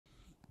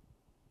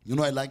You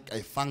know, I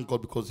thank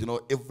God because, you know,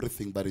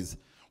 everything that is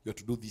we have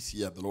to do this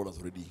year, the Lord has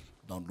already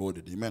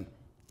downloaded. Amen.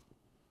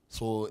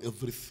 So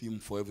every theme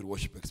for every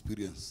worship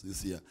experience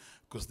this year.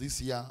 Because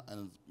this year,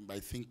 and I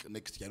think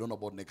next year, I don't know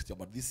about next year,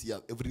 but this year,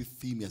 every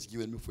theme He has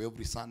given me for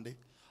every Sunday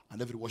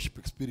and every worship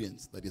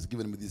experience that He has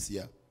given me this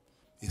year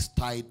is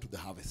tied to the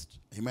harvest.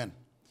 Amen.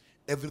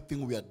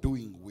 Everything we are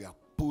doing, we are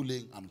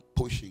pulling and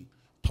pushing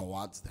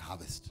towards the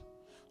harvest.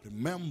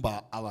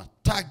 Remember, our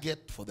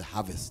target for the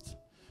harvest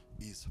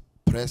is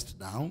pressed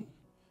down,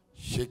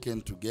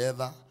 shaken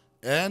together,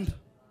 and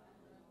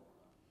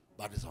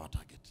that is our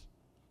target.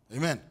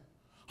 Amen.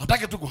 Our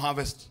target to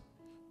harvest,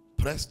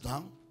 pressed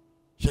down,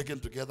 shaken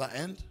together,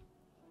 and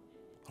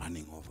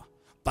running over.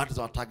 That is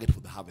our target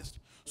for the harvest.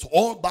 So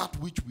all that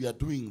which we are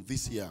doing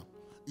this year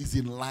is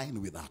in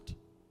line with that.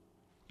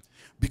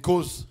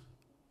 Because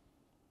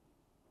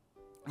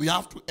we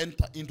have to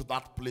enter into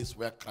that place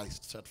where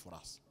Christ set for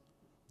us.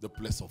 The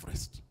place of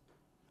rest.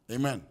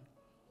 Amen.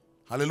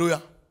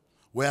 Hallelujah.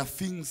 Where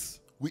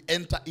we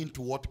enter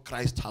into what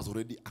Christ has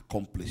already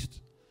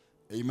accomplished.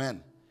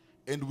 Amen.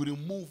 And we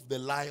remove the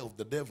lie of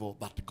the devil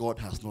that God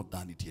has not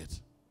done it yet.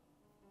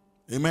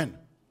 Amen.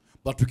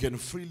 But we can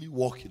freely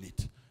walk in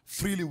it.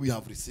 Freely we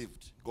have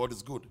received. God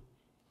is good.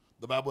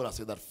 The Bible has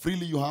said that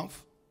freely you have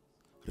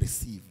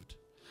received.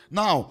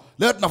 Now,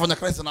 let nafanya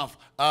Christ enough.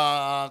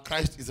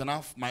 Christ is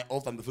enough, my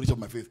author and the finisher of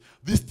my faith.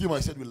 This theme I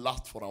said will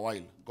last for a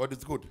while. God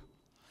is good.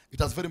 It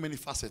has very many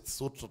facets.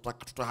 So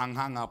hang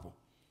hapo.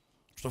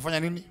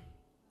 Tutafanya nini?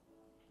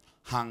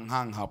 Hang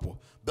hapo.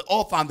 The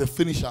author and the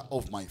finisher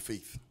of my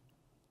faith.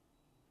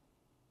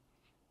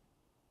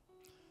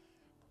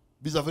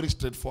 These are very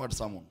straightforward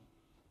sermon.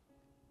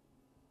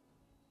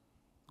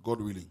 God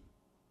willing.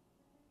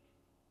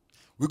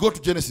 We go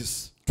to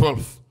Genesis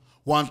 12,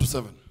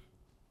 1-7.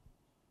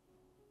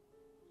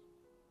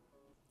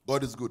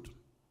 God is good.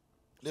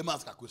 Let me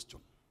ask a question.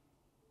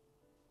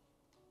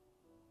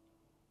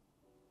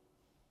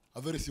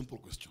 A very simple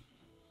question.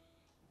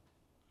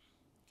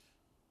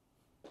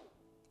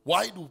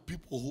 Why do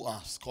people who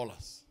are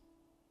scholars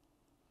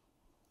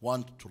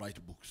want to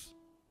write books?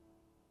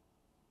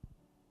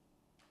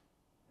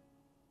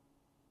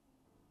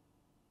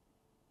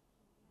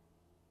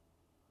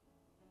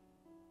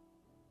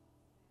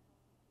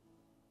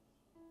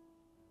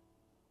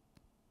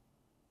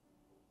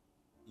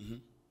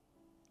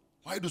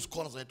 Why do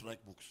scholars like to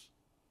write books?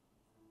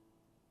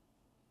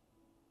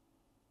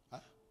 Huh?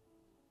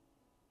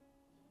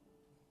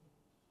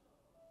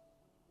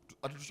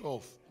 To show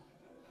off.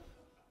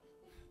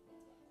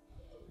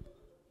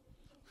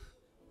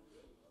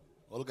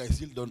 All guys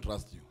still don't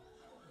trust you.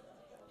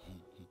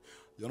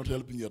 You're not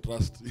helping your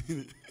trust.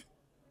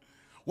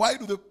 Why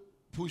do they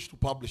push to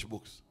publish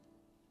books?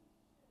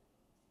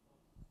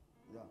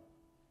 Yeah.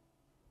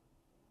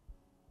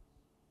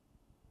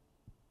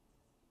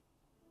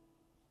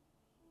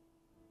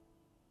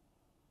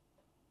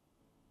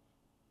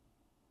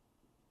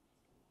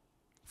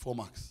 4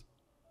 marks.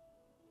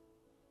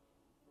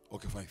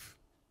 Okay, 5.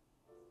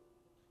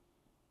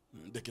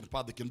 They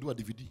can do a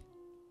DVD.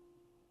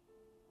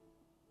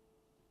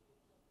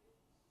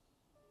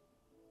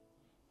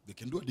 They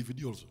can do a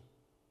DVD also.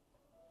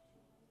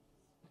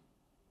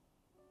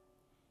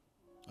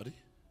 Adi?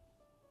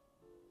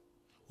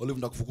 Olive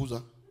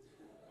ndakufukuza.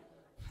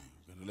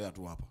 Endelea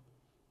tu hapa.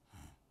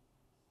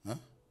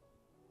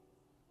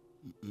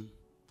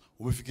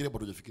 Umefikiria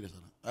bado hujafikiria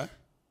sana.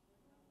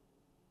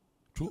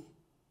 Tu?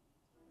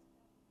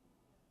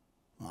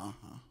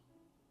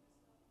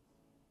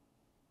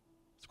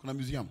 Kuna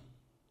museum.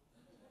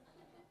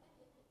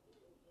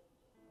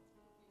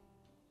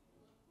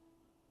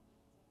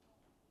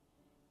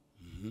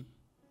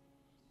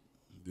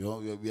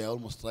 We are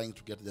almost trying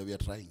to get there. We are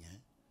trying.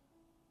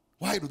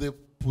 Why do they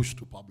push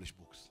to publish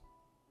books?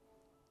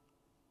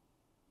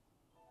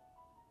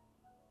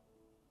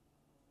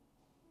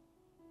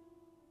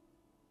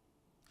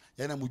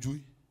 Yana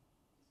mujui?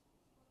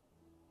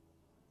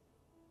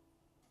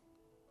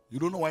 You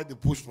don't know why they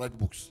push to write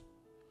books.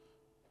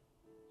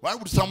 Why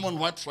would someone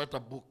want to write a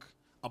book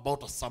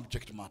about a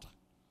subject matter?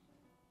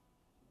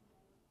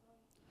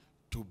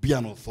 To be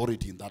an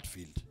authority in that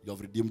field. You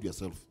have redeemed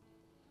yourself.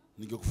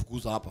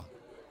 Ningekufukuza hapa.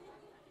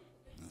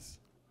 Yes.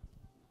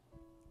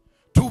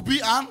 To be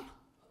an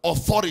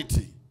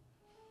authority.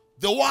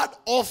 The word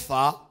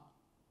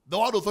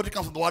authority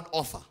comes from the word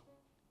author.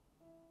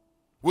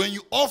 When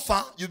you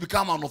author, you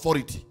become an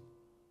authority.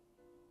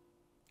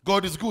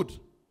 God is good.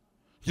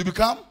 You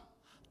become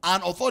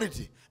an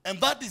authority. And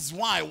that is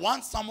why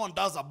once someone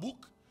does a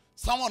book,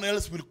 someone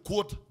else will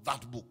quote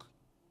that book.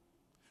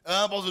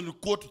 Another person will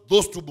quote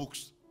those 2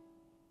 books.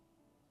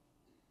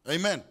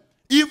 Amen.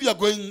 If you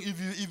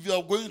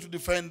are going to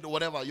defend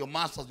whatever, your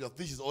master's, your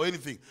thesis, or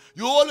anything,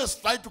 you always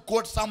try to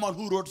quote someone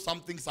who wrote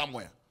something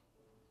somewhere.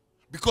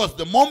 Because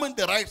the moment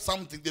they write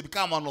something, they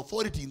become an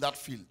authority in that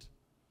field.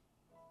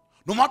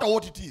 No matter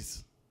what it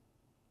is.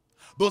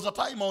 There was a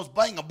time I was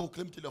buying a book.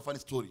 Let me tell you a funny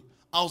story.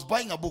 I was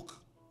buying a book.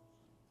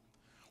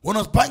 When I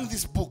was buying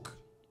this book,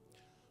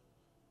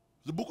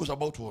 the book was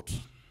about what?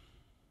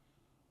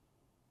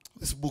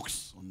 these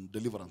books on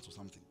deliverance or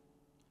something.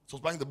 So I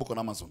was buying the book on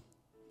Amazon.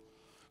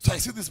 So I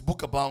see this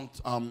book about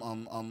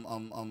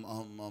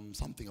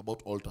something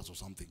about altars or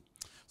something.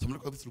 So I'm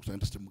like, oh, this looks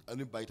interesting. Let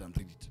me buy it and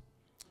read it.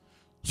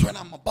 So when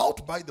I'm about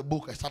to buy the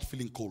book, I start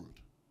feeling cold.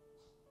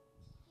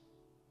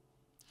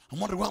 I'm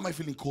wondering, why am I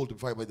feeling cold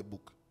before I buy the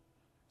book?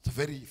 It's a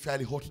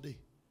fairly hot day.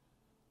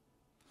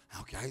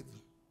 Okay.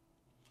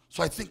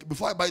 So I think,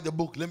 before I buy the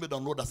book, let me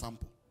download a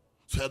sample.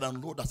 So I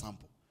download a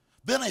sample.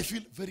 Then I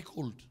feel very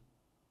cold.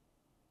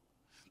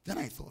 Then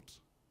I thought,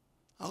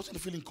 I wasn't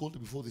feeling cold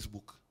before this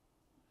book.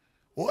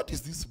 What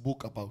is this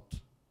book about?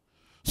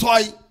 So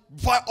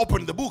before I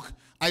opened the book,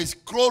 I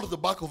scrolled to the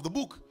back of the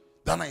book.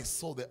 Then I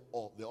saw the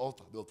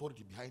author, the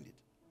authority behind it.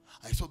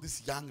 I saw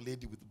this young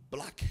lady with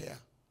black hair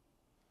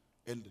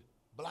and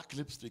black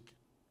lipstick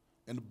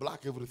and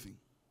black everything.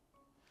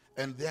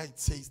 And there it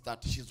says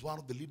that she's one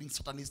of the leading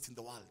Satanists in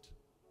the world.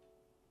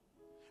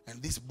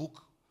 And this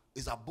book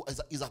is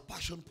a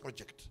passion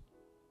project.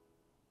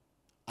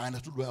 And I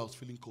understood why I was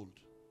feeling cold.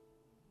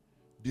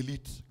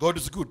 Delete. God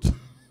is good.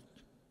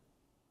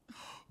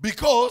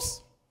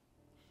 Because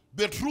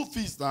the truth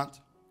is that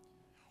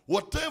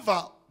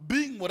whatever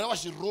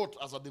she wrote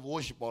as a devil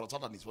worshiper or a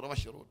Satanist, whatever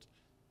she wrote,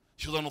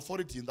 she was an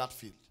authority in that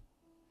field.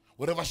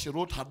 Whatever she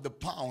wrote had the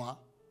power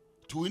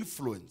to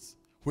influence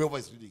whoever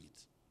is reading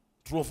it.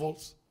 True or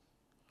false?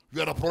 We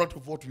are a product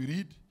of what we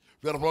read.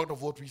 We are a product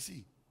of what we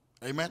see.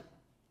 Amen?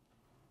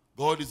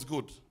 God is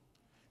good.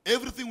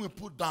 Everything we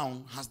put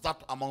down has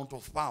that amount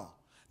of power.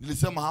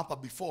 Nilisema hapa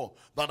before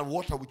that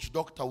what a witch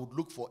doctor would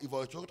look for. If a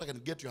witch doctor can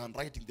get your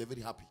handwriting, they're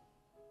very happy.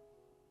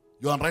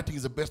 Your handwriting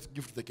is the best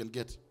gift they can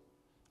get,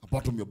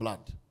 apart from your blood.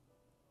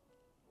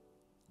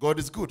 God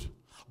is good.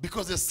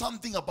 Because there's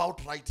something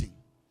about writing.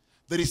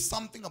 There is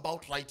something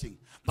about writing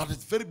that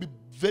is very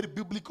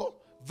biblical,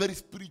 very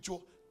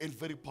spiritual, and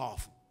very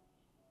powerful.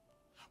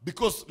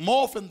 Because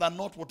more often than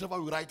not,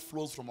 whatever we write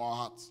flows from our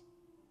hearts.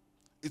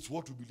 It's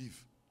what we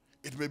believe.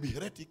 It may be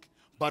heretic,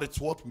 but it's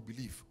what we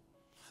believe.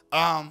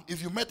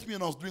 If you met me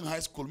when I was doing high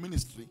school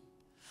ministry,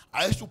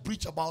 I used to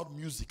preach about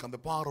music and the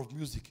power of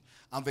music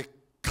and the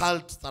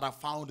cults that are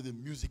found in the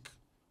music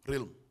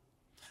realm.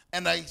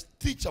 And I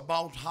teach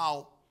about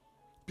how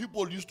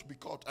people used to be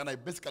caught, and I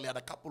basically had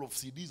a couple of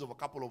CDs of a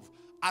couple of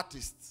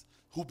artists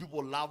who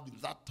people loved in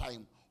that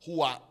time,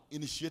 who are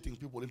initiating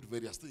people into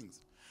various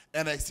things.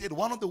 And I said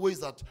one of the ways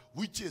that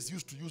witches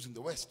used to use in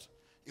the West,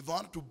 if they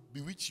wanted to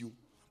bewitch you,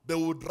 they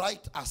would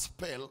write a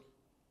spell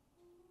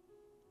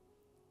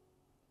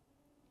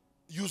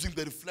using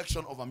the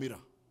reflection of a mirror.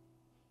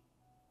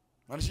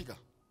 Manishika.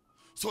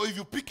 So if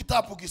you pick it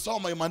up,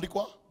 ukisoma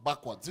imeandikwa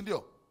backwards,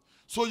 ndio?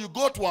 So you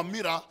go to a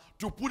mirror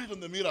to put it on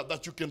the mirror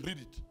that you can read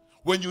it.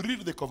 When you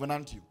read, they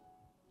covenant you.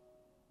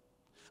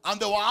 And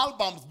there were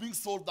albums being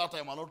sold that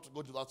time. I'll not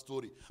go to that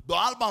story. The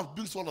albums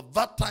being sold at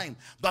that time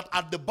that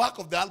at the back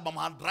of the album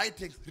had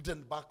writings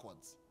written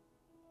backwards.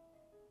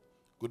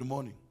 Good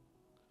morning.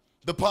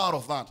 The power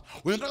of that.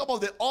 When you talk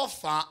about the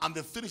author and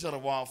the finisher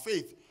of our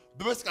faith,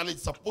 basically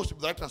it's supposed to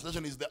be, the right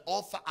translation is the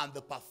author and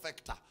the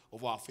perfecter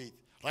of our faith.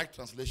 Right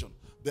translation.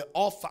 The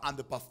author and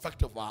the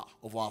perfecter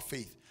of our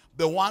faith.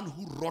 The one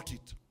who wrote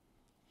it.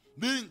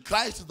 Meaning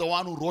Christ is the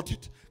one who wrote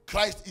it.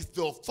 Christ is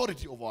the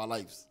authority of our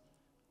lives.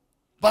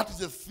 That is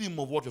the theme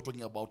of what we're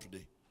talking about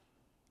today.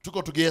 To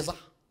go together?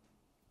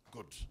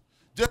 Good.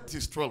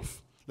 Genesis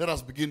 12. Let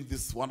us begin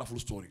this wonderful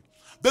story.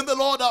 Then the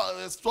Lord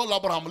told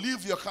Abraham,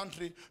 leave your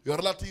country, your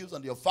relatives,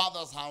 and your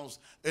father's house,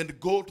 and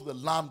go to the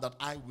land that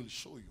I will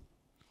show you.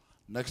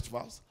 Next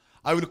verse.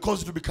 I will cause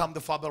you to become the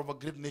father of a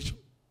great nation.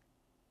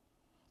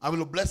 I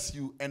will bless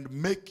you and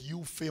make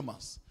you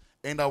famous,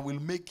 and I will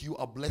make you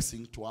a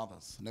blessing to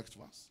others. Next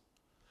verse.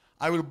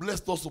 I will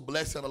bless those who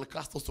bless you, and I will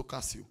curse those who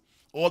curse you.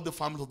 All the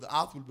families of the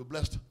earth will be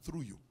blessed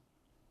through you.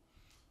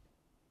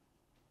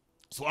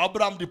 So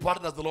Abraham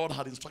departed as the Lord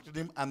had instructed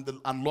him,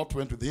 and Lot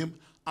went with him.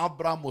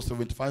 Abraham was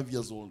 75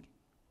 years old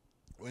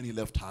when he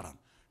left Haran.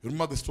 You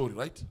remember the story,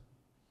 right?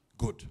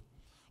 Good.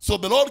 So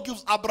the Lord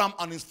gives Abraham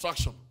an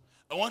instruction.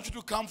 I want you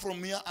to come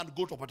from here and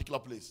go to a particular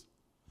place.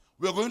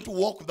 We are going to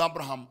walk with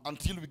Abraham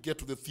until we get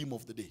to the theme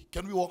of the day.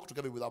 Can we walk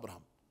together with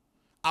Abraham?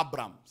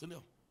 Abraham.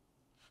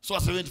 So a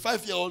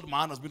 75-year-old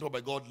man has been told by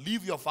God,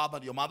 leave your father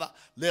and your mother,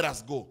 let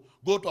us go.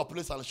 Go to a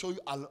place, I'll show you,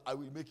 I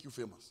will make you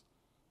famous.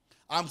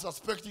 I'm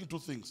suspecting two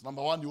things.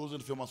 Number one, he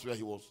wasn't famous where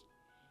he was.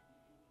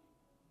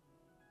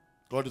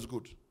 God is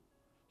good.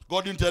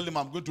 God didn't tell him,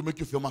 I'm going to make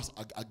you famous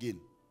again.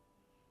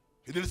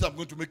 He didn't say, I'm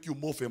going to make you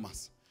more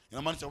famous. In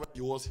a mansion where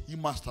he was, he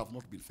must have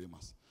not been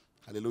famous.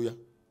 Hallelujah.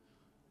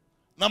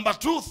 Number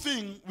two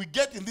thing we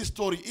get in this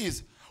story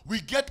is, we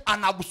get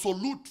an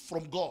absolute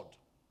from God.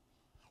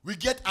 We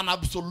get an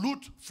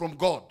absolute from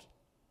God.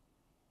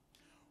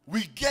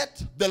 We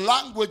get the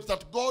language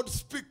that God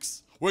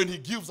speaks when he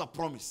gives a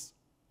promise.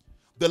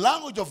 The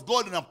language of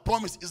God in a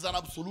promise is an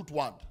absolute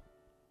word.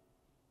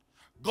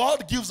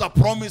 God gives a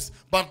promise,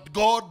 but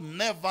God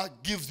never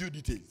gives you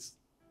details.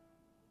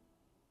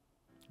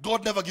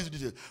 God never gives you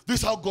details. This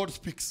is how God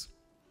speaks.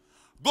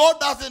 God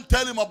doesn't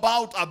tell him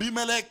about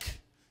Abimelech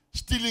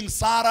stealing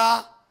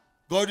Sarah,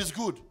 God is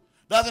good.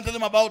 Doesn't tell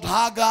him about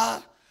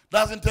Hagar.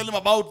 Doesn't tell him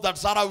about that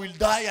Sarah will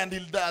die and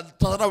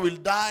Sarah will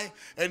die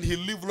and he'll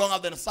live longer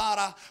than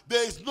Sarah.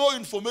 There is no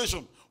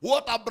information.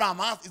 What Abraham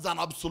has is an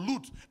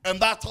absolute. And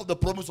that's how the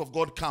promise of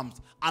God comes.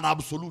 An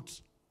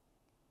absolute.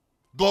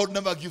 God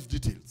never gives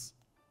details.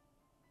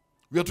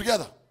 We are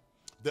together.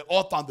 The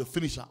author and the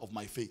finisher of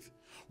my faith.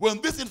 When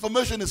this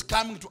information is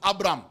coming to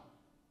Abraham,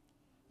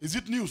 is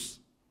it news?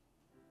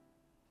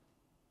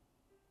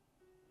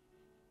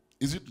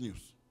 Is it news?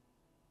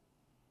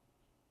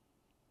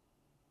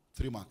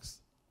 3 marks.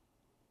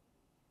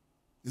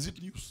 Is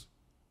it news?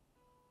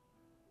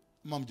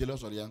 Ama mjelewa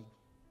swali yangu.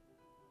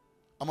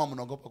 Ama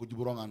mnaogopa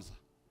kujibu wrong answer.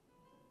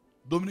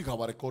 Dominic have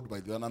a record by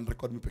the way, and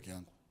record me peke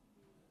yangu.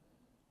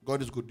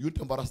 God is good. You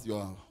don't embarrass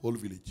your whole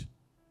village.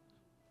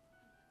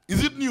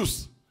 Is it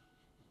news?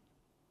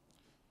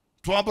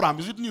 To Abraham,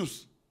 is it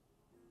news?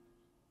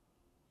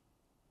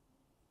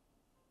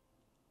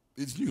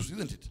 It's news,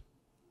 isn't it?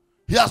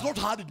 He has not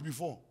heard it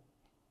before.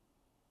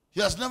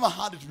 He has never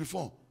heard it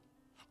before.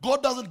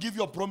 God doesn't give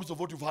you a promise of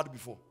what you've heard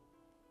before.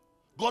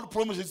 God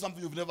promises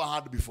something you've never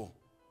heard before.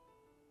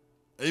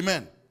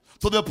 Amen.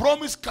 So the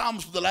promise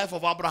comes to the life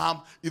of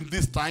Abraham in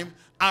this time.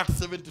 At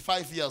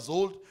 75 years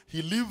old,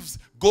 he lives,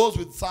 goes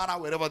with Sarah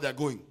wherever they're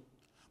going.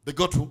 They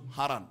go to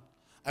Haran.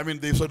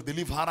 They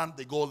leave Haran,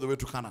 they go all the way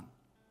to Canaan.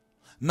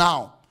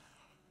 Now,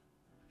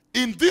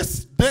 in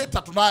this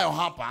data tunayo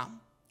hapa,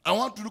 I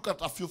want to look at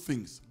a few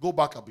things. Go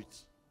back a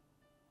bit.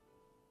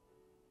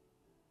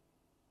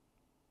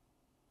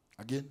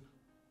 Again.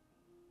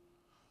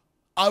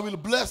 I will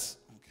bless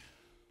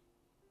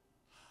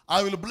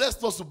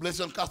those who bless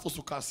you and curse those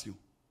who curse you.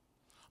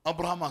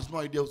 Abraham has no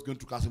idea who's going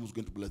to curse him, who's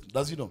going to bless him.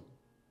 Does he know?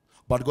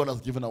 But God has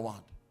given a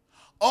word.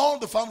 All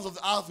the families of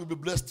the earth will be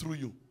blessed through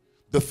you.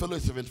 The fellow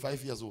is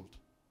 75 years old.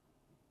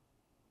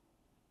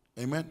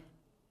 Amen.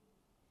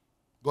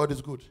 God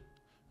is good.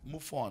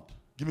 Move forward.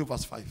 Give me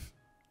verse 5.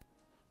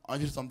 I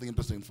want you to do something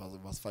interesting in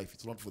verse 5.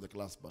 It's not for the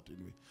class, but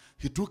anyway.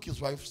 He took his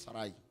wife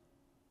Sarai.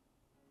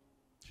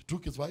 He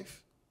took his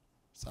wife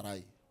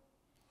Sarai.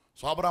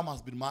 So Abraham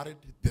has been married.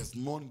 There's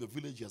no one in the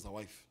village he has a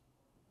wife.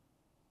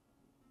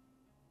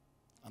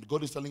 And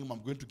God is telling him,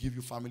 I'm going to give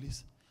you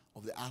families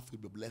of the earth will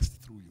be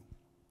blessed through you.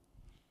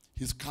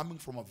 He's coming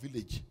from a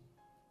village.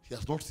 He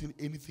has not seen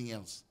anything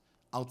else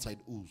outside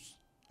Uz.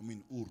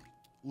 Ur.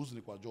 Uz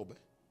ni kwa Job.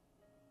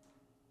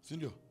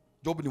 Sindio?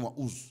 Job ni wa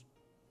Uz.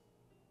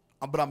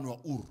 Abraham ni wa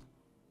Ur.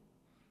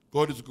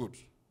 God is good.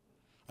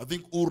 I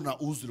think Ur na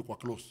Uz ni kwa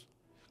close.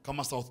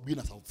 Kama South B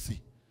na South C.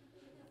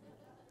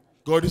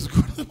 God is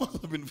good. They must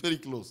have been very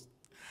close.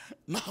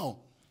 Now,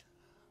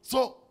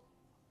 so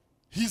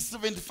he's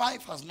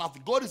 75, has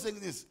nothing. God is saying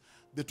this.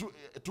 They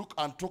took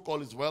all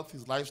his wealth,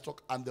 his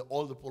livestock, and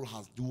all the people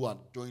has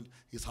joined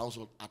his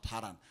household at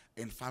Haran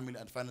and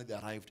finally they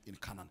arrived in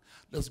Canaan.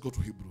 Let's go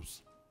to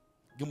Hebrews.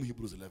 Give me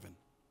Hebrews 11.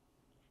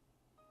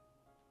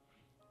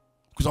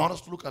 Because I want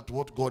us to look at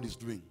what God is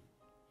doing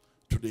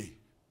today.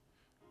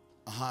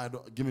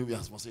 Give me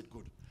verse 8.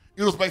 Good.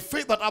 It was by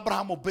faith that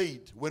Abraham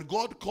obeyed when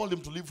God called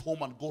him to leave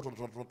home and go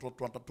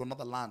to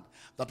another land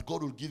that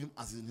God will give him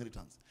as his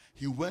inheritance.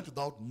 He went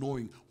without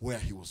knowing where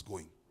he was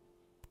going.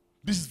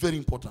 This is very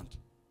important.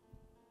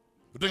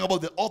 We're talking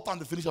about the author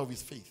and the finisher of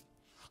his faith.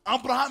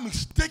 Abraham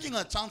is taking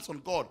a chance on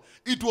God.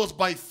 It was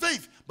by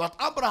faith that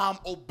Abraham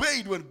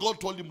obeyed when God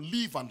told him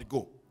leave and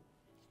go.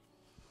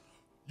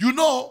 You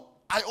know,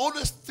 I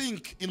always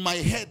think in my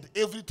head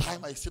every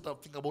time I sit and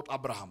think about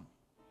Abraham.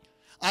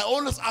 I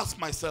always ask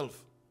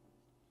myself,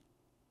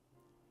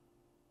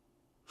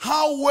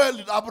 how well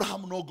did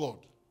Abraham know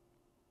God?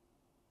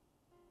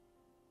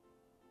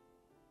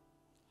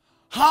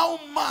 How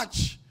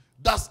much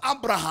does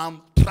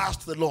Abraham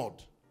trust the Lord?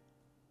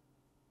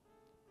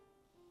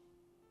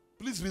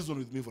 Please reason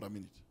with me for a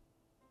minute.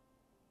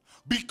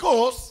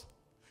 Because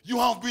you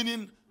have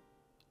been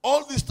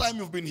all this time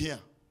you've been here.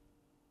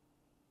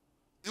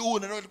 Ur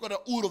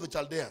of the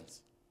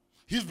Chaldeans.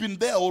 He's been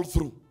there all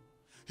through.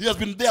 He has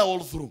been there all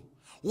through.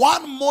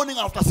 One morning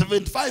after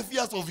 75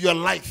 years of your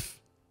life,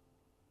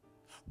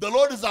 the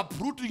Lord is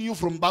uprooting you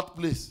from that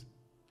place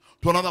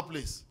to another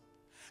place.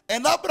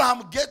 And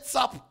Abraham gets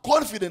up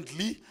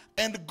confidently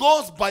and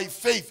goes by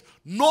faith,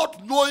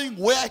 not knowing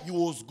where he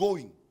was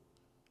going.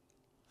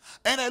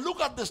 And I look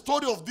at the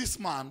story of this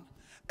man,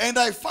 and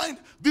I find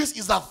this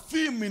is a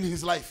theme in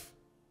his life.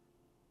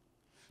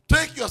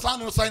 Take your son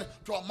and your son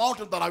to a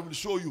mountain that I will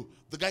show you.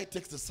 The guy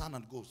takes the son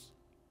and goes.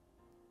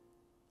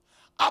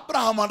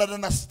 Abraham had an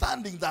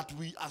understanding that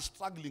we are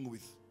struggling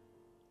with.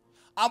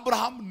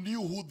 Abraham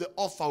knew who the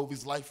author of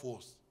his life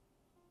was.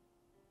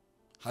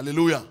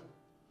 Hallelujah.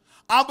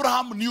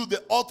 Abraham knew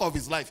the author of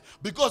his life.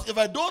 Because if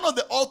I don't know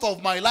the author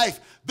of my life,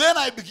 then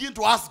I begin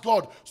to ask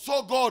God,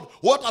 so God,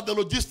 what are the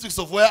logistics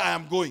of where I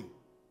am going?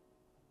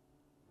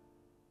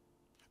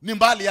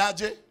 Nimbali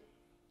aje?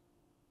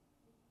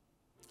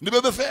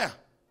 Nibebe fair.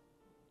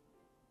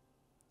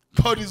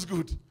 God is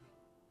good.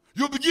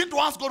 You begin to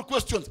ask God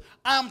questions.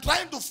 I am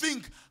trying to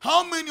think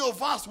how many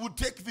of us would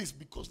take this,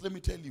 because let me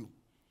tell you,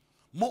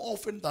 more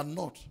often than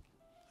not,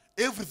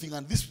 everything,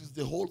 and this is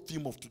the whole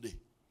theme of today,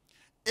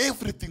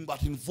 everything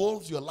that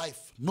involves your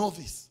life, know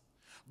this.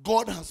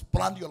 God has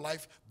planned your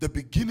life, the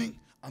beginning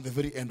and the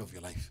very end of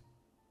your life.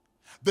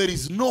 There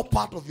is no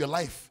part of your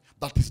life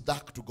that is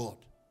dark to God.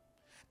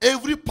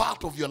 Every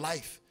part of your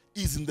life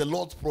is in the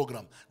Lord's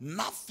program.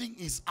 Nothing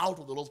is out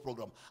of the Lord's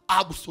program.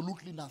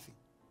 Absolutely nothing.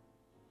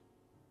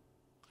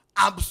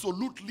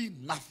 Absolutely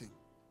nothing.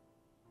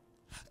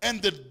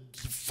 And the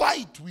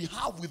fight we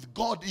have with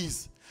God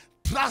is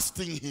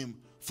trusting him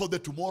for the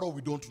tomorrow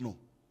we don't know.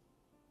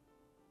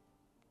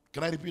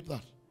 Can I repeat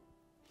that?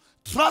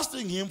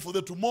 Trusting him for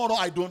the tomorrow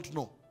I don't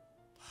know.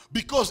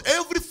 Because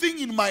everything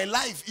in my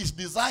life is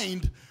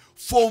designed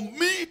for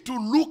me to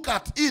look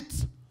at it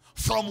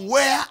from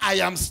where I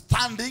am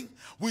standing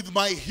with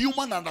my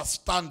human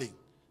understanding.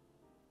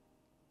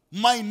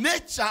 My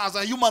nature as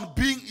a human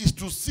being is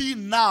to see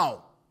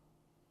now.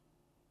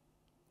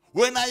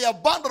 When I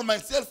abandon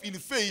myself in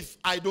faith,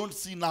 I don't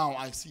see now,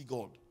 I see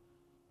God.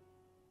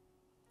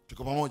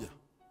 Tuko pamoja?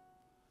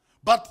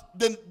 But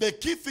then the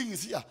key thing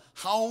is here,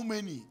 how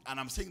many, and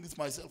I'm saying this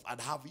myself,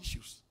 I'd have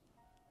issues.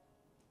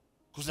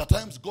 Because at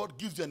times God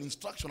gives you an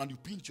instruction and you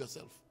pinch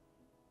yourself.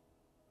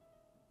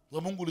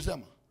 Mungu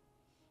ulisema,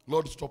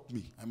 Lord, stop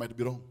me. I might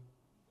be wrong.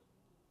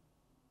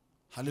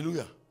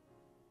 Hallelujah.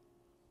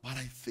 But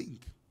I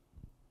think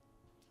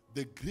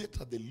the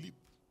greater the leap,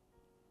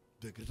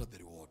 the greater the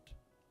reward.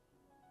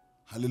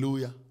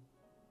 Hallelujah.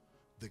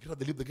 The greater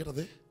the leap, the greater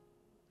the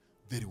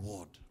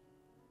reward.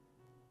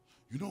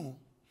 You know,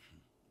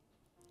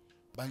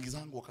 bangi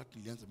zangu wakati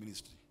nilianza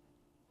ministry.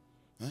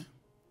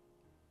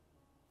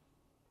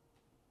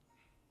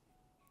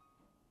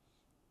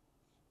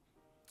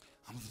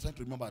 I'm trying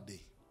to remember a day.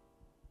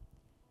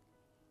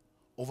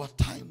 Over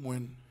time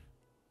when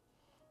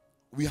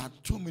we had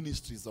two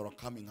ministries that were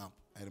coming up,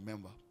 I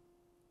remember.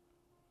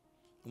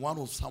 One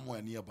was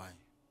somewhere nearby.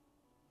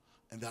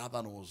 And the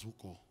other one was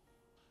huko,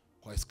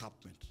 kwa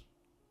escarpment.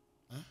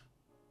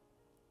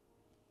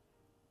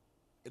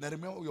 And I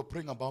remember we were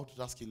praying about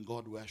it, asking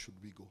God, where should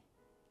we go?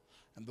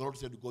 And the Lord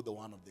said, go the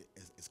one of the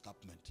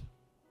escarpment.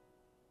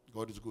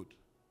 God is good.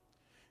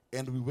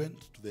 And we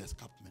went to the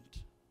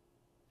escarpment.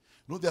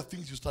 You know, there are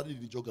things you studied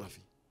in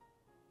geography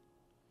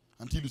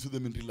until you see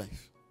them in real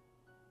life.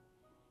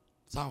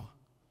 Sawa.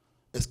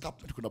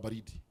 Escarpment kuna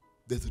baridi.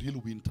 There's real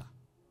winter.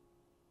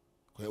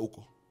 Kwa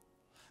huko.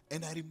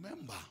 And I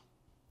remember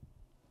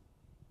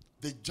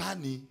the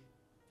journey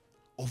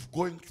of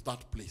going to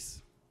that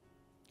place.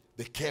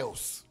 The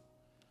chaos.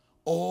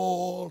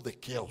 All the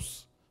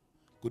chaos.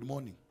 Good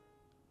morning.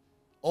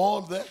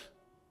 All the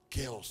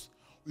chaos.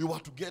 We were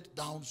to get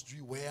down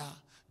street where,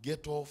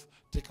 get off,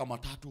 take a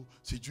matatu,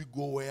 sijui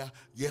go where,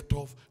 get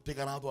off, take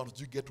another one,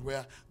 sijui get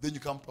where, then you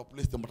come to a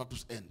place, the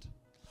matatus end.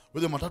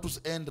 When the matatus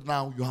end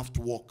now, you have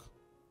to walk.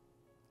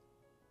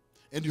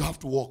 And you have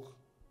to walk.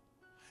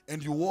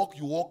 And you walk,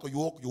 you walk, you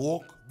walk, you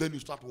walk, then you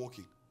start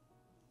walking.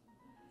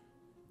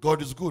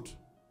 God is good.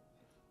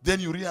 Then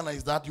you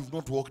realize that you've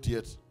not walked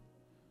yet.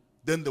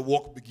 Then the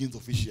walk begins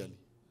officially.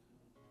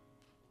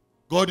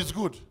 God is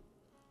good.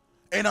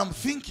 And I was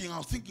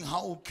thinking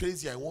how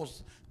crazy I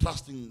was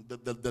trusting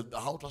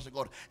how trusting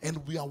God.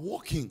 And we are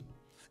walking.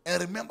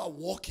 And I remember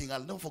walking,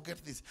 I'll never forget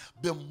this.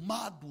 The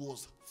mud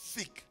was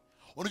thick.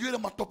 Unajua ile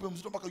matope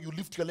mzito mpaka you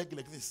lift your leg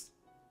like this.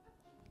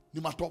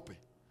 Ni matope.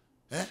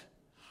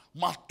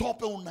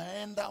 Matope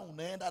unaenda.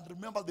 And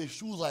remember the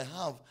shoes I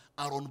have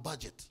are on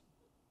budget.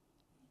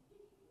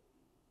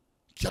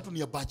 Kiatu ni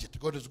ya budget.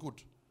 God is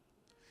good.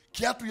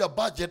 Kiatu ya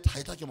budget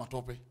haitaki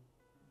matope.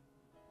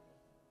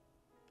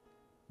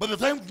 By the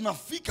time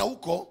tunafika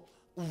huko,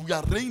 we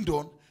are rained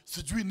on,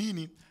 sijui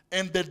nini,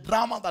 and the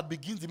drama that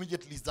begins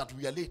immediately is that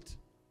we are late.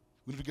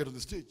 We need to get on the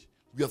stage.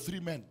 We are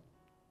 3 men.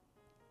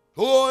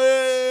 Oh,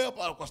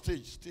 yeah,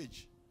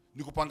 stage.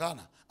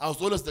 Nikupangana. I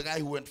was always the guy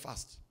who went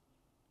fast.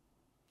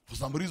 For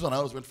some reason, I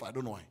always went fast. I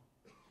don't know why.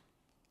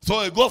 So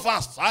I go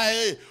fast.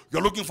 Hey,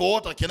 you're looking for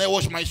water. Can I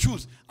wash my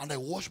shoes? And I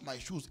wash my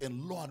shoes,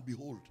 and lo and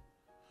behold,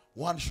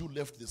 one shoe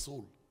left the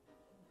sole.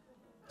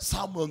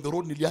 Somewhere on the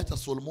road, niliacha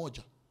sole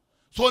moja.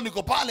 So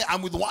niko pale,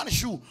 I'm with one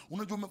shoe.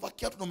 Unajua umevaa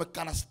kiatu na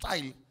umekana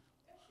style.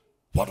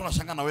 Watu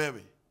wanashangaa na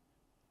wewe.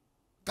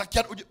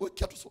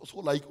 Kiatu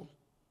sole iko.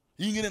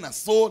 Ingine na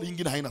sole,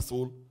 ingine haina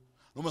sole.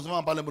 Na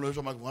umesema pale mbele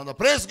microphone.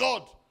 Praise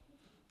God.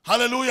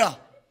 Hallelujah.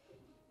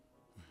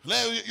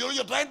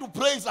 You're trying to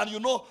praise and you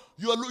know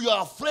you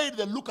are afraid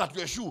they look at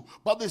your shoe,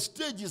 but the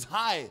stage is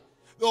high.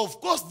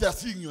 Of course they are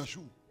seeing your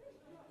shoe.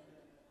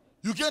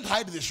 You can't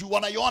hide the shoe.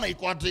 When you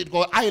want it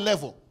go eye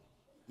level.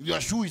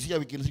 Your shoe is here,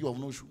 we can see you have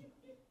no shoe.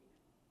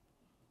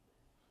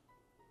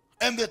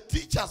 And the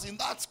teachers in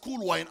that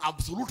school were in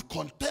absolute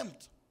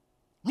contempt,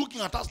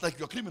 looking at us like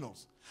we are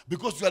criminals.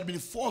 Because we had been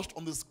forced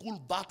on the school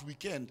that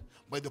weekend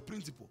by the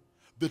principal.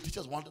 The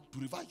teachers wanted to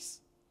revise.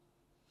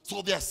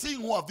 So they are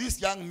seeing who are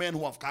these young men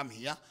who have come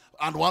here,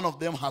 and one of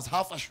them has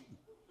half a shoe.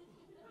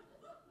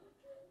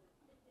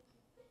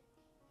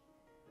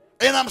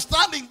 And I'm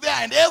standing there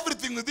and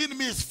everything within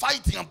me is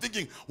fighting. I'm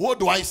thinking, what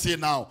do I say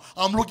now?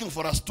 I'm looking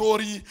for a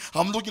story.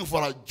 I'm looking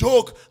for a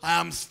joke. I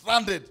am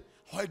stranded.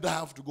 Why do I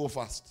have to go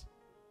fast?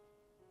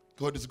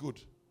 God is good.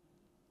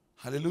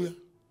 Hallelujah.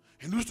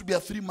 And it used to be a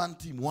 3-man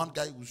team. One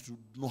guy used to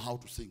know how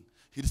to sing.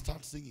 He'd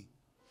start singing.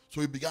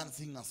 So he began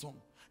singing a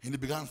song. And he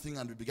began singing,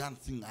 and we began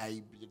singing.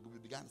 We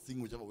began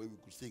singing whichever way we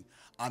could sing.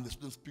 And the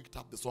students picked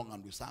up the song,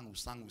 and we sang.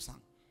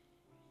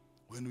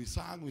 When we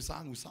sang.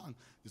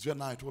 It's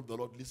when I told the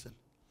Lord, listen,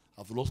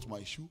 I've lost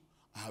my shoe.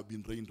 I have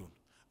been rained on.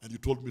 And you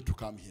told me to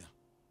come here.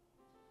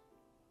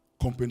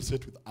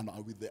 Compensate with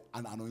the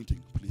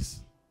anointing,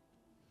 please.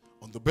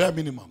 On the bare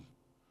minimum,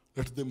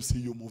 let them see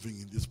you moving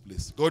in this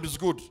place. God is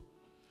good.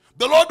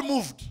 The Lord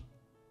moved.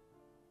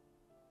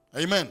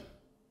 Amen.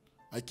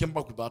 I came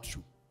back with that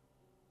shoe.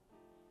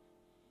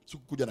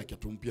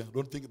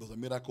 Don't think it was a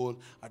miracle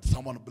that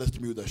someone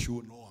blessed me with a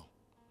shoe. No.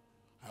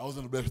 I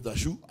wasn't blessed with a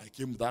shoe. I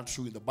came with that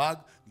shoe in the bag.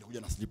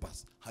 And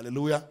slippers.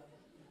 Hallelujah.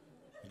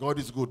 God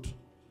is good.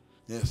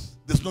 Yes.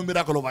 There's no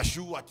miracle of a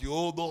shoe at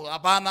your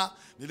Abana.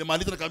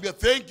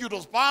 Thank you. It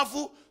was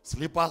powerful.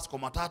 Slippers,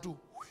 komatatu.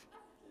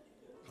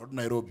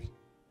 Nairobi.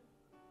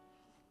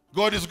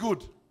 God is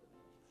good.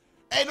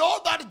 And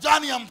all that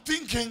journey I'm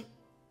thinking,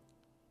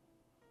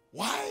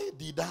 why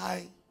did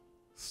I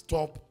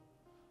stop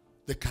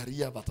the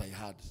career that I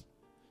had?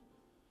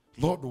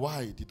 Lord,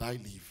 why did I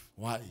leave?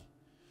 Why?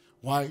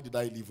 Why did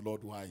I leave,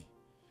 Lord? Why?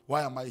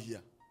 Why am I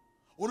here?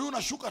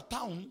 Unashuka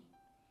town,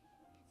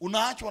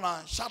 unaachwa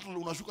na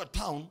shuttle, unashuka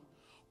town,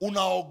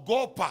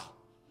 unaogopa.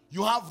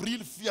 You have real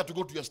fear to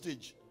go to your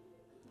stage.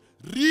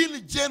 Real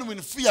genuine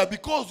fear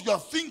because you are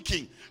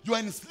thinking you are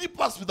in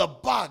slippers with a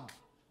bag.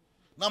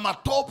 Na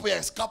matop ya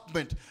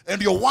escapement,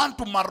 and you want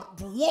to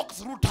walk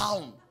through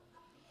town.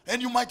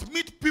 And you might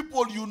meet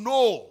people you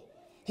know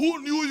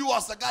who knew you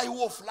as a guy who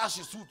wore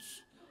flashy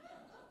suits.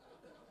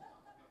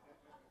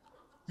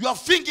 You are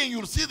thinking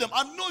you'll see them,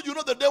 and no, you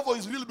know the devil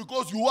is real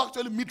because you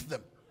actually meet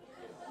them.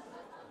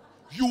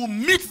 You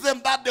meet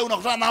them that day,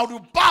 and how do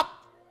you pop?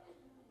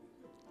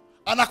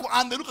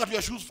 And they look at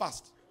your shoes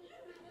first.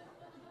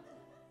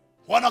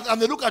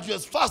 And they look at you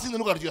first, and they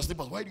look at your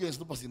slippers. Why do you have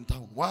slippers in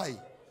town? Why?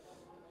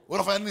 What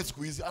if I need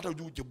squeeze? I don't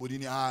do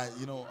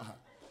you know.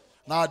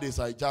 Nowadays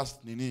I just,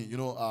 you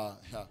know,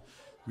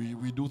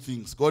 we do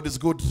things. God is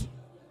good,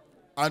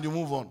 and you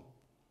move on.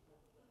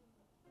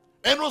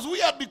 And it was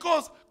weird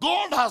because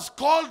God has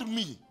called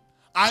me.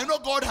 I know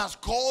God has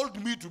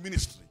called me to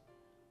ministry,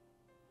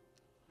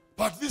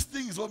 but this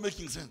thing is not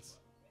making sense.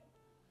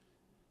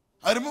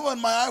 I remember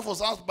when my wife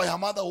was asked by her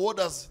mother, "What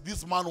does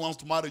this man wants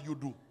to marry you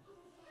do?"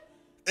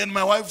 And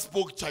my wife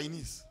spoke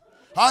Chinese.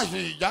 But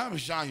he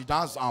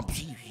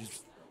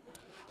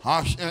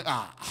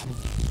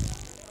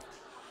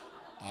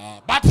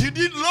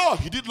did law.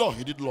 He did law. Yes,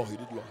 he did law.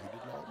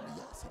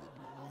 Yes.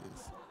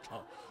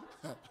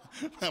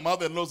 My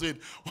mother-in-law said,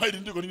 "Why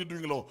didn't you continue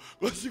doing law?"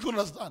 Because she couldn't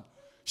understand.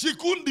 She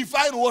couldn't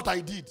define what I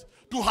did.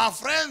 To her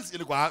friends,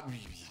 he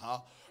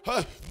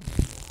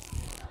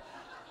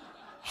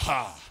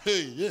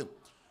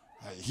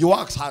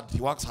works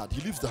hard.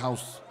 He leaves the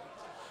house.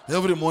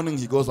 Every morning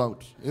he goes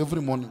out.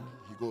 Every morning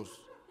he goes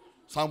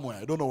somewhere.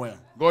 I don't know where.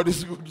 God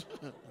is good.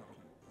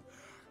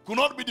 Could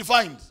not be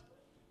defined.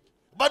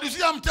 But you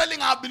see, I'm telling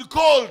her I've been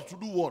called to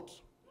do what?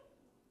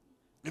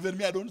 Even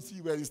me, I don't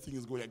see where this thing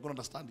is going. I don't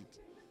understand it.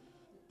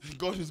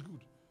 God is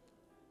good.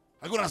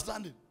 I don't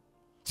understand it.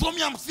 So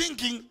me, I'm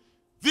thinking,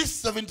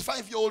 this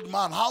 75-year-old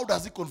man, how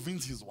does he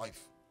convince his wife?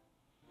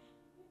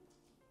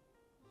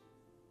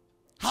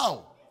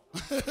 How?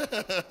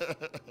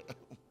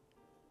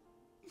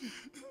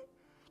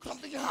 I'm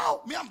thinking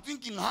how? Me, I'm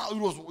thinking how. It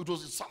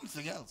was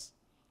something else.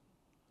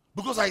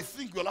 Because I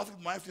think we were laughing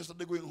with my wife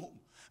yesterday going home.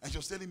 And she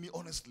was telling me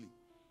honestly.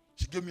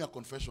 She gave me a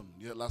confession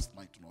last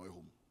night on our way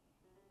home.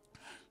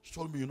 She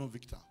told me, you know,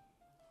 Victor,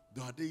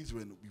 there are days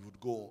when we would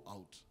go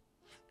out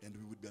and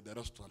we would be at the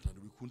restaurant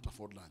and we couldn't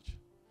afford lunch.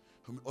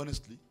 I mean,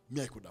 honestly,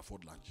 me, I could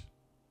afford lunch.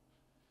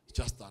 It's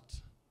just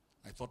that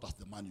I thought as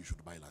the man you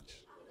should buy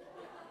lunch.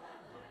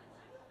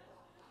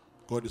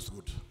 God is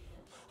good.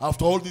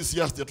 After all these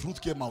years, the truth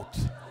came out.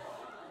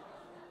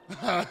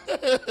 I'm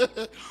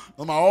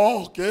like,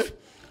 oh, okay.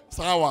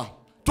 Sawa.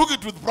 Took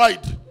it with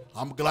pride.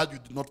 I'm glad you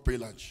did not pay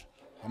lunch.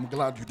 I'm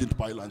glad you didn't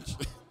buy lunch.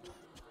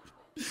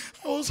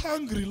 I was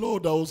hungry,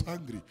 Lord. I was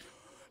hungry.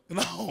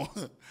 Now,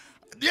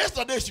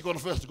 yesterday she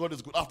confessed God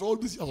is good. After all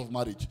these years of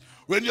marriage,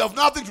 when you have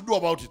nothing to do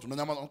about it,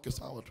 okay,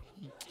 sawa.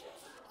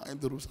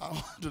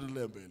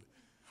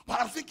 But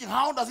I'm thinking,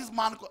 how does this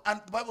man,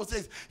 and the Bible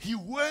says, he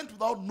went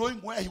without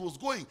knowing where he was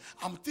going.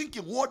 I'm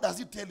thinking, what does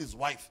he tell his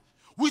wife?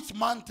 Which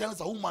man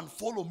tells a woman,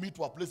 follow me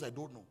to a place I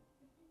don't know?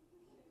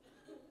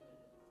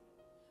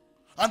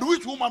 And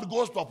which woman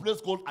goes to a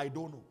place called I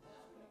don't know?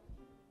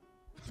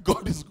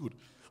 God is good.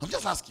 I'm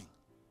just asking.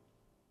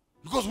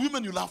 Because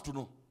women, you love to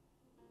know.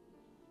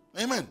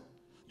 Amen.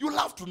 You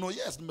love to know.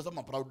 Yes,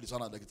 I'm proudly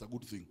saying like it's a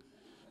good thing.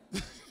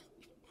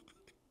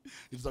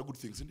 It's a good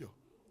thing, isn't it?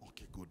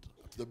 Okay, good.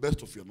 To the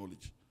best of your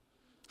knowledge.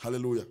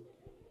 Hallelujah.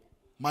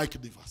 Mike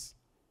differs.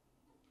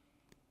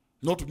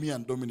 Not me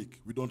and Dominic.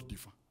 We don't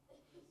differ.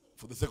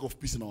 For the sake of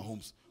peace in our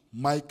homes.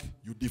 Mike,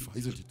 you differ,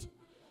 isn't it?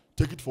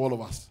 Take it for all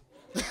of us.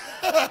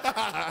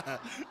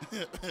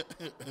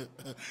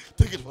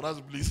 Take it for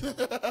us, please.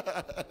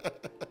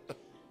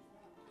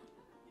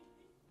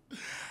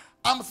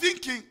 I'm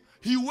thinking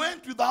he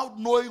went without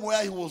knowing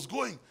where he was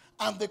going.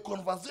 And the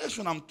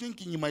conversation I'm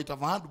thinking he might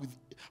have had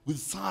with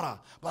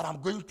Sarah, but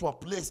I'm going to a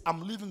place,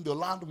 I'm leaving the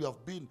land we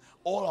have been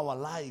all our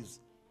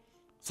lives.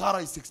 Sarah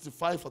is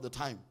 65 at the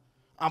time.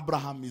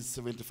 Abraham is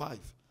 75.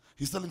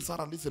 He's telling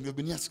Sarah, listen, you've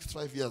been here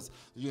 65 years.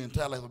 Your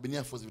entire life, I've been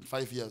here for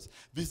 75 years.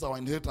 This is our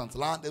inheritance.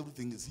 Land,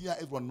 everything is here.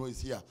 Everyone knows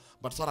it's here.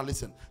 But Sarah,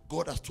 listen,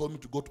 God has told me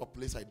to go to a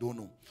place I don't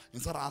know.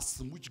 And Sarah asks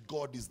him, which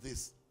God is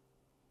this?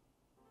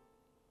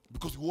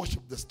 Because we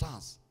worship the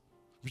stars.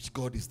 Which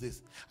God is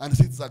this? And he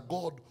says, it's a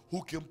God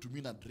who came to me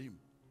in a dream.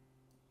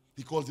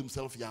 He calls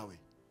himself Yahweh.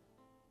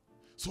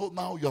 So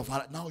now you have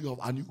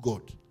a new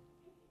God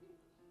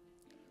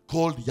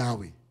called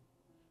Yahweh.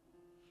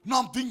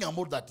 Now I'm thinking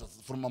about that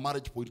from a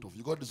marriage point of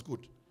view. God is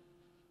good.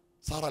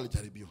 Sarah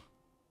alijaribiwa.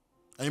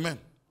 Amen.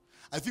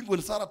 I think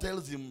when Sarah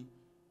tells him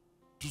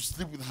to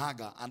sleep with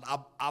Hagar and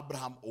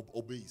Abraham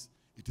obeys,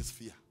 it is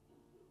fear.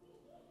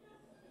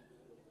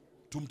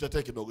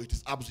 Tumtete kidogo. It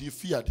is absolutely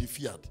he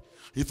feared.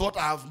 He thought,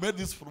 I have made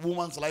this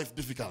woman's life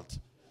difficult.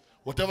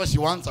 Whatever she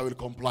wants, I will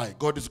comply.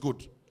 God is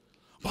good.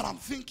 But I'm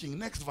thinking,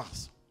 next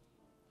verse.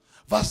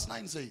 Verse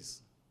 9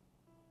 says,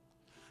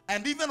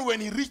 and even when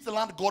he reached the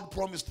land God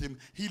promised him,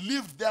 he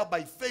lived there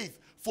by faith,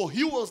 for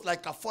he was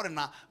like a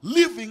foreigner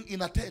living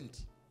in a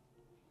tent.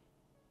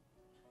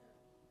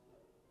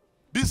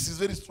 This is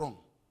very strong.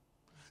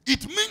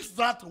 It means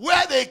that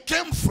where they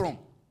came from,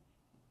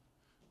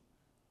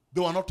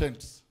 they were not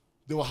tents.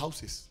 They were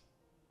houses.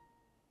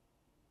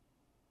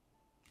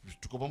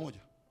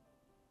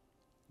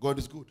 God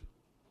is good.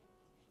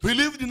 He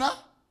lived in a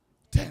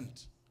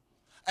tent.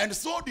 And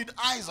so did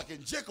Isaac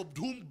and Jacob,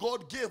 to whom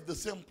God gave the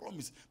same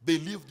promise. They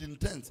lived in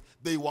tents.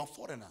 They were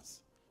foreigners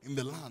in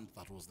the land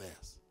that was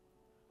theirs.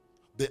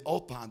 The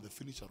author and the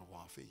finisher of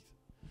our faith.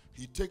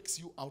 He takes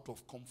you out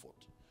of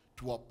comfort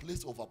to a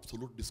place of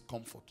absolute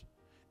discomfort.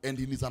 And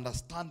in his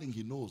understanding,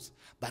 he knows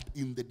that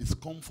in the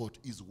discomfort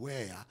is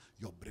where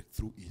your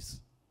breakthrough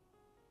is.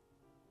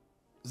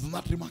 Isn't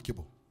that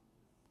remarkable?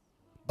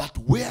 But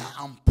where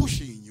I'm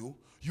pushing you,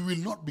 you will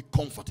not be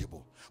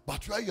comfortable.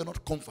 But where you're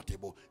not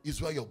comfortable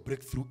is where your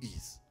breakthrough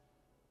is.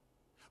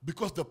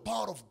 Because the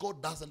power of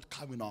God doesn't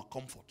come in our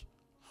comfort.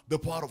 The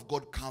power of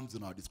God comes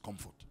in our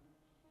discomfort.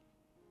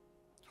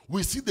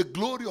 We see the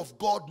glory of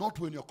God not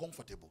when you're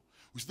comfortable.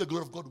 We see the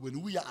glory of God when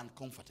we are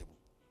uncomfortable.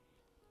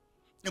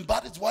 And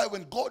that is why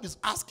when God is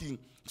asking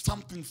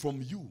something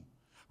from you,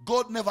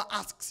 God never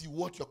asks you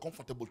what you're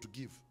comfortable to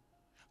give.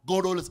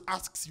 God always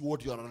asks you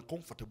what you are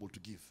uncomfortable to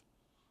give.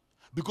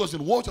 Because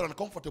in what you're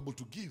uncomfortable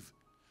to give,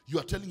 you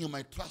are telling him,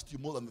 I trust you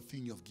more than the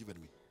thing you have given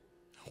me.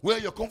 Where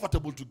you're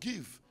comfortable to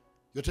give,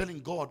 you're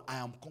telling God, I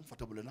am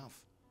comfortable enough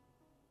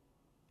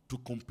to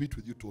compete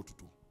with you toe to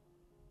toe.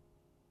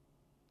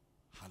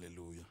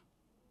 Hallelujah.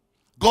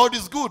 God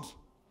is good.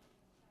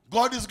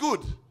 God is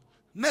good.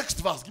 Next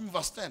verse, give me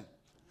verse 10.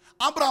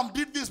 Abraham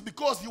did this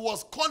because he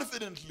was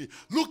confidently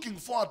looking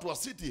forward to a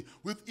city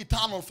with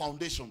eternal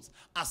foundations,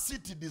 a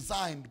city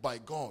designed by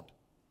God.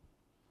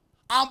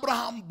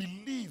 Abraham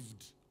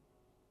believed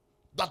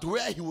that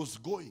where he was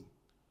going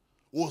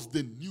was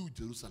the New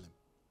Jerusalem.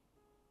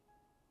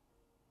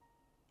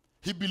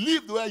 He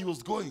believed where he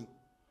was going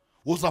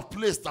was a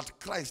place that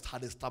Christ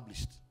had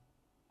established.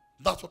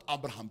 That's what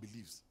Abraham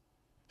believes.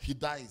 He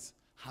dies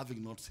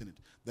having not seen it.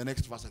 The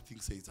next verse I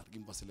think says that,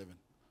 in verse 11.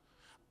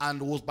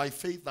 And it was by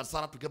faith that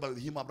Sarah together with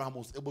him, Abraham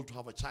was able to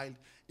have a child,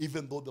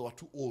 even though they were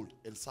too old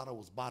and Sarah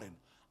was barren.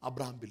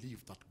 Abraham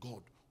believed that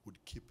God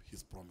would keep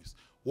his promise.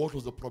 What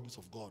was the promise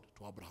of God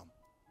to Abraham?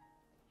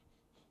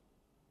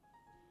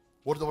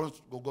 What is the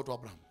promise of God to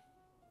Abraham?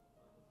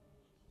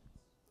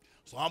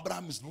 So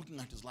Abraham is looking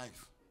at his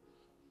life.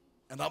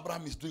 And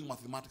Abraham is doing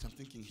mathematics and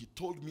thinking, he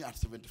told me at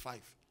 75,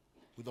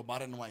 with a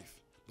barren wife,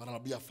 that I'll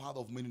be a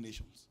father of many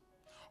nations.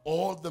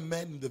 All the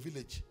men in the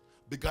village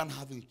began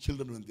having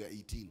children when they were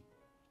 18.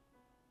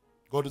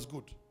 God is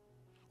good.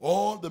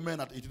 All the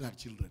men at 18 had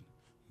children.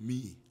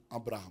 Me,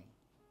 Abraham,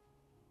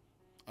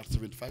 at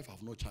 75, I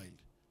have no child.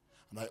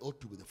 And I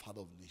ought to be the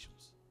father of the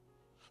nations.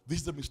 This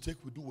is the mistake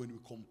we do when we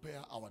compare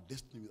our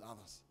destiny with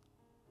others.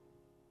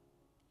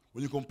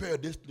 When you compare your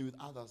destiny with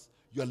others,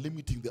 you are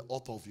limiting the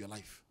author of your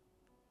life.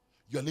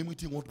 You are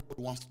limiting what God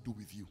wants to do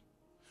with you.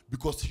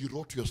 Because he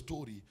wrote your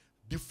story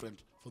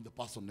different from the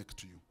person next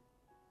to you.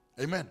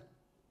 Amen.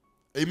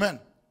 Amen.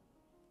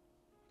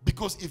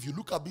 Because if you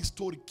look at this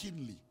story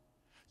keenly,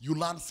 you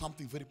learn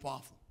something very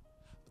powerful.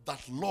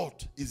 That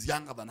Lot is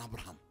younger than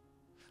Abraham.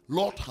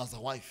 Lot has a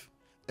wife,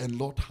 and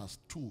Lot has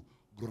 2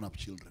 grown-up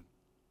children.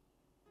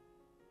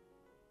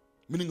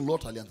 Meaning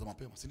Lot alianza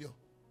mapema, si ndio?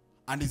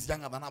 And is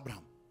younger than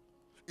Abraham.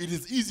 It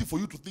is easy for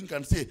you to think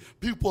and say,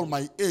 people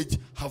my age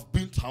have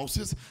built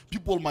houses,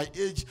 people my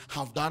age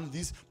have done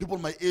this, people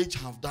my age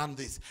have done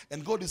this.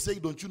 And God is saying,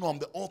 don't you know I'm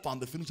the author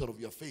and the finisher of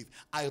your faith?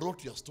 I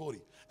wrote your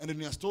story. And in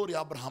your story,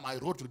 Abraham, I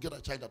wrote to get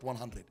a child at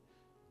 100.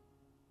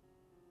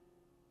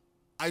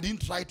 I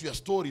didn't write your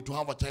story to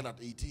have a child at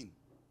 18.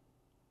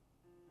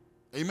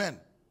 Amen.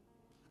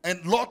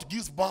 And Lot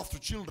gives birth to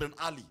children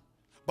early,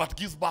 but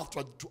gives birth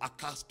to a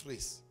cursed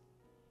race.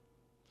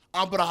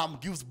 Abraham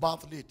gives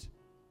birth late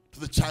to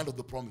the child of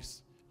the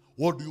promise.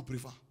 What do you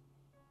prefer?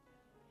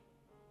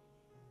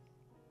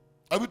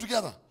 Are we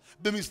together?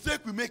 The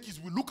mistake we make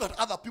is we look at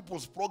other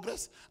people's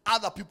progress,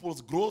 other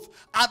people's growth,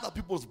 other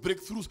people's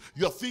breakthroughs.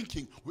 You are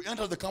thinking, we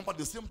enter the company at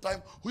the same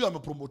time, huyo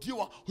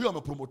amepromotiwa, huyo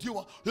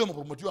amepromotiwa, huyo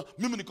amepromotiwa,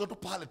 mimi niko tu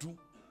pale tu.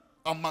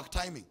 I'm mark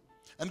timing.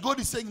 And God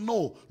is saying,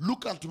 no,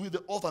 look unto me,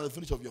 the author and the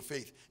finisher of your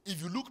faith.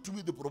 If you look to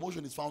me, the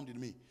promotion is found in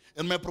me.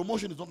 And my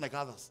promotion is not like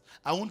others.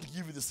 I won't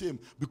give you the same,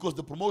 because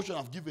the promotion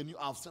I've given you,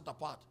 I've set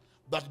apart.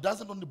 But it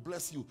doesn't only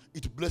bless you,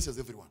 it blesses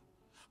everyone.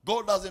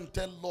 God doesn't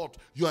tell Lot,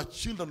 your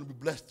children will be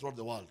blessed throughout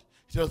the world.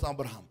 He tells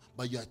Abraham,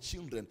 by your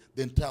children,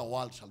 the entire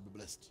world shall be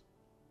blessed.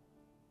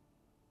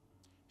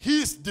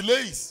 His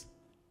delays,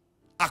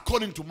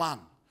 according to man,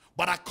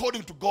 but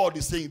according to God,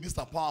 is saying this is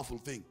a powerful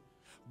thing.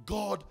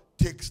 God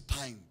takes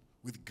time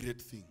with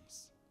great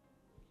things.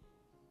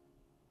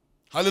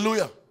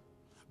 Hallelujah.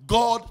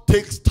 God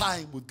takes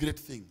time with great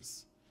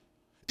things.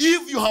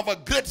 If you have a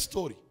great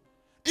story,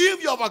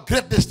 if you have a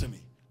great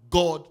destiny,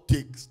 God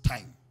takes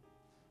time.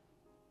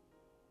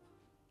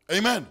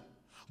 Amen.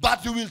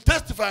 But you will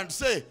testify and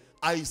say,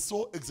 I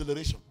saw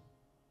acceleration.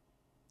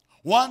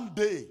 One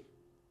day,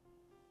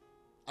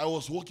 I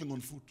was walking on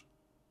foot.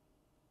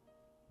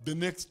 The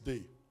next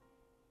day,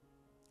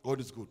 God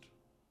is good,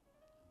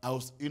 I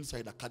was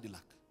inside a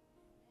Cadillac.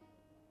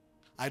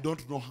 I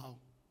don't know how.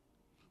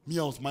 Me,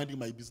 I was minding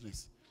my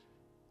business.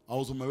 I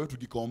was on my way to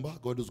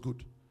Gikomba. God is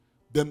good.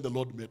 Then the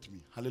Lord met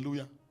me.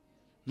 Hallelujah.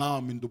 Now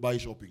I'm in Dubai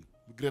shopping.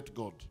 Great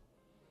God.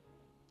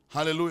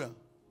 Hallelujah.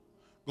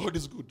 God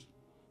is good.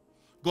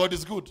 God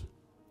is good.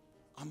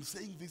 I'm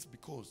saying this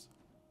because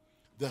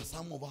there are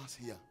some of us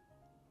here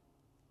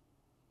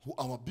who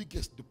our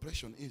biggest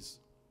depression is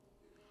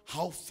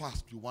how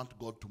fast we want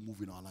God to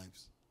move in our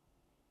lives.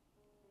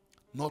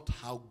 Not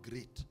how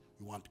great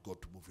we want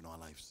God to move in our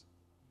lives.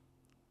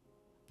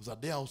 There was a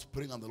day I was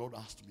praying and the Lord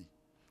asked me,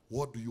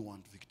 what do you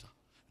want, Victor?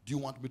 Do you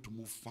want me to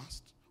move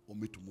fast or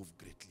me to move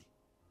greatly?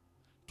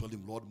 I told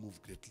him, Lord,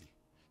 move greatly.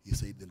 He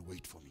said, then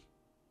wait for me.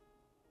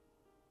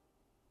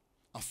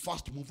 A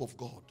fast move of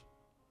God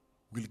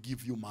will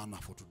give you manna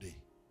for today.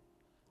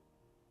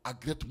 A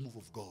great move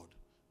of God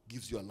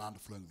gives you a land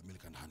flowing with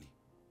milk and honey.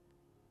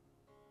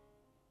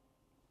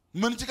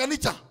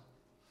 Mmenichikanisha.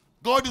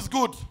 God is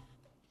good.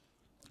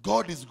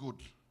 God is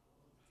good.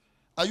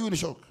 Are you in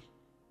shock?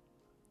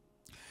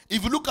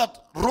 If you look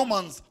at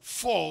Romans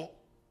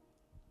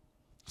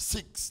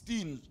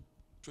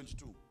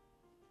 4:16-22.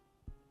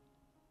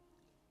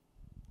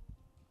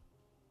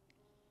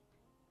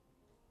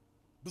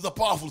 There's a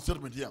powerful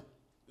statement here.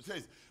 It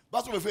says,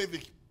 that's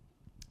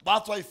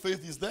why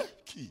faith is the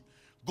key.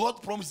 God's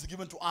promise is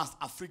given to us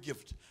a free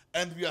gift,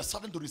 and we are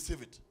certain to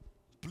receive it.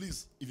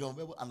 Please, if you have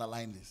ever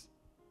underlined this.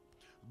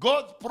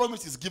 God's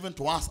promise is given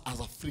to us as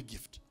a free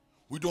gift.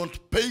 We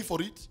don't pay for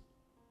it.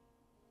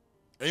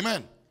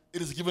 Amen.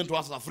 It is given to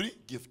us as a free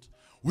gift.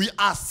 We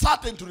are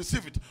certain to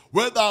receive it,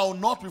 whether or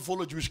not we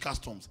follow Jewish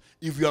customs.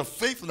 If we are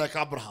faithful like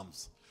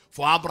Abraham's,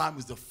 for Abraham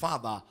is the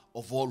father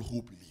of all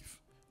who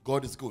believe.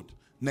 God is good.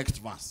 Next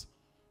verse.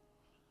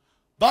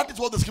 That is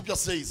what the scripture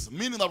says,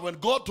 meaning that when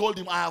God told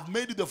him, I have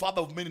made you the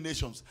father of many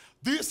nations,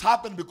 this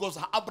happened because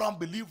Abraham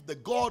believed the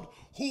God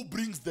who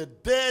brings the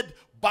dead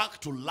back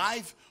to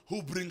life,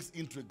 who brings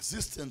into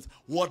existence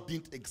what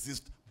didn't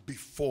exist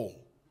before.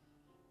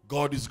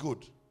 God is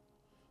good.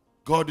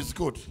 God is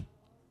good.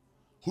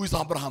 Who is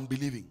Abraham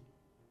believing?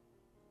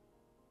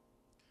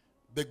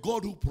 The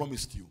God who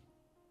promised you.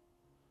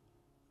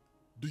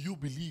 Do you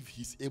believe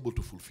he's able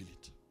to fulfill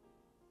it?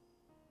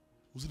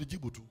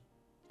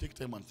 Take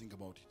time and think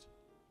about it.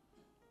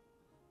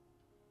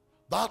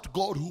 That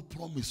God who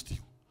promised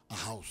you a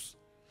house,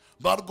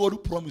 that God who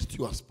promised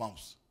you a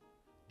spouse,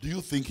 do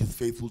you think he's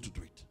faithful to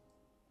do it?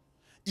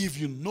 If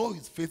you know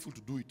he's faithful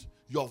to do it,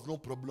 you have no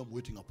problem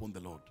waiting upon the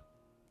Lord.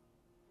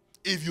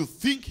 If you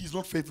think he's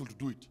not faithful to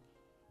do it,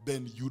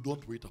 then you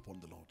don't wait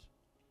upon the Lord.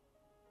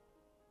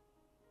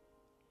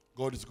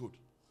 God is good.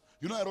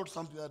 You know, I wrote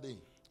something that day.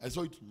 I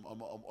saw it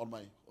on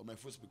my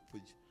Facebook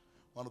page.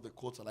 One of the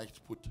quotes I like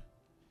to put.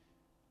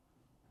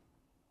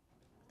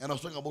 And I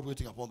was talking about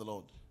waiting upon the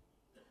Lord.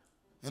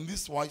 And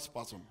this wise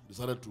person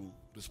decided to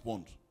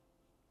respond.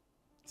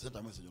 Sent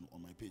a message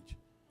on my page.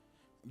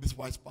 And this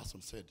wise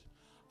person said,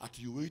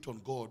 after you wait on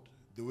God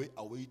the way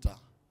a waiter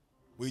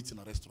waits in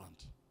a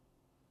restaurant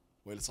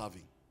while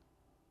serving.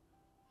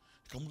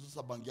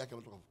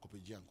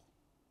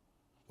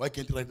 Why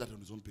can't he write that on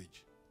his own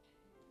page?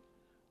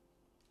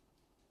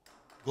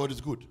 God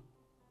is good.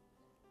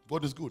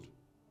 God is good.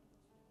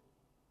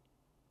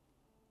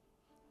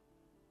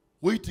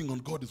 Waiting on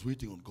God is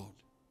waiting on God.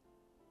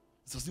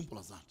 It's as simple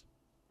as that.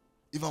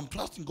 If I'm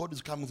trusting God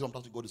is coming through, I'm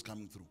trusting God is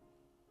coming through.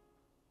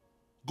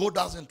 God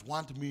doesn't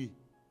want me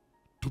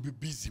to be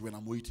busy when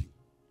I'm waiting.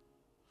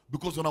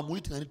 Because when I'm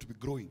waiting, I need to be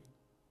growing.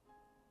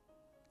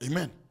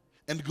 Amen.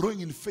 And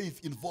growing in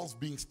faith involves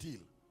being still.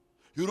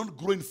 You don't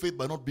grow in faith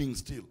by not being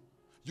still.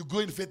 You grow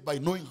in faith by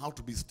knowing how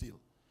to be still.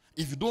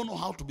 If you don't know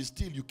how to be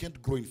still, you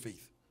can't grow in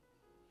faith.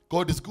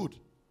 God is good.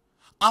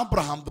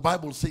 Abraham, the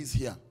Bible says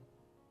here,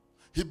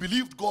 he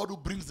believed God who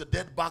brings the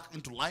dead back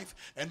into life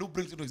and who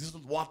brings into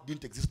existence what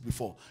didn't exist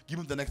before. Give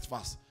him the next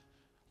verse.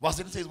 Verse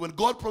 10 says, when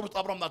God promised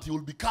Abraham that he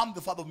will become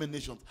the father of many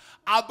nations,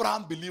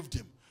 Abraham believed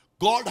him.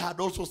 God had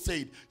also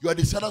said, your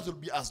descendants will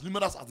be as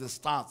numerous as the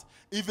stars,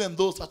 even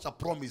though such a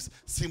promise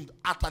seemed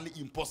utterly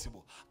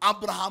impossible.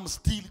 Abraham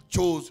still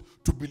chose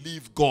to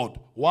believe God.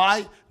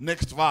 Why?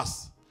 Next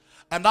verse.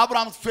 And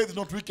Abraham's faith is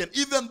not weakened,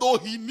 even though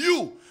he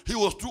knew he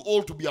was too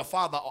old to be a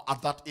father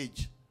at that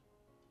age.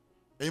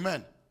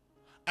 Amen.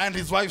 And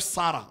his wife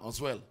Sarah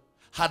as well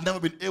had never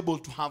been able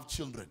to have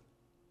children.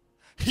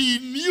 He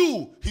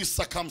knew his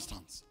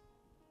circumstance.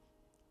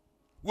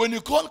 When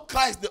you call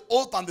Christ the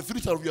author and the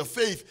finisher of your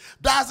faith,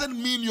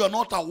 doesn't mean you are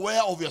not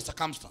aware of your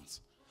circumstance.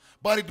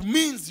 But it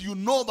means you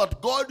know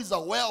that God is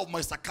aware of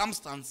my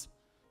circumstance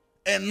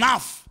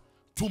enough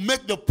to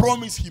make the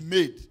promise he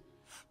made.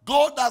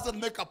 God doesn't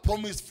make a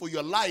promise for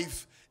your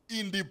life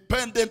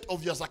independent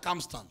of your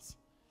circumstance.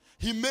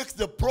 He makes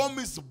the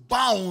promise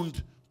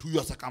bound to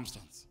your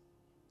circumstance.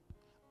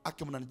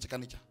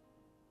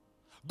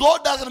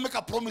 God doesn't make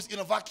a promise in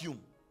a vacuum.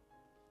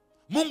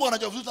 Mungu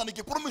anajua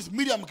nikipromise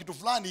Miriam kitu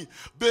fulani,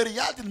 the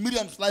reality in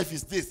Miriam's life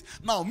is this.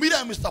 Now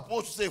Miriam is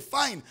supposed to say,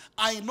 fine,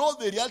 I know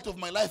the reality of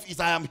my life is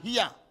I am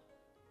here.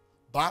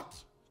 But,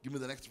 give me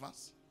the next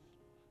verse.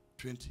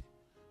 20.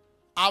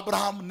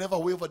 Abraham never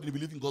wavered in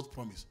believing God's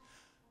promise.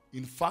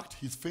 In fact,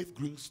 his faith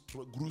grew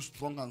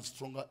stronger and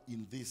stronger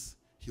in this.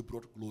 He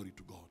brought glory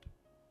to God.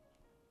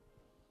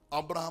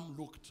 Abraham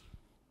looked.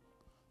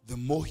 The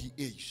more he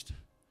aged,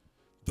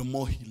 the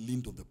more he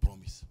leaned on the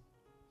promise.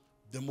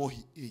 The more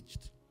he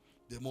aged,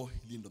 the more he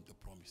leaned on the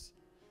promise.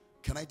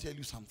 Can I tell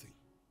you something?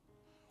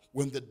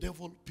 When the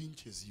devil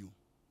pinches you,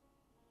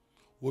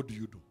 what do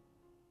you do?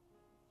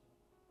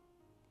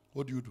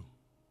 What do you do?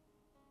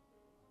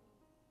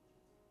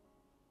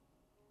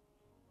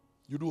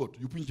 You do what?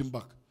 You pinch him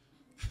back.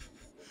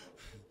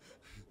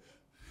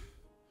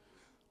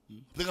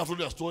 I think I've told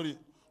you a story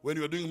when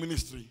you were doing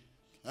ministry.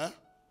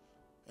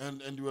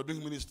 And you were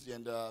doing ministry,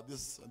 and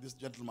this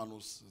gentleman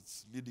was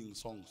leading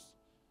songs.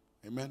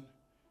 Amen.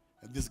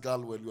 And this girl,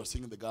 when you were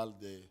singing the girl,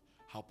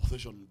 her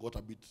position got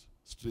a bit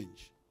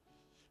strange.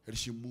 And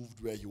she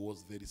moved where he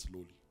was very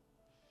slowly.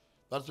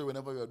 That's why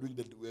whenever we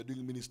are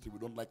doing ministry, we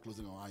don't like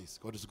closing our eyes.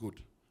 God is good.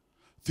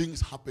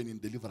 Things happen in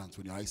deliverance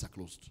when your eyes are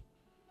closed.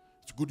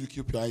 It's good you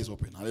keep your eyes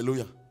open.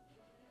 Hallelujah.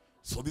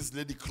 So this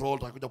lady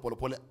crawled,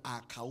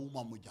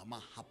 akauma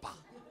mujama hapa.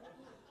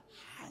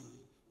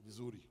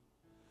 Vizuri.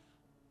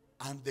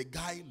 And the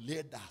guy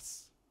led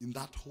us in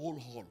that whole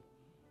hall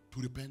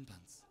to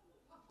repentance.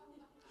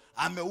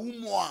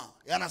 Ameumwa,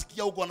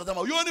 yanasikia huko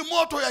anasema, "Hiyo ni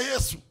moto ya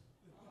Yesu."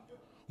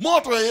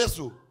 Moto ya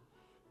Yesu.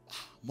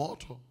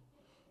 Moto.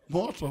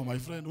 Moto, my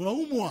friend.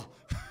 Unaumwa.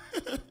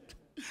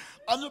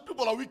 And the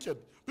people are wicked.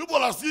 People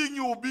are seeing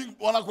you being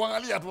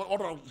wanakuangalia tu.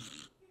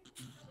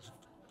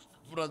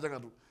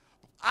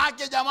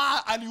 Ake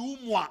jamaa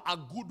aliumwa, a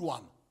good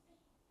one.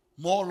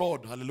 More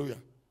Lord, hallelujah.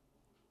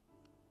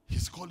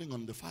 He's calling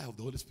on the fire of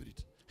the Holy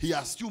Spirit. He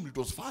assumed it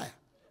was fire,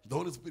 the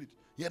Holy Spirit.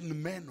 He had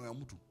men no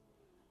yamutu.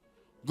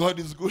 God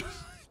is good.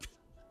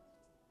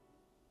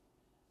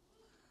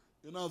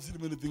 You know, I've seen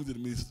many things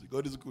in ministry.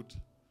 God is good.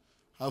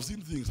 I've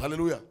seen things.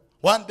 Hallelujah.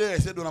 One day I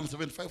said when I'm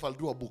 75, I'll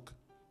do a book.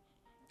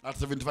 At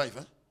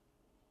 75,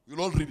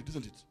 you'll all read it,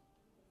 isn't it?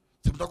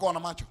 Si mtakuwa na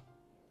macho.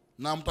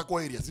 Na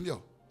mtakuwa area, si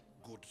ndio?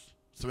 Good.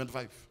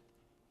 75.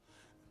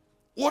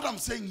 What I'm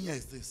saying here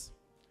is this.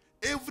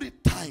 Every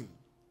time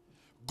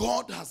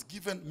God has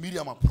given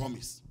Miriam a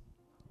promise,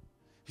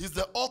 he's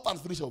the author and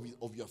finisher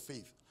of your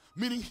faith.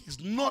 Meaning he's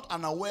not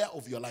unaware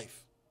of your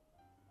life.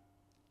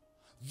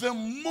 The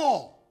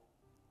more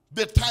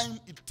the time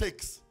it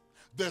takes,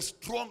 the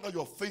stronger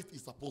your faith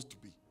is supposed to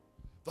be.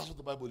 That's what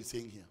the Bible is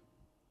saying here.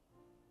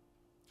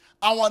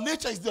 Our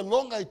nature is the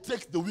longer it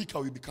takes, the weaker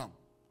we become.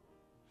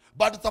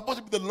 But it's supposed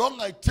to be the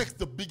longer it takes,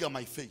 the bigger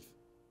my faith.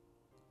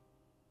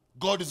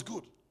 God is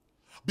good.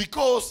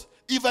 Because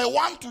if I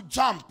want to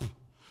jump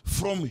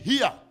from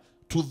here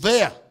to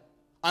there,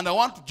 and I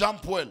want to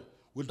jump well,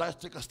 will I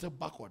take a step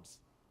backwards?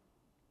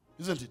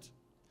 Isn't it?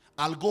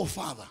 I'll go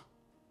farther.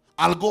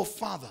 I'll go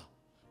farther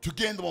to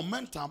gain the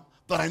momentum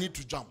that I need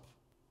to jump.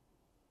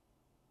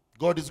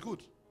 God is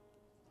good.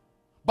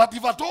 But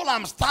if at all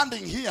I'm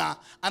standing here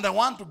and I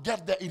want to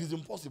get there, it is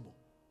impossible.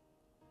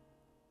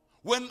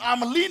 When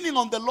I'm leaning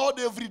on the Lord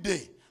every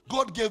day,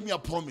 God gave me a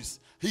promise.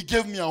 He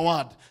gave me a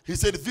word. He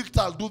said,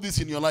 Victor, I'll do this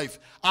in your life.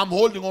 I'm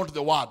holding on to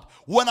the word.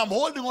 When I'm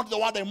holding on to the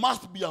word, I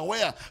must be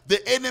aware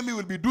the enemy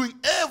will be doing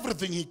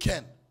everything he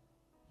can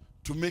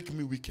to make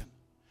me weaken.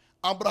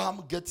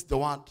 Abraham gets the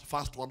word,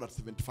 first word at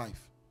 75.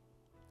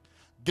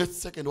 Gets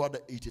second word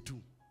at 82.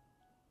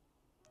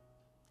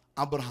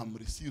 Abraham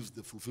receives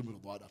the fulfillment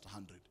of the word at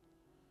 100.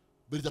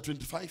 There is a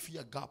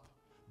 25-year gap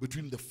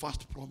between the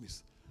first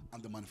promise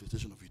and the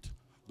manifestation of it.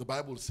 The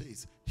Bible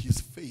says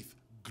his faith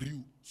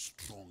grew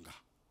stronger.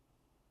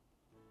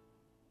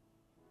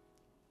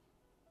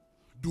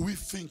 Do we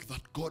think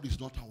that God is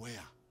not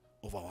aware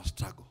of our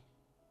struggle?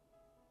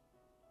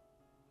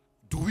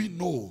 Do we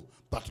know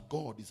that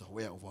God is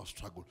aware of our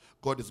struggle?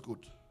 God is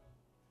good.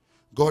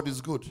 God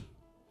is good.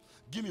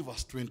 Give me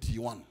verse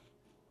 21.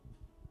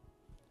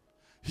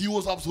 He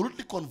was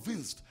absolutely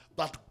convinced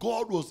that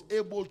God was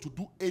able to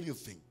do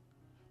anything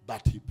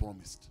that he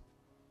promised.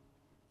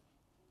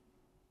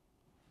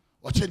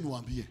 Wacheni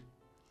niwaambie,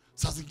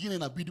 saa zingine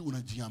inabidi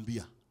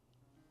unajiambia.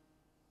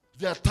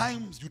 There are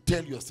times you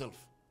tell yourself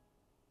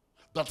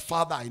that,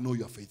 Father, I know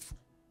you are faithful.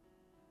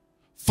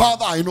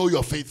 Father, I know you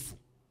are faithful.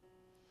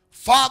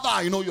 Father,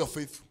 I know you are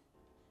faithful.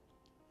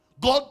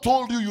 God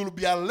told you you'll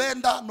be a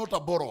lender, not a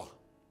borrower.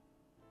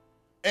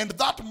 And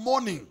that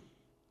morning,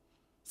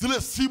 zile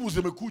simu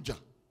zimekuja,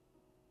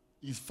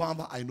 is,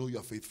 Father, I know you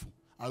are faithful.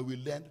 I will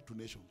lend to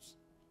nations.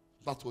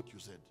 That's what you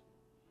said.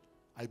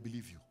 I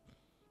believe you.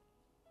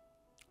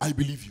 I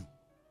believe you.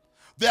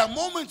 There are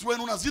moments when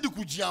unazidi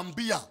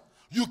kujiambia,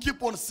 you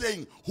keep on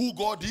saying who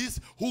God is,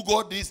 who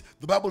God is.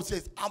 The Bible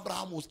says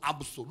Abraham was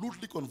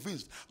absolutely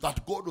convinced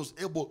that God was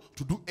able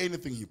to do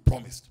anything he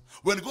promised.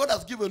 When God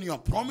has given you a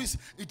promise,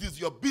 it is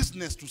your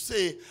business to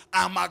say,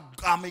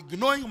 I'm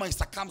ignoring my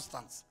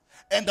circumstance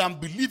and I'm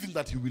believing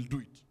that he will do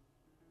it.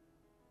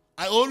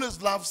 I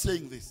always love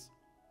saying this,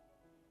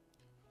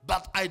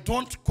 that I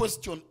don't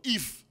question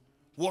if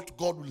what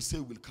God will say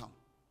will come.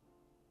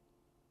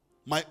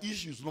 My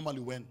issue is normally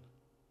when.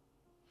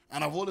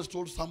 And I've always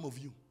told some of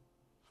you,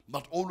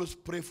 but always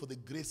pray for the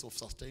grace of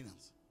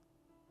sustenance.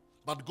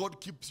 But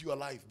God keeps you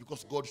alive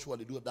because God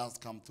surely does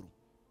come through.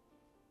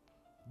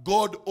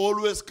 God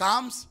always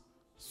comes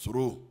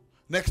through.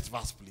 Next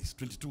verse, please.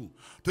 22.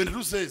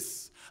 22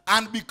 says,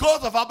 and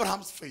because of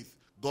Abraham's faith,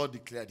 God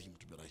declared him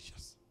to be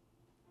righteous.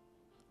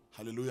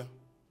 Hallelujah.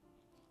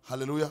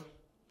 Hallelujah.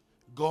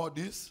 God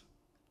is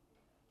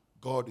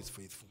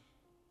faithful.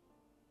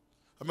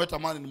 I met a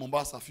man in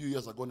Mombasa a few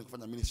years ago in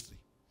a ministry.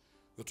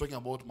 We were talking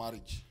about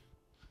marriage.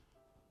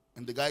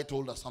 And the guy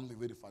told us something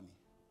very funny.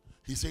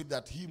 He said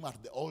that him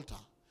at the altar,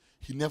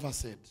 he never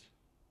said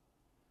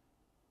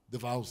the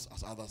vows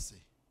as others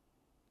say.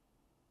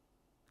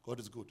 God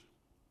is good.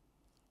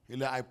 He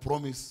said, I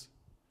promise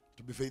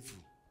to be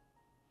faithful.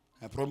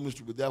 I promise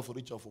to be there for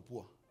rich or for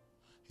poor.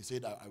 He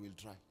said, I will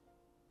try.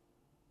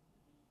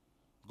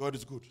 God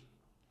is good.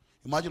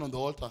 Imagine on the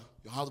altar,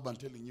 your husband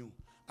telling you,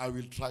 I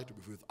will try to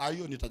be faithful. Are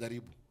you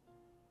nitajaribu?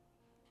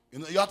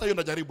 Hata hiyo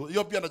najaribu.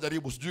 Hiyo pia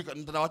najaribu. Sijui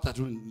nitawacha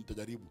tu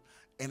nitajaribu.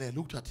 And I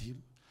looked at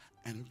him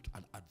and looked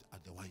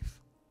at the wife.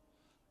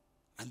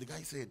 And the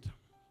guy said,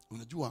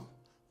 unajua,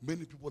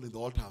 many people in the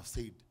altar have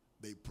said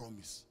they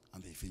promise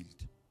and they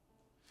failed.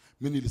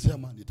 Mimi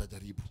nilisema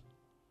nitajaribu.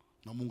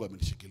 Na Mungu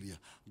amenishikilia.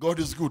 God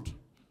is good.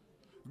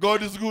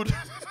 God is good.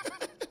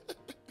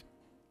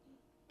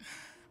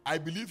 I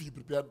believe he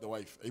prepared the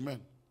wife.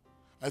 Amen.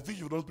 I think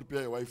if you don't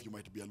prepare your wife, you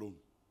might be alone.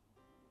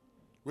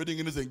 Wedding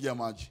inaingia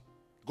maji.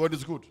 God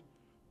is good.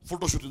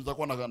 Photo shoot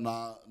nitakuwa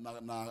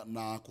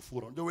na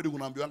kufura. Unajua wedding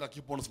unaambiwa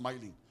keep on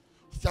smiling.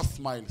 Just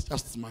smile,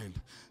 just smile.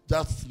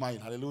 Just smile.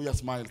 Hallelujah,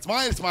 smile.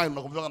 Smile, smile.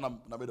 Unakumbuka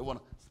na bedona.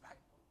 Smile.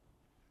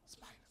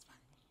 Smile,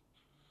 smile.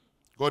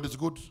 God is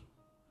good.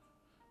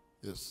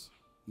 Yes.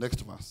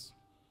 Next verse.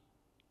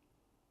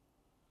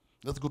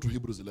 Let's go to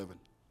Hebrews 11,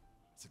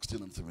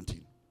 16 and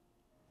 17.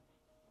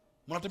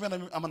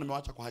 Mnatembea ama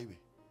nimewacha kwa highway?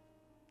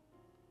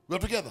 We are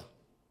together.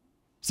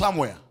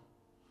 Somewhere.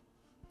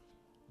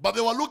 But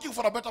they were looking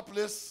for a better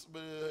place.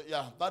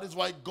 That is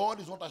why God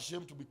is not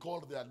ashamed to be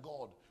called their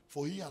God.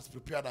 For he has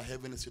prepared a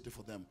heavenly city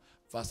for them.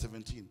 Verse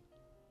 17.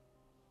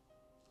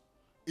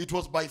 It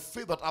was by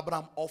faith that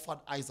Abraham offered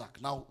Isaac.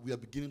 Now we are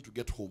beginning to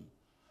get home.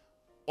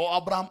 Or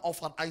Abraham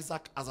offered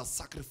Isaac as a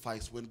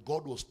sacrifice when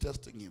God was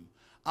testing him.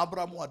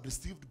 Abraham, who had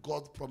received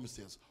God's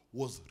promises,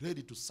 was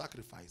ready to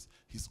sacrifice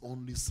his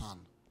only son,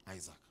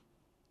 Isaac.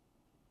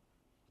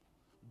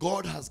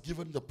 God has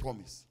given the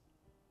promise.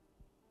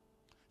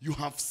 You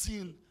have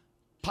seen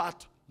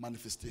part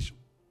manifestation.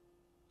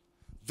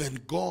 Then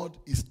God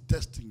is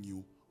testing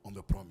you on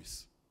the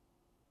promise.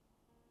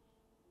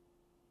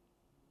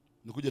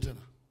 Nikuje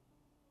tena.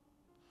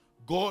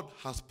 God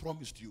has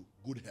promised you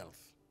good health.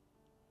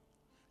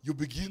 You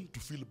begin to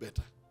feel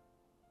better.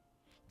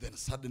 Then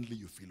suddenly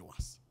you feel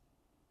worse.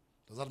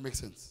 Does that make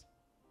sense?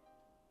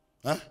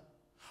 Huh?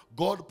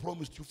 God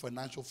promised you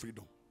financial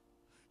freedom.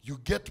 You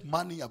get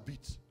money a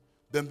bit.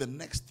 Then the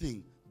next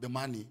thing, the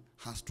money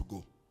has to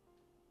go.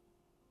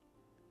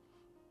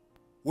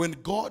 When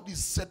God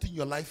is setting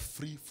your life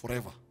free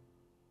forever,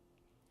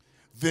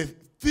 the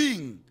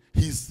thing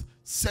he's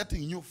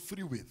setting you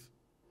free with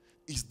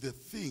is the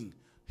thing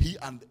he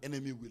and the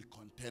enemy will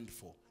contend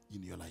for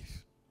in your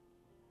life.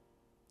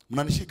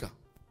 Mnanishika?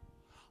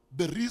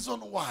 The reason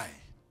why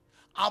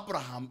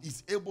Abraham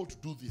is able to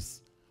do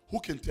this, who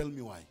can tell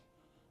me why?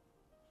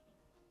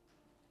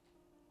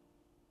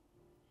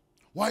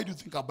 Why do you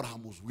think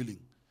Abraham was willing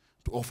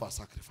to offer a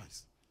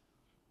sacrifice?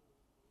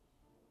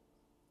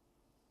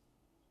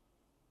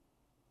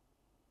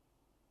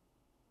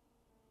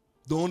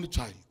 The only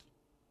child.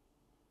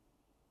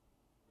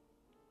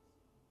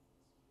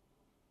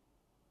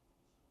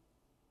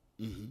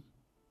 Mm-hmm.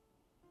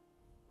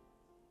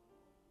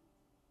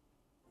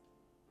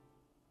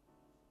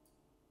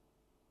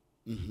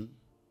 Mm-hmm.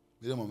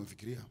 Bila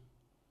amefikiria.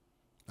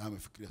 Na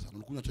amefikiria sana.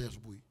 Unakunywa chai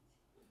asubuhi.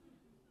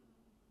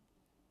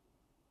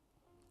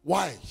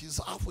 Why? She's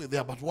halfway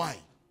there, but why?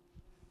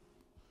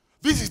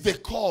 This is the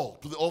call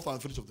to the author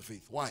and finisher of the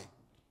faith. Why?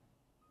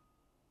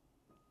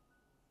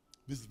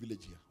 This is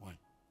village here. Why?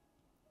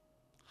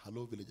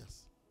 Hello,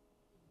 villagers.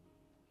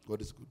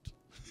 God is good.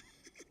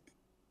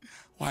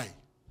 Why?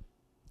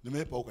 I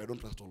don't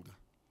trust Olga.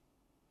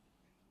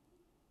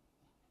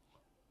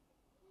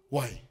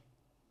 Why?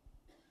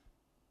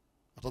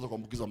 Ataka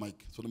kumbukiza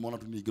Mike. So nimeona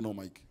tu ni ignore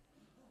Mike.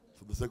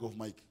 For the sake of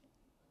Mike.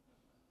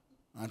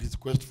 And his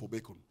quest for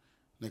bacon.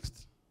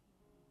 Next.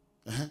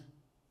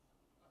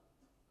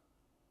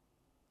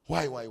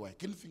 Why?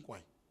 Can you think why?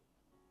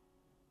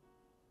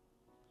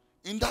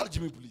 Indulge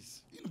me,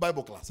 please. In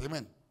Bible class.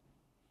 Amen.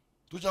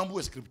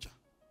 Tujambue scripture.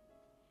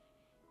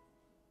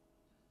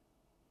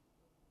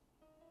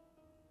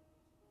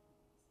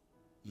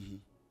 Mm-hmm.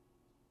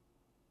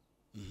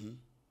 Mm-hmm.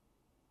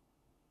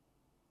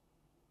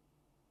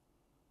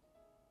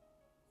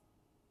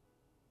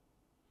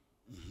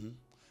 Mm-hmm.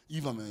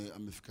 Eve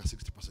amefika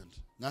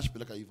 60%. Nash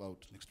peleka Eve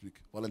out next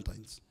week.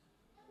 Valentine's.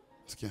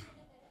 Sikia.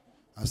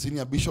 As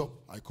senior bishop,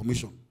 I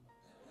commission.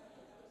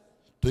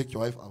 Take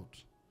your wife out.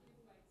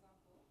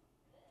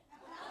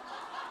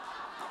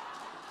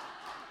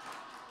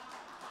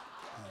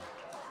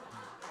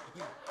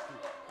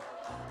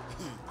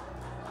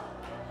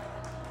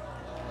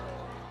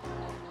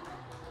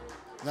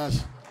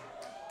 Nash.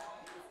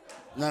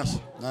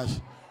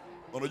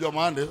 Unajua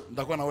Monday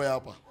nitakuwa na wewe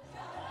hapa.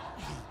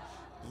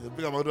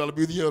 I'll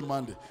be here on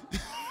Monday.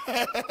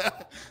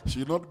 She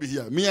will not be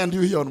here. Me and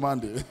you here on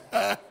Monday.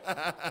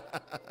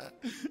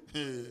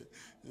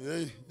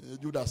 Hey,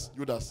 Judas.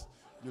 This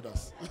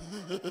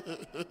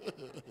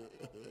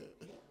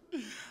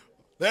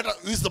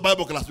is the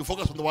Bible class. We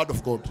focus on the word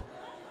of God.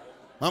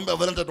 Remember,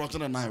 Valentine was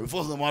and 9. We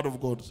focus on the word of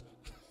God.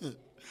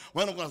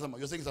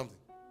 You're saying something.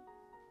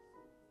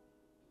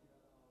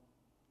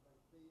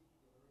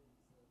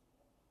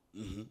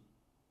 Mm-hmm.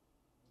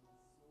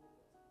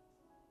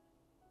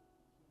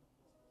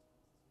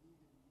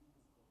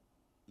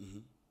 Mm-hmm.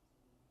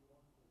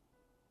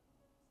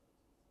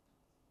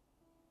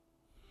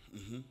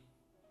 Mm-hmm.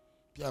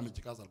 Pia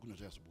amejikaza alikunywa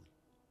chai asubuhi.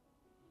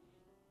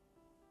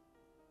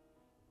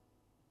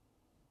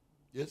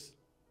 Yes?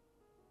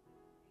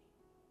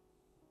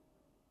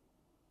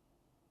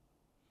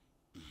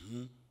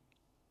 Mm-hmm.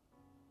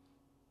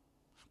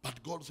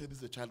 But God said this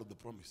is a child of the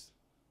promise.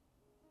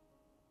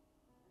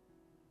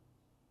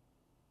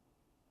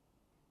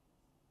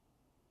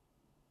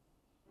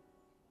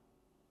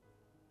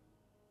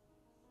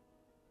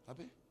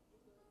 Happy?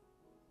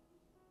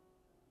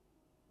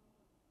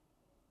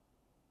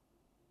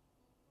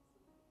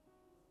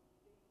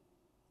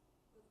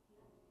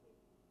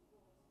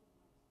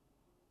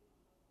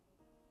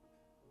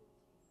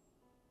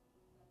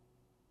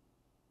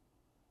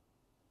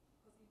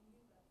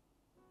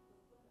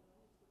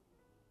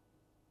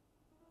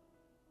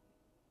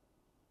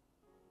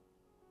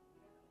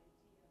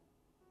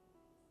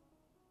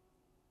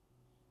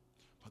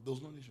 But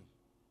there's no nation.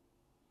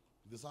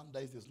 If the son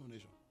dies, there's no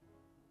nation.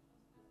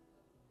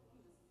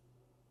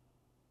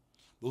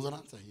 There's an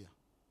answer here.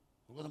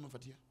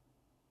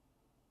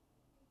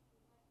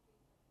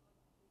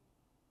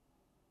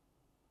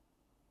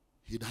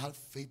 He'd have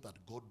faith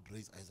that God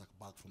raised Isaac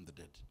back from the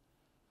dead.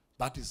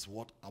 That is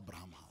what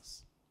Abraham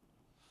has.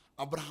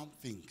 Abraham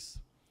thinks,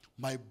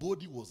 my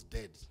body was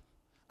dead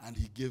and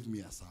he gave me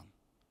a son.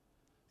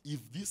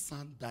 If this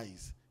son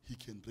dies, he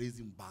can raise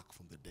him back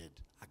from the dead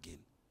again.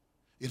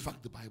 In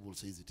fact, the Bible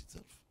says it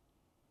itself.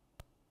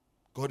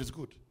 God is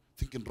good.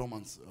 Think in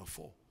Romans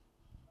 4.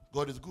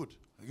 God is good.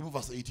 I give you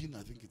verse 18.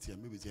 I think it's here.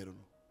 Maybe it's here. I don't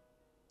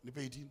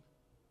know. 18.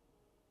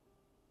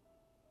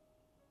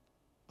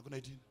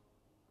 18.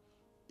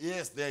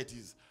 Yes, there it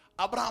is.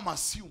 Abraham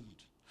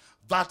assumed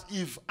that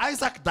if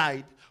Isaac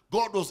died,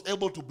 God was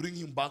able to bring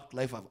him back to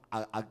life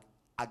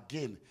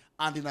again.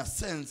 And in a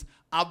sense,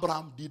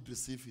 Abraham did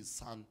receive his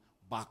son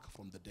back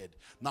from the dead.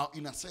 Now,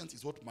 in a sense,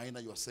 it's what Maina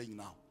you are saying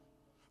now.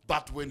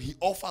 But when he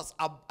offers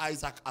up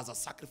Isaac as a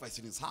sacrifice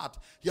in his heart,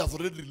 he has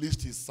already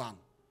released his son.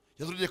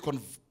 He has already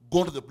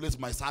gone to the place,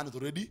 my son is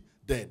already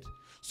dead.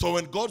 So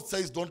when God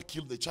says don't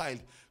kill the child,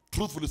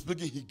 truthfully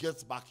speaking, he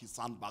gets back his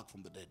son back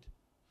from the dead.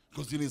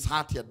 Because in his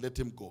heart he had let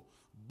him go.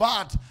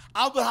 But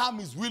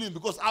Abraham is willing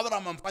because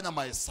Abraham amfanya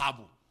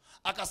mahesabu.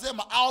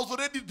 Akasema, I was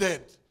already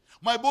dead.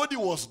 My body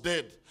was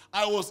dead.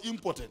 I was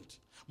impotent.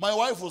 My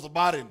wife was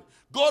barren.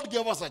 God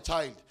gave us a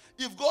child.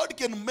 If God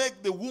can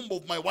make the womb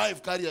of my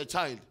wife carry a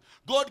child,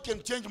 God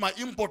can change my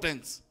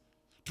impotence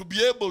to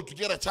be able to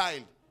get a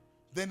child.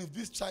 Then if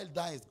this child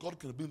dies, God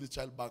can bring this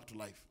child back to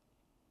life.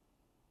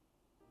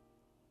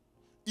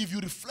 If you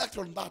reflect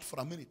on that for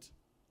a minute,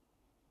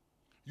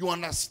 you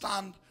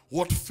understand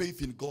what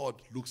faith in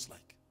God looks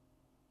like.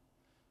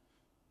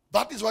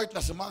 That is why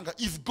Nasemanga,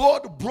 if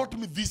God brought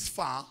me this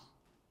far,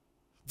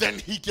 then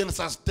he can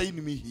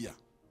sustain me here.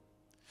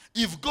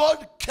 If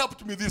God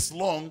kept me this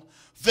long,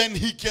 then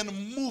he can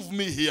move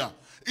me here.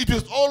 It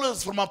is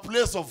always from a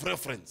place of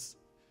reference.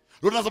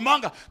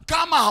 Unazamanga,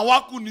 kama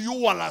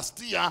hawakuniua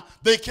last year,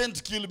 they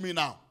can't kill me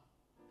now.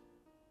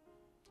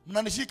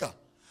 Mnanishika?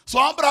 So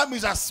Abraham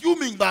is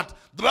assuming that,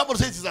 the Bible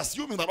says he's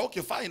assuming that,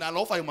 okay, fine, I'll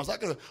offer you a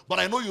sacrifice, but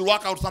I know you'll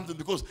work out something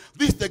because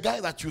this is the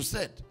guy that you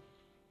said.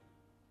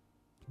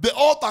 The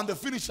author and the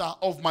finisher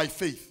of my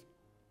faith.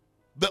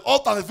 The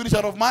author and the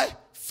finisher of my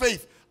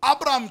faith.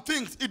 Abraham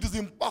thinks it is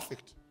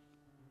imperfect,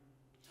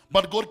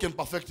 but God can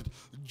perfect it.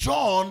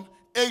 John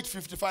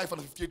 8:55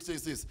 and 58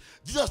 says this.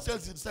 Jesus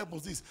tells his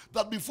disciples this,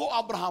 that before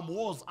Abraham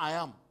was, I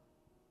am.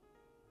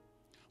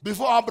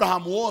 Before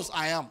Abraham was,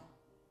 I am.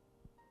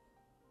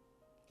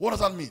 What does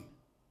that mean?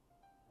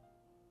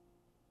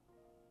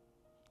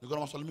 You're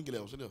going to maswali mingi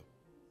leo, sio?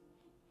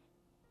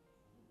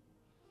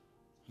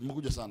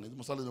 Nimekuja sana, hizo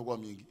maswali zimekuwa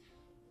mingi.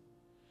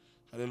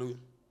 Hallelujah.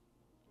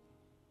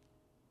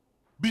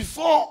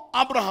 Before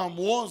Abraham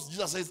was,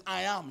 Jesus says,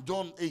 I am.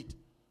 John 8.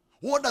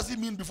 What does it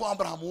mean before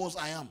Abraham was,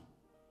 I am?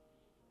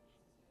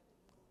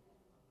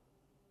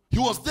 He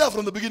was there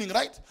from the beginning,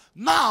 right?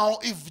 Now,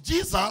 if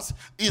Jesus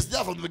is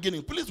there from the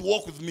beginning, please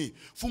walk with me.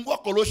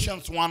 Fungua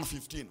Colossians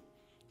 1:15.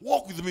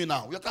 Walk with me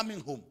now. We are coming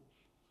home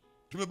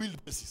to build the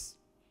basis.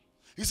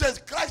 He says,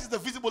 Christ is the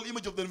visible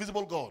image of the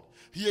invisible God.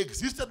 He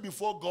existed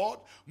before God,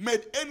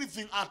 made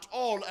anything at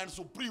all, and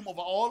supreme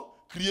over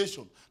all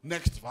creation.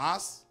 Next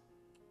verse.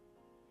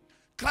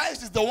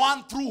 Christ is the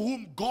one through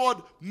whom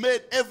God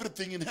made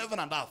everything in heaven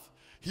and earth.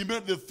 He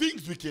made the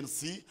things we can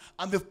see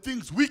and the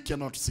things we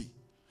cannot see.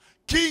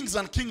 Kings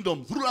and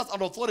kingdoms, rulers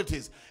and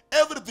authorities,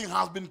 everything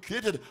has been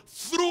created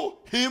through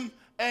him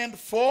and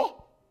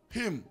for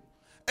him.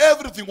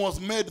 Everything was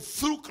made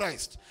through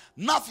Christ.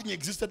 Nothing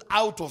existed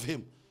out of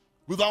him,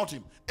 without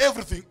him.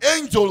 Everything,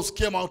 angels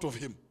came out of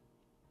him.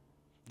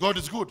 God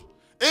is good.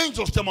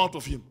 Angels came out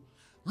of him.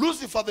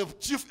 Lucifer, the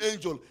chief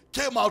angel,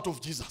 came out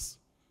of Jesus.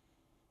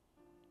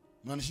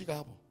 Manishika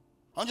hapo.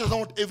 I understand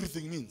what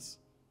everything means.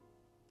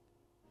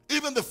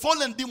 Even the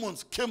fallen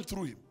demons came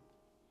through him.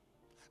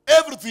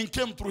 Everything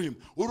came through him.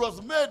 It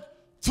was made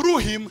through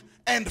him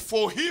and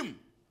for him.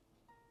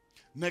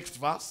 Next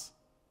verse.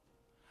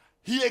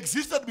 He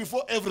existed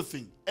before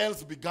everything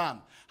else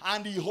began,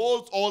 and he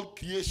holds all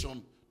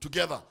creation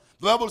together.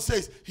 The Bible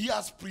says he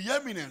has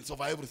preeminence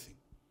over everything.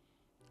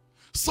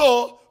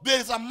 So there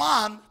is a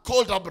man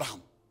called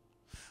Abraham.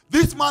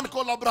 This man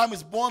called Abraham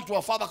is born to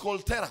a father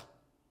called Terah.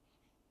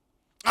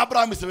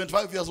 Abraham is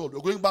 75 years old.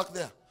 We're going back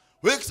there.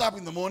 Wakes up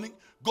in the morning.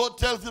 God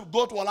tells him,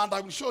 go to a land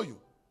I will show you.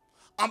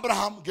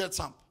 Abraham gets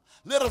up.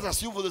 Let us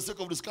assume for the sake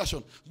of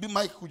discussion, be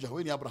Mike Kuja,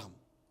 when Abraham.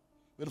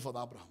 When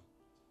Father Abraham.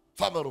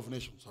 Father of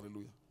nations.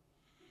 Hallelujah.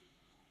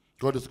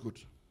 God is good.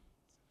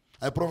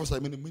 I prophesy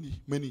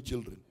many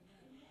children.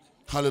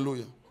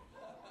 Hallelujah.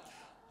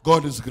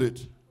 God is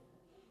great.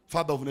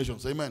 Father of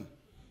nations. Amen.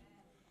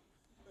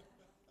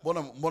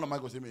 Mbona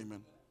Michael say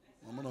amen?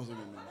 Mbona say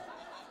amen?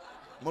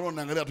 Mbona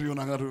unaangalia tu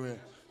unaangalia tu.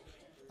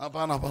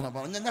 Hapana.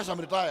 Nyasha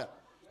retired.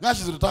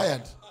 Nyasha is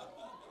retired.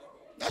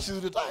 Nyasha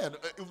is retired.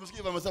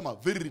 If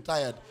amesema very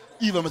retired.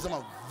 If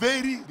amesema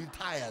very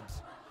retired.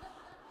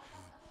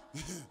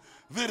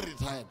 Very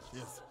retired.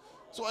 Yes.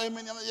 So I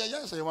mean,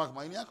 yes, I work.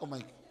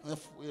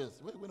 Yes,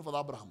 waiting for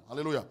Abraham.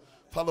 Hallelujah.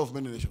 Father of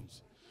many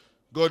nations.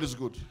 God is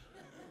good.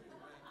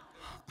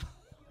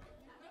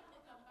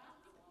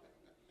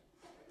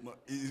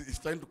 He's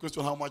trying to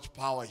question how much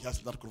power he has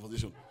in that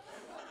conversation.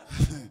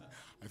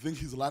 I think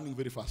he's learning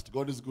very fast.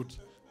 God is good.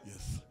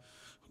 Yes.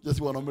 Just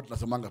one moment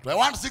nasemanga. I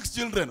want 6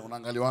 children.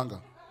 Unangaliwanga.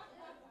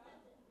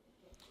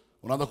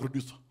 Another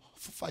producer.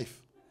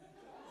 5.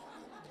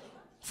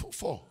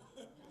 4.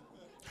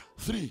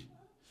 3.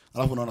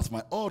 Alafu unaona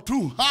smile. Oh,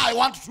 2. I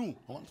want 2.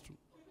 I want 2.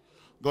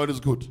 God is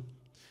good.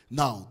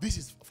 Now, this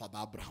is Father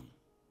Abraham.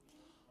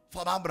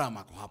 Father Abraham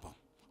ako hapa.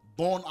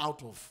 Born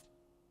out of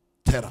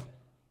terror.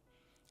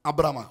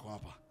 Abraham ako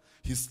hapa.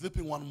 He's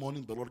sleeping one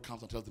morning. The Lord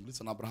comes and tells him,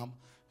 listen, Abraham,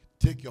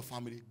 take your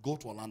family, go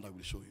to a land I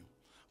will show you.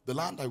 The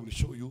land I will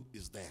show you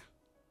is there.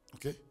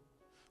 Okay?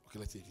 Okay,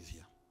 let's say it is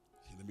here.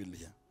 It's in the middle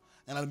here.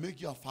 And I'll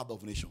make you a father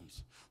of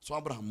nations. So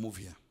Abraham move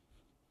here.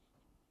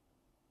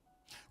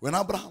 When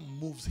Abraham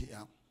moves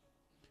here,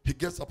 he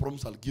gets a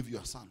promise, I'll give you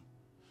a son.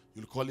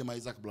 You'll call him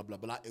Isaac, blah, blah,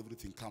 blah.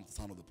 Everything comes, the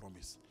son of the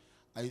promise.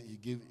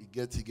 He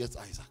gets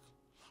Isaac.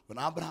 When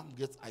Abraham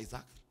gets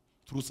Isaac,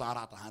 through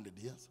Sarah at 100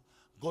 years,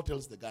 God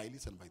tells the guy,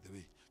 listen, by the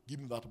way, give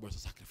me that boy as a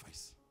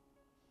sacrifice.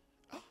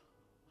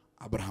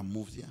 Abraham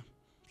moves here.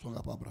 Song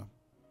up Abraham.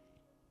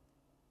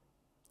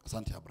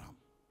 Asante Abraham.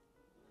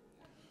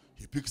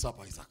 He picks up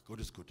Isaac. God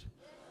is good.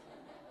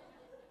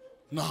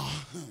 Now,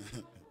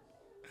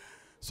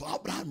 so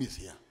Abraham is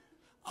here.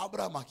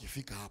 Abraham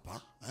akifika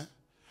hapa,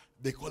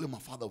 they call him a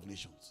father of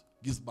nations.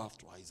 Gives birth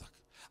to Isaac.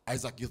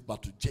 Isaac gives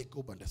birth to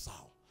Jacob and Esau.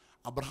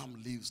 Abraham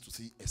lives to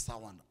see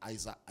Esau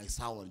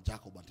and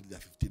Jacob until they are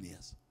 15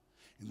 years.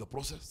 In the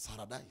process,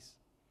 Sarah dies.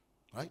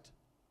 Right?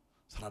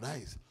 Sarah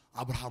dies.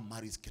 Abraham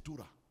marries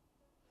Keturah.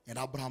 And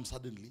Abraham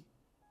suddenly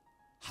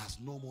has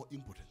no more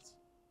impotence.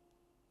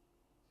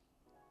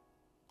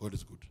 God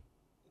is good.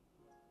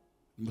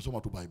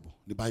 Nimesoma tu Bible.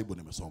 Ni Bible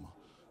nimesoma.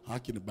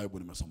 Haki ni Bible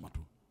nimesoma tu.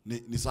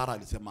 Ni Sarah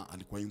alisema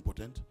alikuwa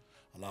impotent,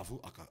 alafu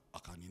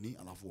akanini,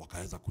 alafu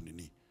wakaweza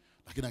kunini.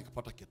 Lakini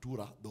akipata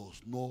ketura, there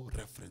was no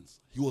reference.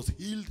 He was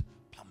healed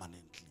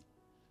permanently.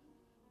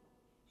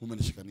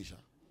 Mumenishikanisha.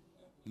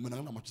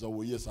 Mumenangana macho za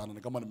uoye sana,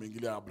 ni kama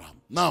nimeingilia Abraham.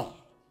 Now,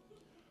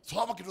 so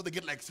how much they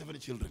get like 7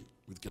 children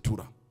with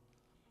ketura?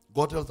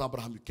 God tells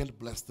Abraham, you can't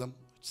bless them,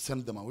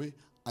 send them away.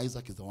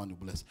 Isaac is the one who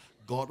blesses.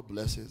 God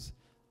blesses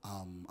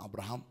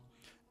Abraham,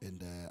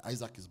 and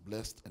Isaac is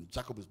blessed, and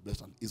Jacob is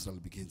blessed, and Israel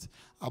begins.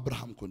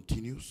 Abraham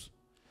continues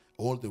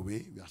all the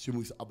way. We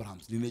assume it's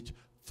Abraham's lineage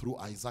through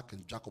Isaac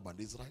and Jacob and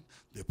Israel.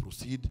 They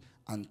proceed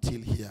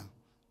until here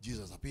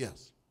Jesus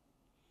appears.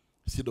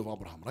 Seed of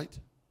Abraham, right?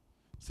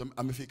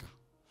 Amefika.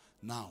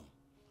 Now,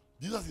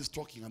 Jesus is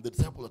talking, and the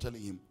disciples are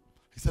telling him,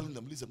 he's telling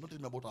them, listen, don't tell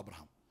me about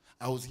Abraham.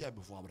 I was here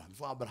before Abraham.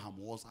 Before Abraham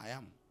was, I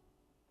am.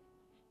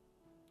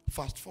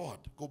 Fast forward,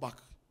 go back.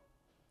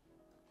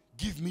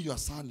 Give me your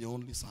son, your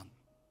only son.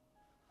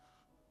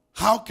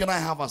 How can I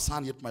have a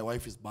son yet my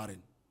wife is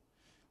barren?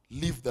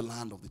 Leave the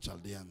land of the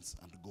Chaldeans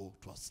and go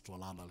to a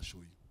land I'll show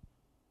you.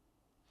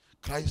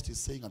 Christ is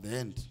saying at the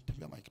end,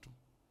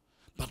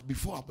 that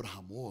before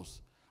Abraham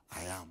was,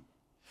 I am.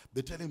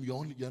 They tell him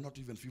you're not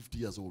even 50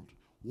 years old.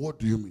 What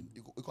do you mean?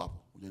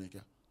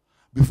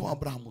 Before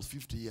Abraham was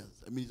 50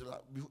 years, I mean,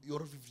 you're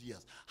 50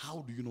 years.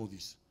 How do you know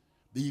this?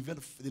 They even,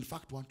 in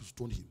fact, want to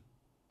stone him.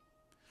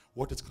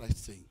 What is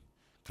Christ saying?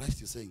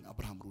 Christ is saying,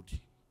 Abraham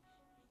Rudy.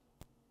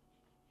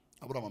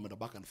 Abraham made a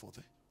back and forth.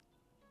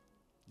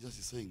 Jesus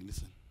is saying,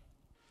 listen,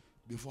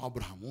 before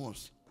Abraham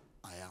was,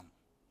 I am.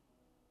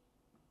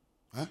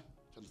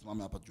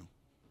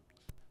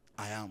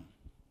 I am.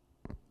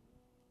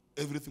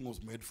 Everything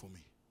was made for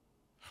me.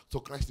 So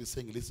Christ is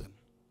saying, listen,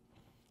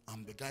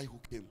 I'm the guy who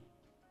came.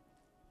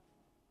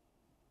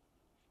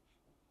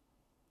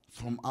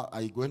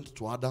 I went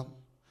to Adam,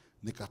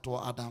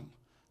 nikatoa Adam,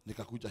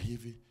 nikakuja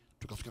hivi,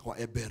 tukafika kwa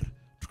Eber,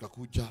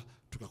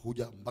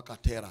 tukakuja mpaka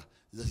Tera.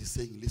 Jesus is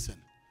saying, listen,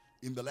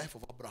 in the life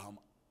of Abraham,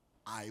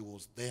 I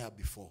was there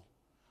before.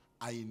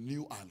 I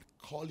knew I'll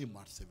call him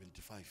at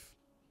 75.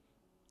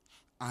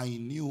 I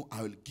knew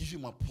I will give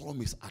him a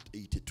promise at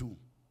 82.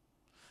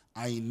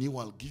 I knew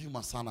I'll give him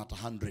a son at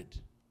 100.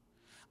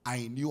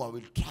 I knew I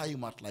will try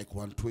him at like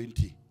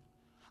 120.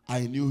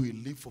 I knew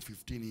he'll live for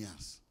 15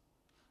 years.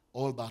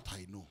 All that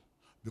I know.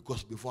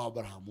 Because before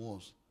Abraham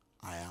was,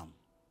 I am.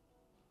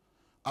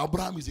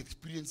 Abraham is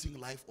experiencing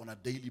life on a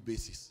daily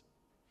basis.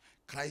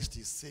 Christ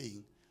is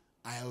saying,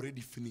 I already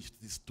finished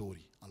this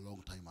story a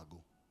long time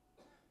ago.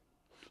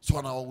 So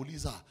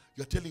anawauliza,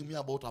 you're telling me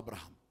about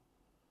Abraham.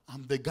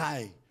 I'm the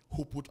guy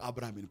who put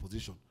Abraham in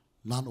position.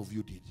 None of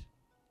you did.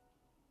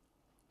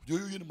 You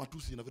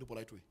matusi in a very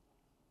polite way.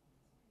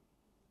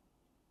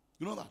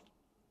 You know that?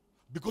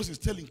 Because he's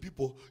telling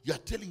people, you're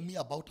telling me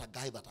about a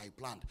guy that I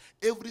planned.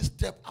 Every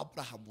step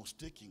Abraham was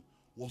taking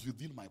was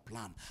within my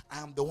plan. I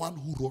am the one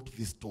who wrote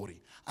this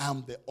story. I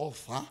am the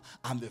author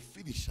and the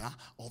finisher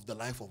of the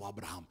life of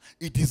Abraham.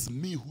 It is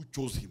me who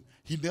chose him.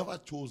 He never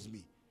chose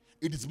me.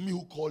 It is me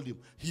who called him.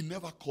 He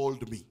never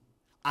called me.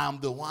 I am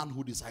the one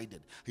who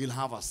decided he'll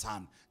have a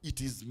son.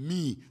 It is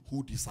me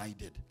who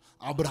decided.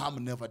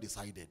 Abraham never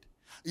decided.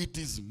 It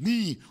is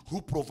me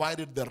who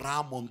provided the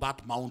ram on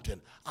that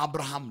mountain.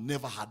 Abraham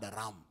never had a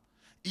ram.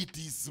 It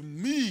is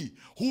me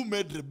who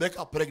made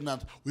Rebekah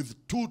pregnant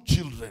with 2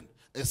 children,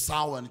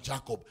 Esau and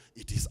Jacob.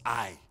 It is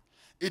I.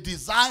 It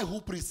is I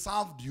who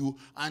preserved you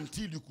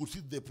until you could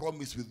see the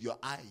promise with your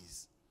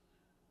eyes.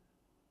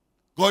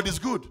 God is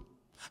good.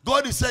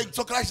 God is saying,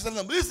 so Christ is telling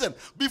them, listen,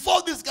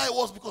 before this guy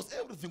was, because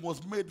everything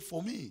was made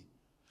for me.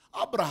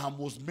 Abraham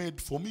was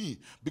made for me,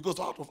 because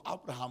out of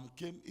Abraham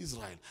came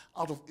Israel.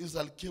 Out of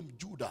Israel came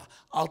Judah.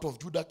 Out of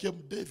Judah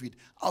came David.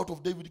 Out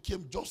of David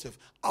came Joseph.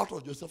 Out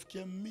of Joseph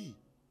came me.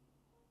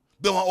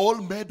 They were all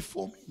made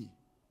for me.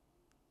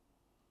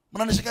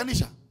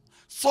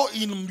 So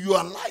in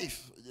your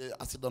life,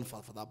 I sit down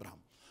for Abraham.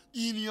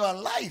 In your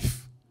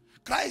life,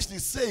 Christ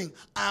is saying,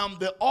 I am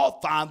the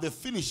author and the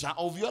finisher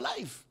of your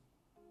life.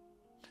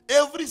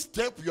 Every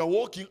step you are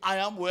walking, I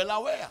am well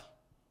aware.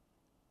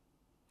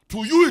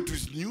 To you it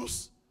is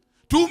news.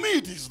 To me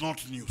it is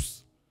not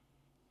news.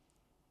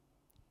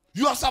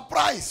 You are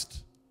surprised.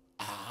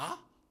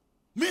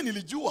 Me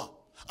nilijua.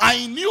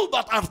 I knew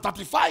that at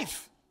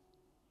 35,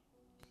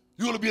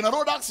 you will be in a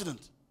road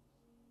accident.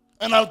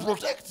 And I'll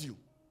protect you.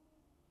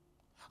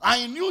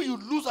 I knew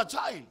you'd lose a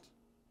child.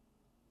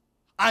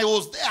 I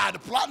was there, I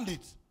had planned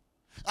it.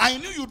 I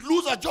knew you'd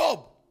lose a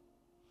job.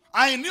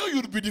 I knew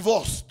you'd be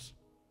divorced.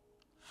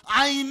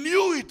 I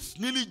knew it.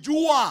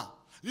 Nilijua.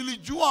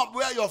 Nilijua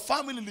where your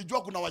family,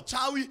 nilijua kuna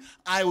wachawi.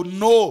 I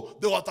know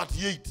they were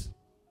 38.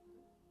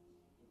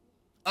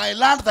 I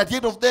learned that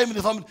 8 of them in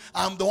the family.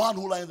 I'm the one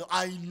who learned them.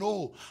 I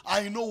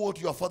know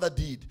what your father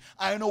did.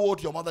 I know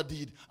what your mother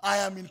did. I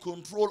am in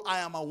control. I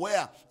am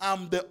aware.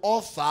 I'm the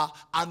author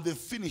and the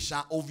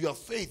finisher of your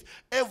faith.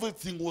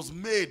 Everything was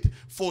made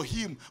for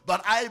him,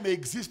 but I may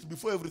exist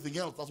before everything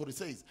else. That's what he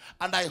says.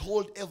 And I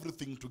hold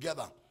everything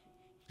together.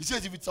 He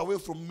says, if it's away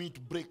from me,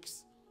 it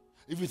breaks.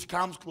 If it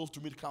comes close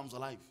to me, it comes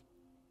alive.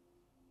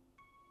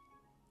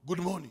 Good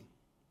morning.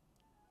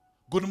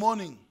 Good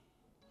morning.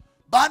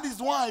 That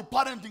is why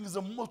parenting is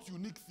the most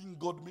unique thing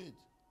God made.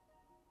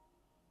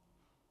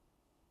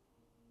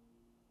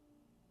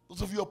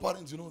 Those of you are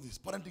parents, you know this.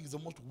 Parenting is the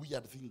most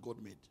weird thing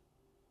God made.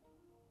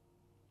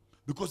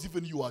 Because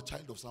even you are a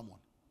child of someone.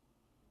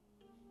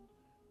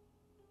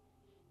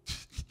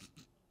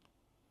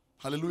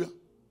 Hallelujah.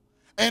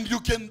 And you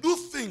can do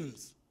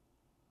things.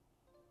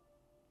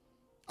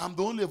 I'm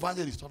the only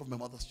evangelist out of my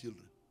mother's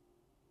children.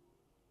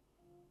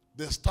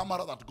 The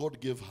stammerer that God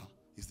gave her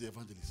is the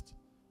evangelist.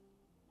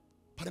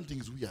 Parenting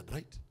is weird,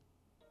 right?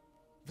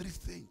 Very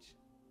strange.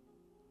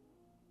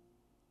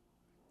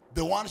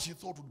 The one she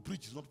thought would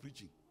preach is not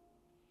preaching.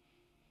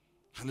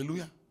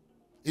 Hallelujah.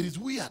 It is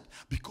weird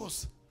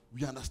because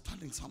we are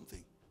understanding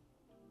something.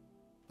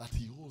 That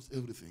he holds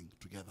everything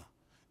together.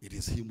 It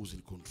is him who's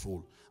in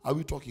control. Are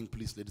we talking,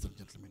 please, ladies and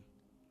gentlemen?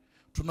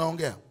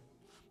 Tunaongea.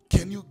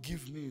 Can you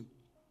give me...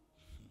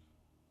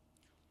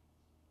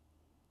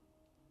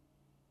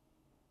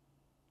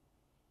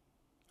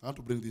 I want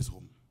to bring this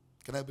home.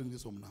 Can I bring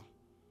this home now?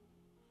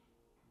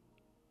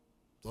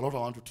 There's a lot I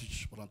want to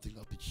teach, but I think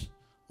I'll teach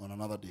on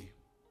another day.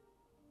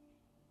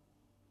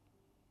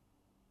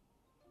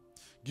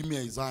 Give me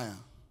Isaiah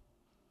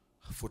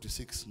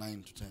 46,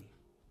 9 to 10.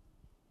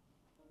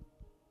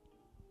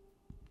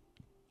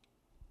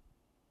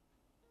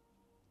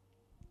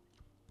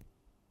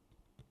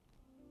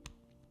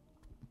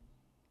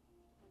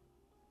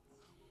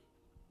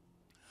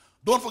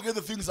 Don't forget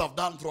the things I've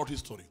done throughout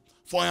history.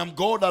 For I am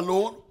God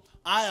alone.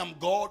 I am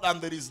God, and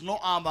there is no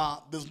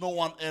other. There's no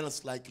one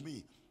else like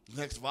me.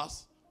 Next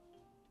verse.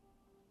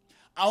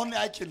 Only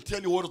I can tell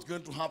you what is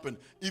going to happen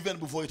even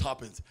before it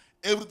happens.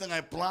 Everything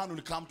I plan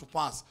will come to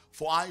pass,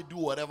 for I do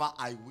whatever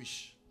I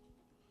wish.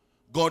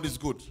 God is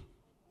good.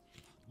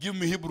 Give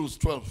me Hebrews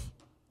 12,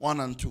 1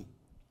 and 2.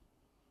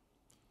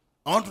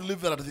 I want to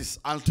leave it at this.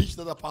 I'll teach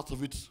the other parts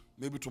of it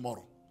maybe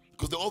tomorrow.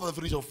 Because the author of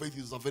the Riches of Faith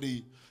is a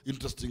very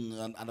interesting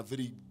and a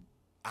very...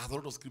 I have a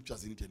lot of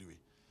scriptures in it anyway.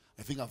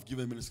 I think I've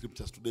given many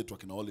scriptures today to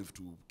Olive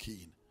to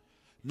key in.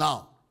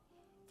 Now,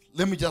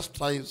 let me just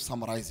try to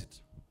summarize it.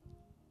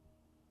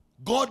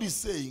 God is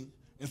saying,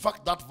 in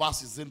fact, that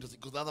verse is interesting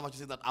because the other verse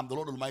says that I'm the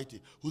Lord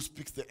Almighty who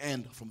speaks the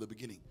end from the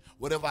beginning.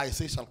 Whatever I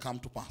say shall come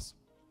to pass.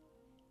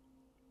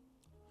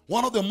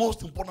 One of the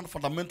most important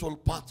fundamental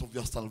parts of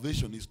your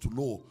salvation is to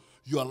know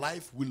your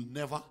life will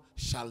never,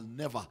 shall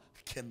never,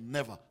 can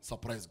never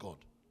surprise God.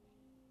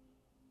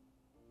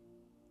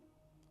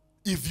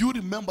 If you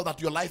remember that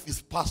your life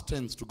is past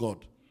tense to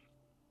God,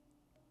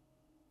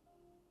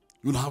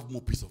 you'll have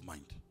more peace of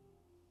mind.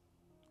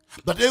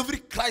 That every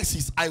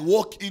crisis I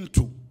walk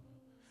into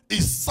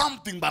is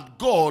something that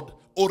God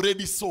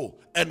already saw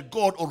and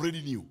God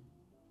already knew.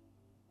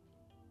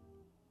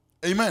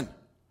 Amen.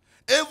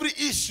 Every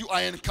issue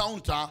I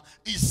encounter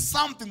is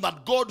something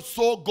that God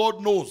saw,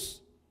 God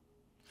knows.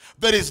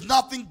 There is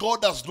nothing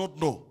God does not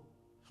know.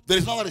 There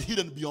is nothing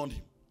hidden beyond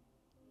him.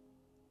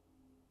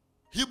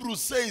 Hebrews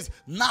says,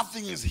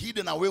 nothing is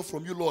hidden away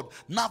from you, Lord.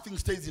 Nothing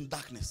stays in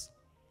darkness.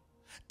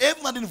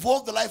 Everything that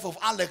involves the life of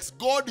Alex,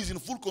 God is in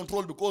full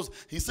control because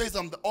he says,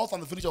 I'm the author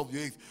and the finisher of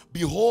your faith.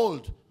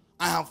 Behold,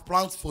 I have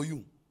plans for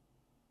you.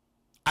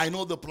 I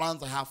know the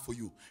plans I have for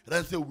you.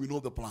 Then say, we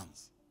know the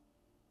plans.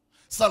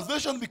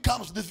 Salvation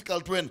becomes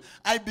difficult when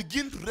I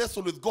begin to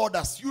wrestle with God,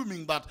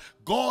 assuming that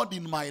God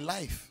in my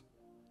life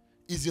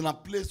is in a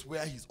place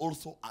where he's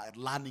also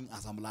learning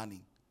as I'm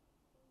learning.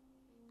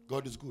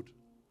 God is good.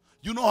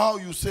 You know how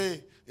you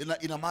say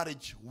in a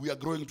marriage, we are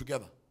growing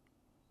together.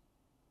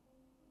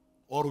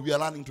 Or we are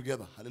learning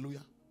together.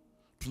 Hallelujah.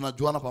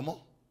 Tunajuana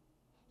pamo.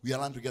 We are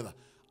learning together.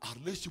 Our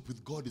relationship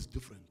with God is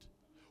different.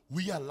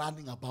 We are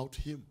learning about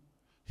him.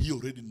 He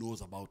already knows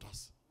about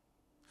us.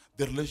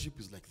 The relationship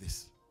is like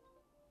this.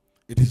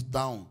 It is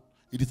down.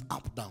 It is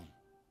up, down.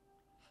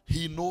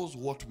 He knows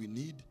what we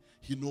need.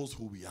 He knows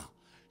who we are.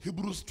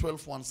 Hebrews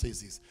 12:1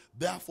 says this.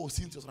 Therefore,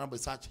 since you're surrounded by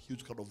such a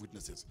huge crowd of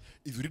witnesses,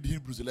 if you read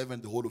Hebrews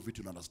 11, the whole of it,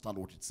 you'll understand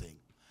what it's saying.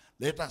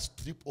 Let us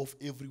strip off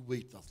every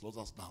weight that slows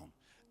us down,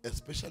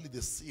 especially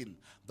the sin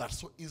that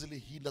so easily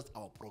hinders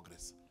our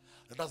progress.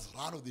 Let us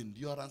run with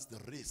endurance the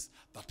race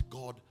that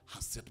God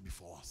has set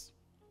before us.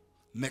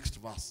 Next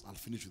verse, I'll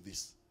finish with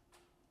this.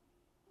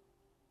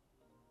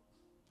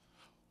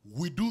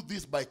 We do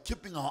this by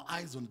keeping our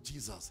eyes on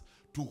Jesus,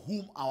 to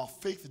whom our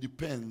faith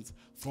depends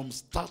from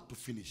start to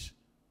finish.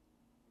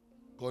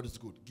 God is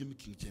good. Give me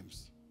King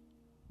James.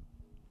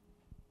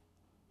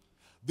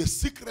 The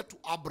secret to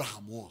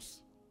Abraham was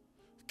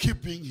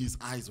keeping his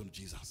eyes on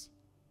Jesus.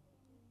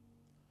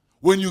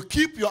 When you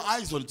keep your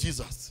eyes on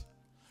Jesus,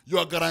 you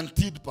are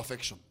guaranteed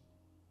perfection.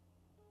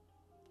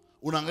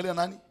 Unaangalia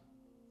nani?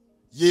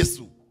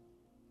 Yesu.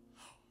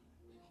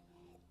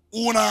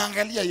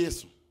 Unaangalia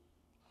Yesu.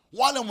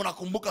 Wale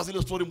mnakumbuka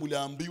zile story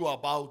muliambiwa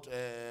about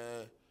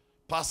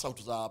pass out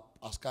za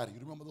askari. You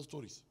remember those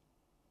stories?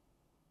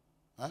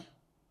 Huh?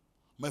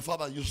 My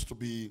father used to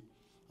be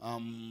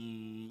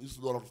Used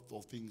to do a lot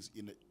of things.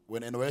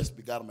 When NYS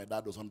began, my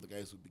dad was one of the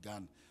guys who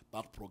began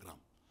that program.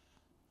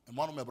 And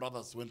one of my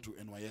brothers went to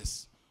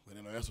NYS, when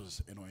NYS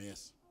was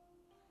NYS.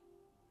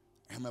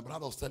 And my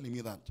brother was telling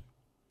me that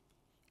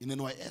in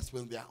NYS,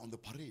 when they are on the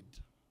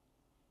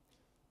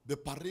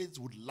parades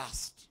would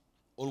last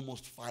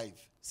almost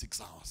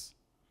 5-6 hours.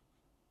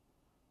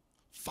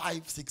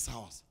 5-6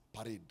 hours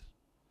parade.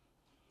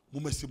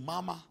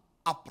 Mumesimama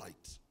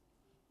upright.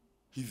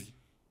 Hivi.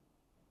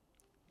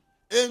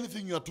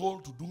 Anything you are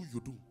told to do, you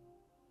do.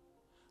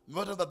 No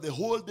matter that the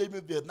whole day,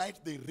 maybe the night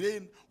they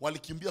rain,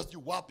 walikimbia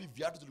sijui wapi,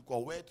 viatu zilikuwa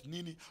wet,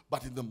 nini,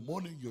 but in the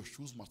morning your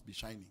shoes must be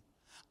shining.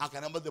 I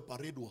can remember the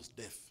parade was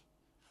deaf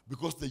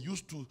because they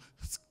used to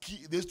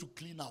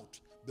clean out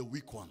the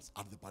weak ones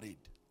at the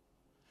parade.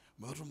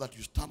 But from that,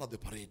 you stand at the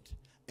parade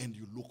and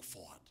you look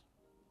forward.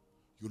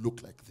 You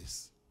look like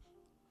this.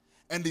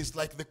 And it's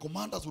like the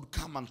commanders would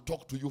come and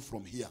talk to you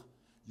from here.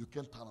 You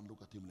can turn and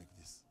look at him like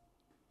this.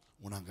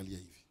 Unaangalia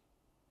hivi.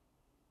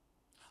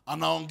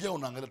 Anaongea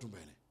unaangalia tu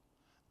mbele.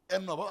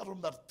 And apart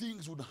from that,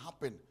 things would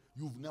happen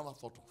you've never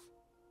thought of.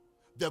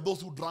 There are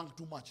those who drank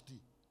too much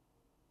tea.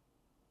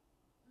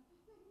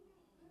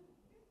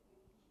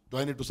 Do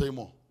I need to say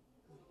more?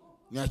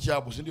 Niachia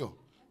hapo, si ndio?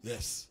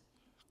 Yes.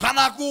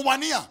 Kana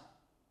kuumania.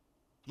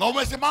 Na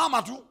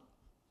umesimama tu.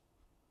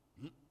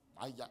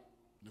 Aya,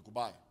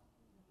 nikubaya.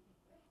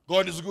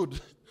 God is good.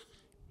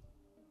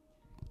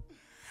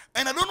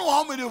 And I don't know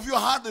how many of you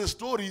heard the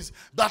stories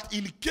that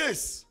in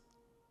case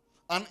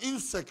an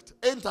insect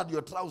entered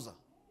your trouser.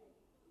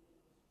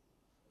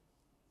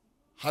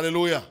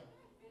 Hallelujah.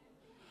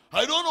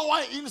 I don't know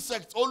why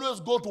insects always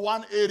go to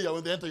one area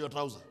when they enter your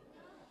trouser.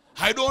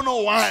 I don't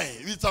know why.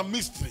 It's a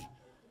mystery.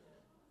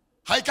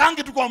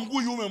 Haikangi tu kwa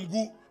mguu yume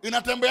mguu.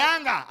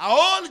 Inatembeanga a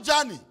whole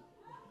journey.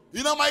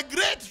 Ina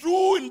migrate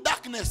through in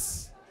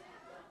darkness.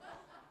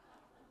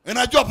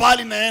 Inajua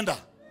pahali inaenda.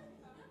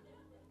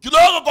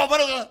 Kidogo kwa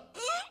pale.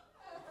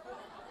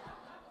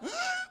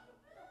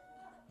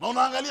 Na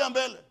unaangalia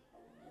mbele.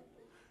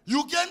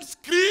 You can't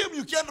scream,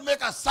 you can't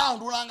make a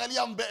sound.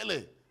 Unaangalia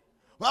mbele.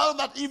 Well,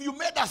 that if you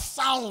made a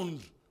sound,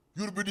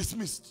 you'll be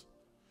dismissed.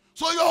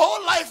 So your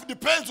whole life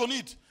depends on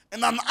it.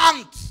 And an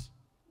ant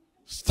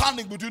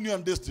standing between you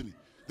and destiny.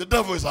 The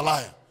devil is a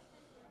liar.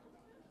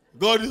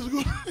 God is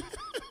good.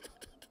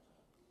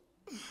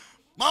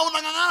 Ma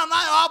unangangana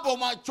nayo hapo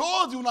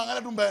machozi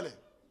unaangalia tu mbele.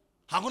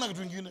 Hakuna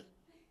kitu kingine.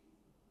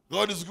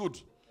 God is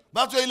good.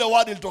 That's why ile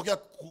word ilitokea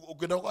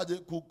ukenda kwaje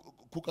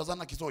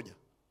kukazana kisoja.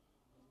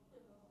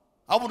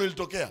 Hapo ndio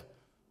ilitokea.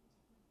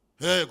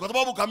 Kwa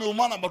sababu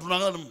kameumana but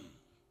tunaangalia.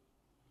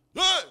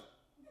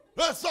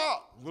 Hey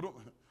sir.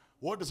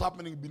 What is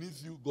happening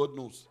beneath you, God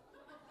knows.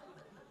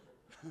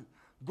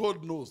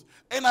 God knows.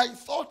 And I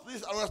thought,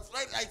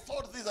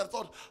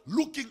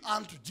 looking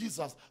unto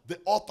Jesus, the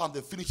author and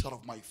the finisher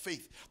of my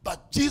faith,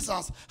 that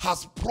Jesus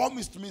has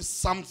promised me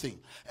something.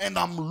 And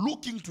I'm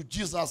looking to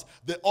Jesus,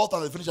 the author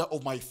and the finisher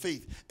of my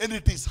faith. And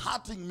it is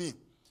hurting me.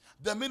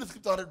 There are many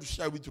scriptures I wanted to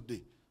share with you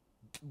today.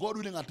 God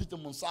willing, I'll teach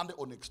them on Sunday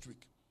or next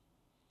week.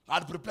 I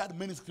had prepared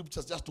many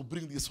scriptures just to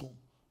bring this home.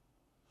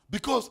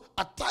 Because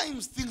at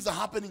times things are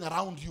happening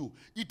around you.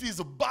 It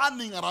is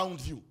burning around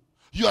you.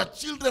 Your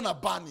children are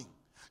burning.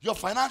 Your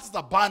finances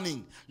are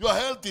burning. Your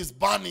health is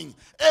burning.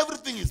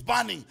 Everything is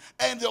burning.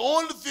 And the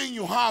only thing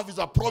you have is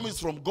a promise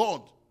from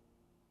God.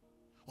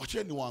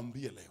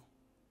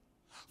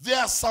 There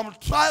are some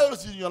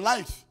trials in your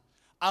life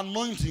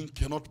anointing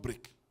cannot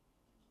break.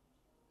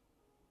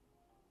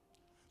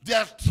 There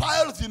are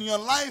trials in your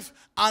life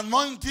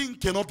anointing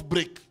cannot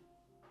break.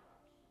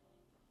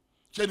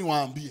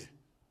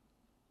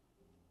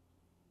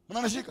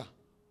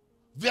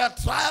 There are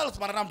trials,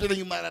 but I'm telling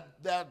you,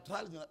 there are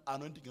trials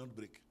anointing cannot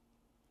break.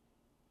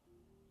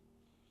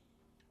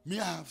 Me,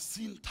 I have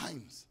seen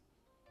times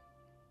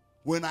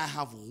when I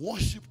have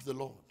worshipped the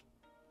Lord,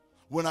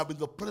 when I've been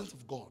in the presence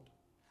of God,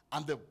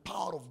 and the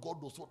power of God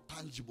was so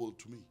tangible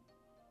to me.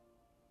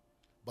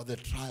 But the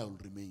trial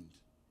remained.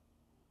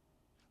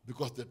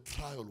 Because the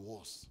trial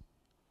was,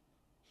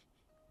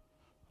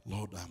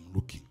 Lord, I'm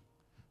looking.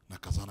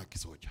 Nakazana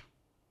kisoja.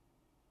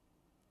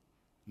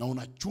 Na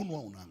unachunwa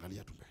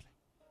unaangalia tu mbele.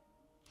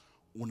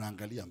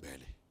 Unaangalia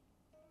mbele.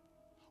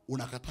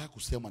 Unakataa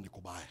kusema ni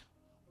kubaya.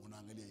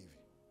 Unaangalia hivi.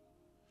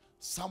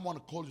 Someone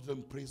called you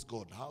them, praise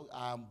God. How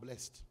I am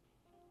blessed.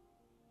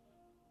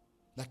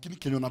 Lakini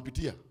kenye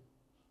unapitia,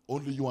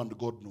 only you and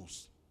God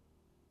knows.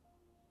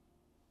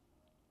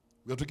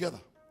 We are together.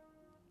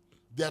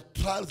 There are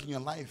trials in your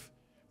life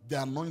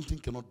the anointing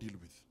cannot deal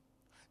with.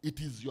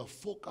 It is your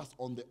focus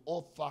on the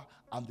author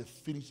and the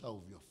finisher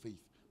of your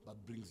faith that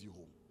brings you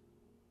home.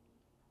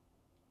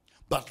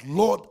 But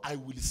Lord, I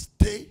will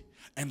stay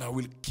and I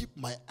will keep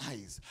my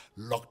eyes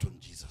locked on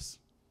Jesus.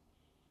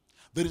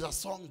 There is a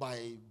song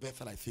by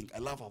Bethel, I think. I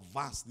love a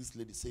verse. This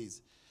lady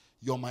says,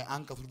 you're my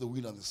anchor through the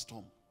wind and the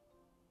storm.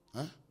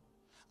 Huh?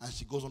 And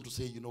she goes on to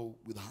say, you know,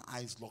 with her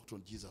eyes locked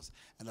on Jesus.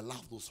 And I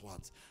love those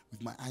words.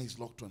 With my eyes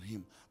locked on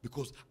him.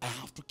 Because I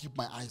have to keep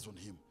my eyes on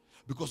him.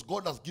 Because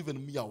God has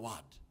given me a word.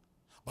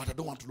 But I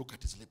don't want to look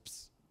at his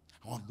lips.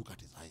 I want to look at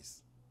his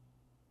eyes.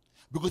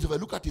 Because if I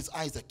look at his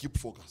eyes, I keep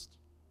focused.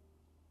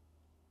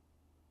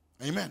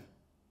 Amen.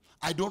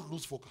 I don't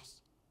lose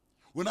focus.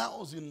 When I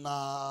was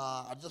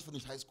I just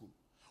finished high school.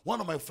 One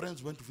of my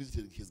friends went to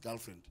visit his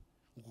girlfriend,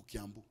 Huku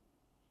Kiambu.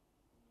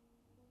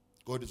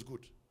 God is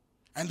good.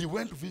 And he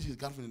went to visit his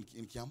girlfriend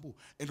in Kiambu.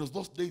 And it was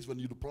those days when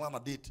you'd plan a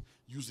date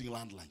using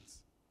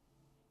landlines.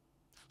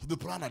 So they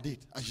plan a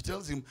date. And she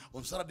tells him,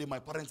 on Saturday, my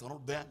parents are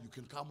not there. You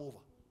can come over.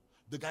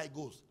 The guy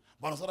goes.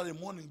 But on Saturday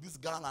morning, this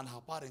girl and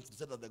her parents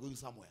decide that they're going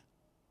somewhere.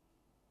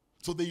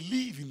 So they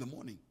leave in the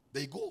morning.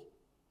 They go.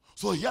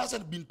 So he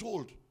hasn't been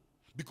told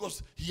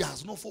because he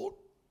has no phone.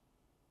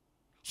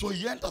 So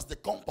he enters the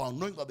compound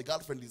knowing that the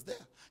girlfriend is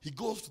there. He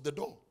goes to the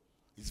door.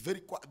 It's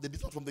very quiet. The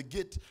distance from the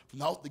gate, from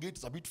the house to the gate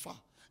is a bit far.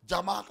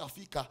 Jamaa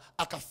akafika,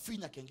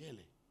 akafinya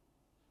kengele,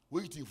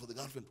 waiting for the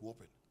girlfriend to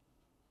open.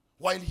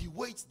 While he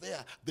waits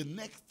there, the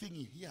next thing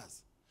he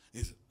hears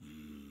is,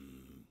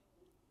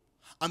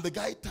 and the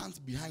guy turns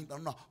behind, I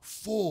don't know,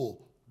 4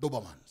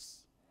 Dobermans.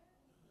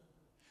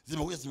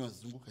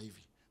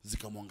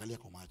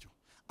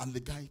 And the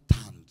guy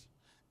turned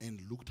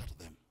and looked at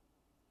them.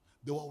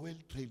 They were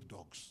well-trained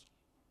dogs.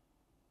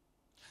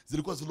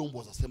 Zilikuwa zile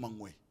umbwa za sema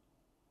ngwe.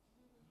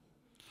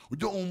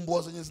 Unajua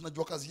umbwa zenye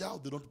zinajua kazi yao,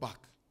 they don't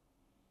back.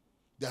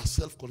 They are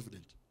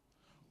self-confident.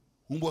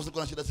 Umbwa ziko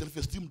na shida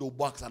self-esteem, don't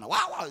back sana.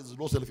 Wow, there's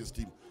no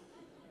self-esteem.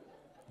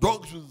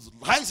 Dogs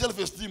with high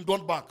self-esteem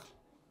don't back.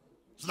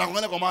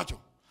 Zinakuangalia kwa macho.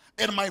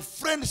 And my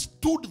friend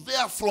stood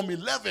there from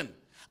 11.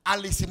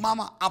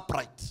 Alisimama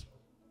upright.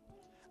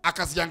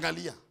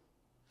 Akaziangalia.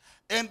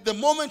 And the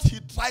moment he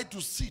tried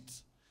to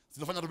sit,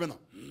 zinafanya rubena.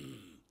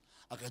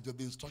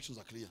 The instructions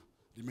are clear.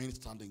 Remain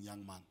standing,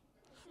 young man.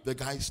 The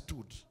guy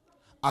stood.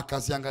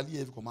 Akaziangalia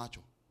hivi kwa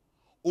macho.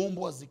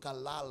 Umbwa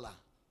zikalala.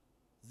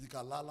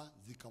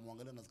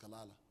 Zikamwangalia na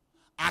zikalala.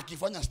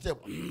 Akifanya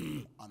step,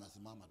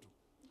 anasimama tu.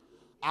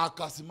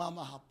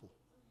 Akasimama hapo.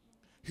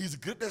 His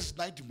greatest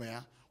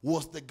nightmare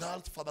was the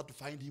girl's father to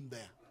find him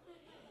there.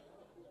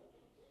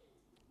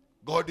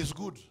 God is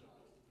good.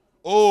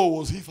 Oh,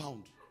 was he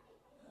found?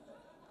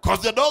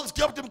 Because the dogs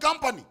kept him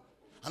company.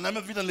 And I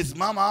vile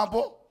nilisimama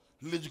hapo,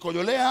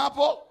 nilijikojolea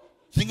hapo,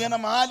 singena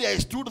mahali, I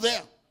stood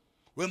there.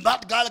 When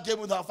that girl came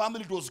with her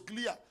family, it was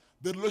clear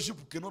the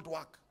relationship cannot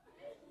work.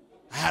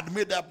 I had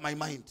made up my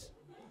mind.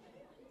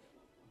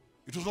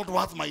 It was not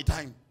worth my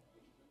time.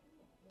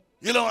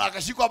 Ile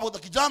akashikwa hapo,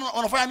 kijana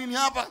unafanya nini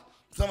hapa?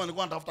 Sema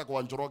nilikuwa natafuta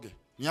kwa Njoroge.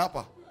 Ni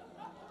hapa.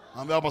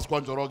 Naambia hapa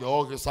kwa Njoroge.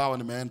 Okay, sawa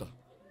nimeenda.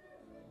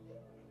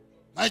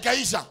 Na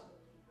ikaisha.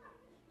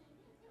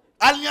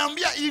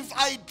 Aliniambia if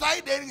I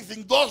tried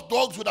anything, those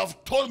dogs would have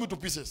torn me to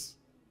pieces.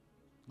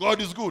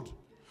 God is good.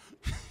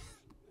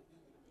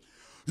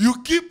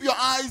 You keep your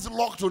eyes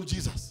locked on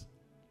Jesus,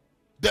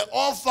 the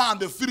author and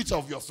the finisher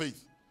of your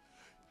faith.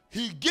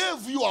 He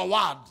gave you a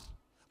word,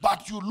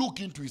 but you look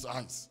into his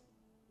eyes.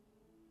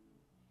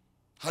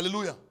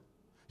 Hallelujah.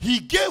 He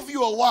gave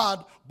you a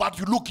word, but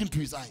you look into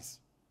his eyes.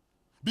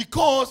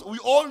 Because we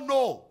all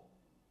know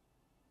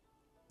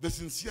the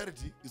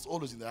sincerity is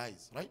always in the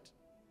eyes, right?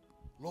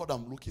 Lord,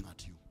 I'm looking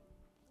at you.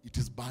 It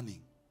is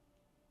burning.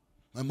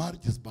 My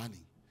marriage is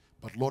burning.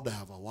 But Lord, I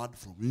have a word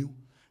from you,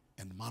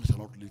 and man shall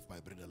not live by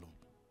bread alone,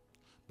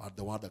 but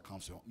the word that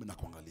comes from you. Mina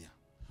kuangalia.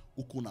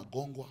 Uku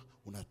unagongwa,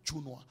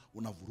 unachunwa,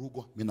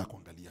 unavurugwa, mina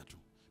kuangalia tu.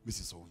 Mimi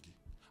songi.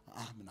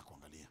 Mina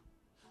kuangalia.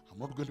 I'm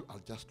not going to, I'll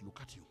just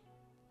look at you.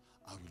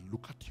 I will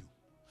look at you.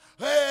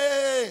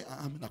 Hey,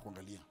 mina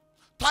kuangalia.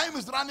 Time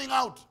is running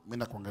out.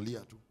 Mina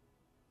kuangalia tu.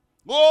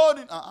 Oh,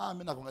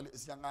 mina kuangalia.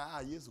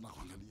 Siyanga Yesu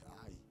nakuangalia.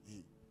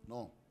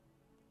 No.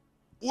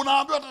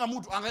 Unaambiwa tena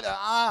mtu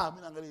angalia,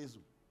 mimi naangalia Yesu.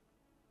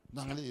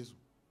 Naangalia Yesu.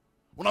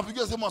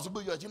 Unapigia simu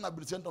asubuhi you are chini na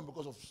bill center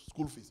because of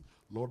school fees.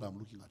 Lord, I'm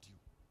looking at you.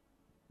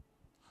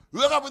 You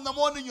wake up in the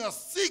morning, you are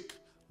sick.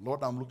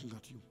 Lord, I'm looking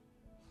at you.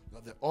 You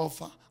are the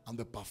author and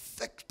the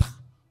perfecter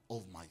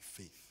of my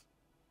faith.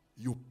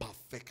 You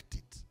perfect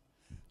it.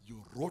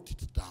 You wrote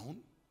it down.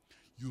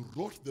 You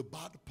wrote the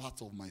bad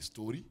parts of my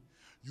story.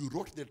 You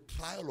wrote the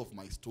trial of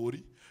my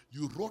story.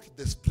 You wrote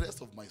the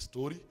stress of my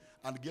story.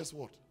 And guess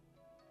what?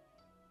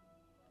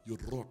 You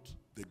wrote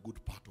the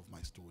good part of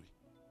my story.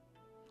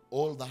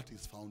 All that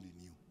is found in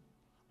you.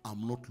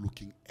 I'm not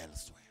looking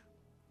elsewhere.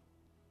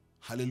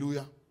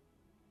 Hallelujah.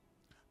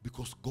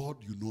 Because God,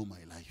 you know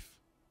my life.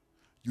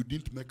 You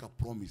didn't make a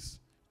promise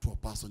to a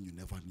person you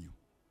never knew.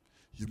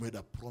 You made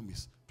a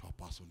promise to a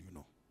person you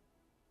know.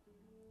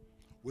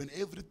 When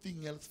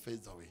everything else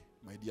fades away,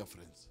 my dear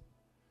friends,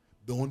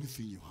 the only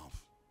thing you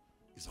have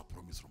is a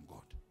promise from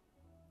God.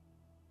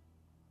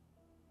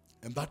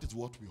 And that is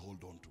what we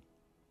hold on to.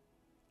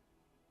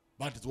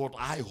 That is what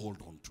I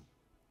hold on to.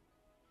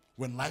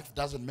 When life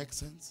doesn't make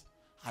sense,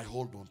 I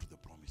hold on to the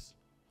promise.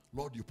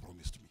 Lord, you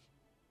promised me.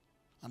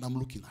 And I'm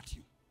looking at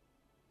you.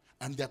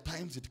 And there are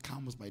times it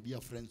comes, my dear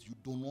friends, you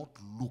do not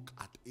look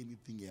at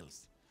anything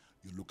else.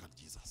 You look at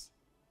Jesus.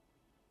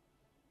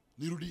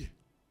 Nirudie.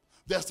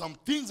 There are some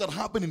things that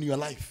happen in your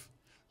life.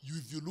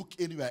 If you look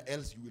anywhere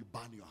else, you will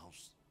burn your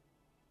house.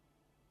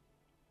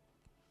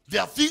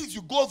 There are things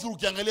you go through,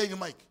 ukiangalia hivi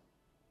Mike.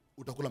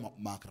 utakula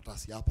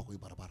makaratasi hapa kwa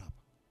barabara hapa.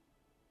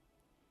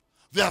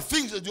 There are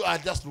things that I'll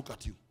just look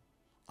at you.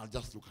 I'll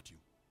just look at you.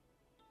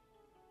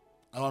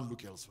 I won't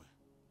look elsewhere.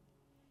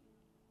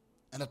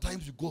 And at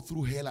times you go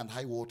through hell and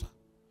high water.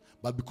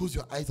 But because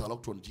your eyes are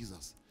locked on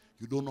Jesus,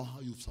 you don't know how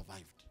you've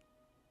survived.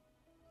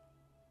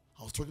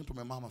 I was talking to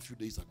my mom a few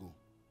days ago.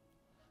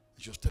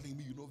 And she was telling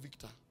me, you know,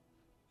 Victor,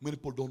 many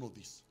people don't know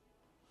this.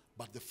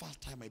 But the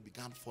first time I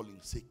began falling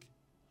sick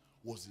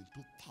was in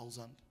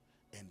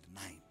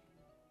 2009.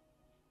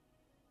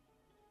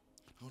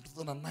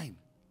 2009.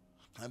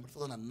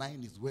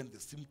 2009 is when the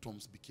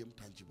symptoms became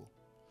tangible.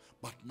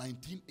 But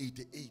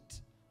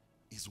 1988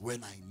 is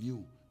when I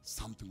knew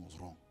something was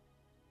wrong.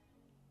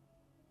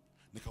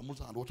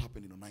 Nikamuuliza, and what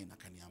happened in 09?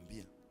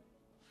 Akaniambia.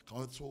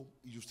 So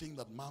you're saying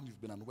that, mom,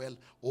 you've been unwell,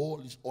 all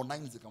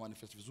 09 zika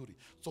manifest vizuri.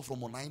 So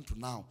from 09 to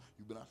now,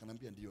 you've been,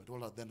 akaniambia ndiyo. I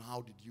told her, then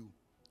how did you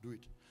do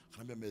it?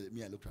 Akaniambia,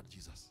 me, I looked at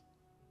Jesus.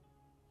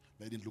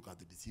 I didn't look at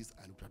the disease,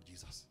 I looked at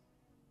Jesus.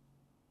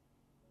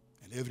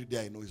 And every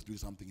day I know he's doing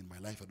something in my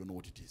life, I don't know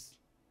what it is.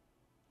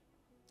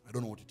 I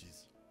don't know what it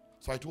is.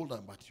 So I told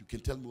her, but you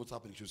can tell me what's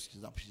happening.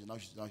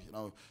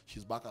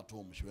 She's back at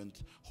home. She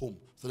went home.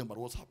 So then, but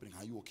what's happening?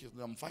 Are you okay?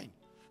 I'm fine.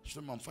 She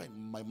told me, I'm fine.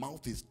 My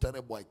mouth is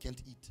terrible. I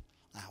can't eat.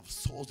 I have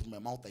sores in my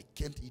mouth. I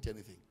can't eat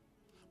anything.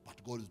 But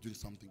God is doing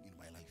something in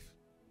my life.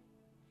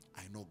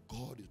 I know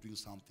God is doing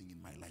something in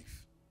my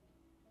life.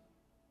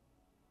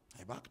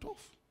 I backed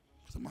off.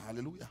 I said,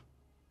 hallelujah.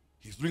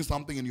 He's doing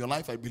something in your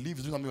life. I believe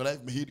he's doing something in your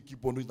life. May he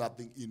keep on doing that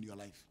thing in your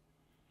life.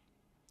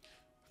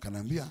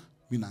 Kanambia,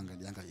 mimi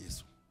naangalianga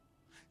Yesu.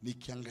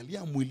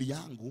 Nikiangalia mwili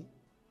yangu,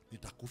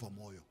 nitakufa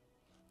moyo.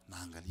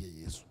 Naangalia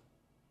Yesu.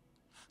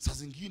 Saa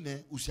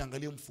zingine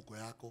usiangalie mfuko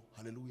yako.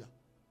 Hallelujah.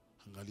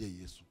 Angalia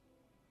Yesu.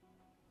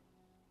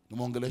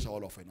 Nimeongelesha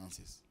all of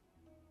finances.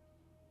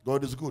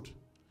 God is good.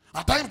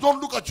 At times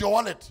don't look at your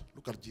wallet.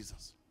 Look at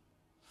Jesus.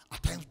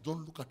 At times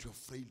don't look at your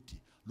frailty.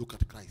 Look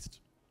at Christ.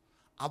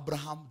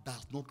 Abraham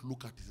does not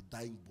look at his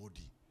dying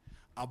body.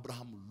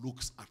 Abraham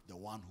looks at the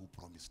one who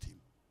promised him.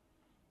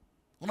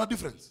 What a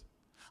difference.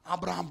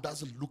 Abraham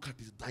doesn't look at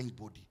his dying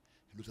body.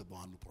 He looks at the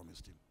one who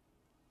promised him.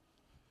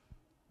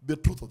 The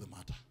truth of the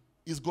matter,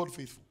 is God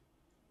faithful?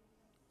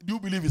 Do you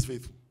believe he's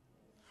faithful?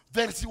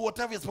 Then see,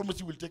 whatever he's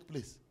promised you will take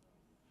place.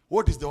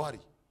 What is the worry?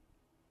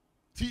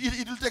 See,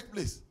 it will take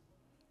place.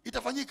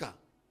 Itafanyika.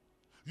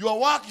 Your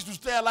work is to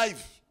stay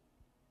alive.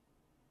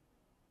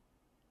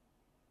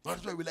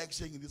 That's why we like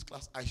saying in this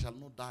class, I shall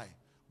not die,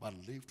 but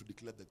live to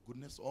declare the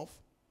goodness of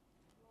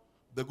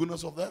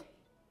them.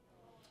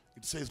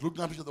 It says,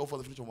 looking unto the offer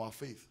of the finish of our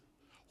faith,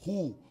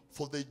 who,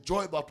 for the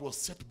joy that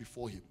was set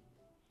before him,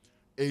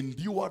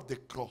 endured the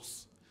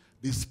cross,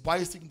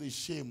 despising the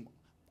shame,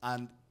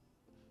 and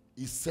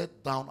is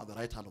set down at the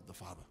right hand of the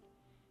Father.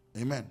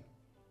 Amen.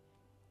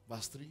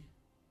 Verse 3.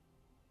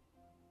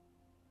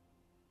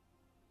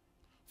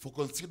 For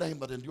consider him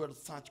that endured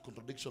such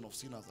contradiction of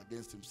sinners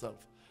against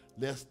himself,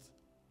 lest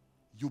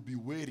you be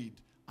wearied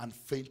and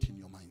faint in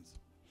your minds.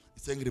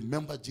 He's saying,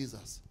 remember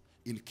Jesus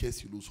in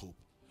case you lose hope.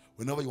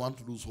 Whenever you want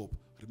to lose hope,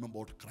 remember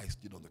what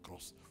Christ did on the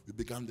cross. We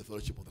began the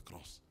fellowship of the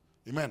cross.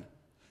 Amen.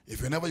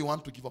 If whenever you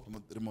want to give up,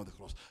 remember the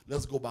cross.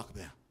 Let's go back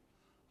there.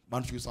 I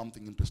want to show you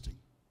something interesting.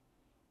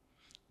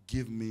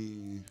 Give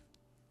me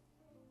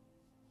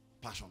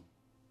passion.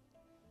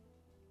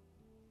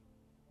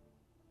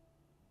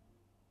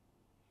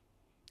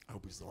 I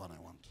hope it's the one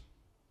I want.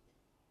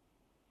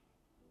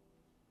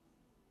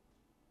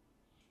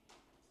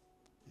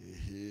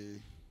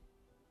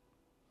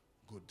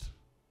 Good.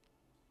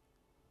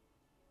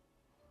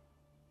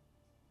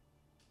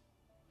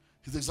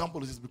 His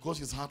example is because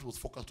his heart was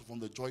focused on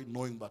the joy,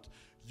 knowing that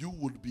you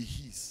would be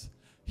his.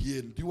 He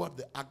endured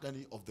the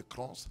agony of the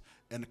cross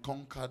and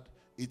conquered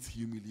its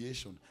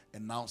humiliation,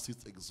 and now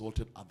sits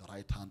exalted at the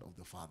right hand of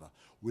the Father.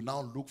 We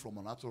now look from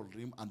a natural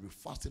realm and we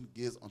fasten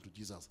gaze unto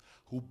Jesus,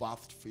 who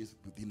birthed faith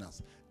within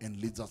us and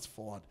leads us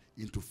forward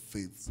into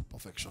faith's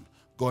perfection.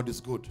 God is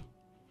good.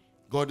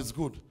 God is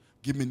good.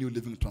 Give me New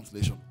Living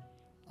Translation.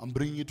 I'm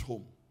bringing it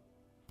home.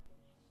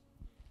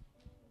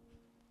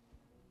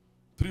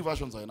 3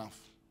 versions are enough.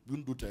 We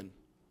won't do 10.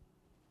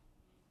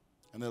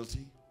 NLT.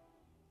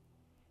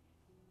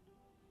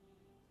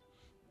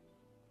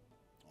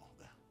 Oh,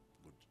 there.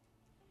 Good.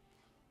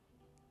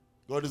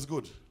 God is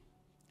good.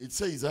 It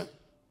says,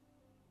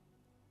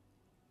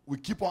 we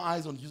keep our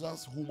eyes on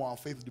Jesus, whom our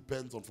faith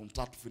depends on from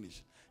start to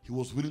finish. He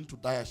was willing to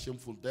die a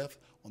shameful death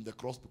on the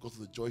cross because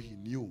of the joy he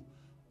knew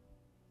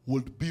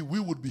we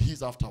would be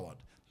his afterward.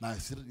 Now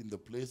he's seated in the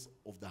place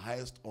of the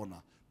highest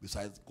honor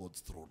besides God's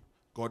throne.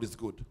 God is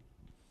good.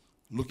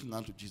 Looking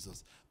unto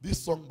Jesus.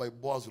 This song by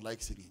Boaz you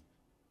like singing.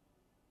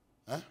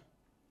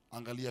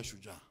 Angalia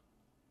Shuja.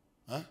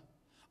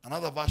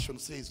 Another version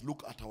says,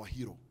 look at our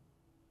hero.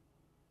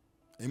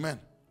 Amen.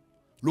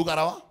 Look at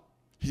our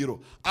hero.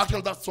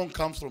 Actually, that song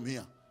comes from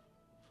here.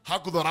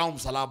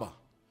 Hakudaram Salaba.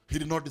 He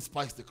did not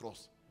despise the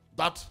cross.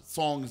 That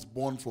song is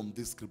born from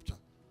this scripture.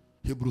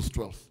 Hebrews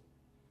 12.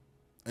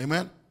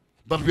 Amen.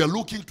 But we are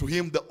looking to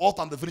him, the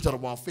author and the finisher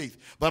of our faith.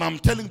 But I'm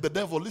telling the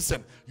devil,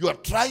 listen, you are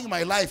trying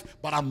my life,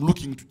 but I'm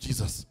looking to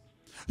Jesus.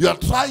 You are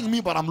trying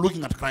me, but I'm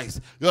looking at Christ.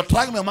 You are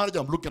trying my marriage,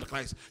 I'm looking at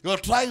Christ. You are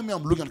trying me,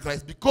 I'm looking at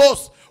Christ.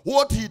 Because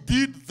what he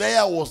did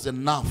there was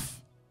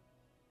enough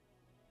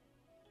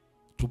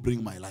to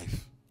bring my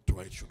life to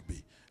where it should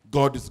be.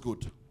 God is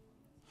good.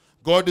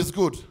 God is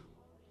good.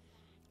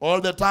 All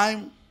the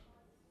time.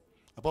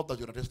 About that,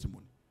 you're a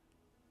testimony.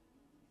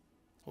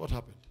 What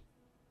happened?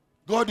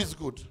 God is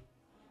good.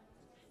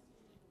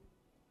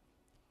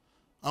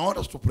 I want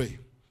us to pray.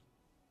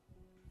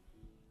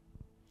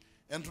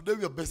 And today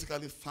we are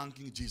basically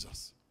thanking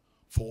Jesus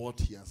for what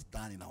he has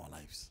done in our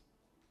lives.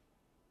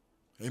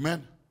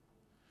 Amen.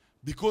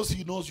 Because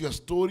he knows your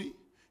story,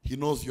 he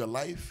knows your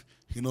life,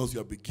 he knows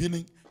your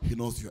beginning, he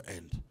knows your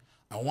end.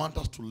 I want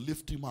us to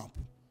lift him up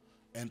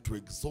and to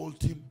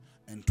exalt him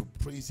and to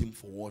praise him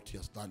for what he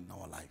has done in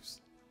our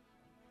lives.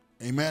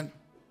 Amen.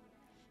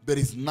 There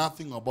is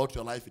nothing about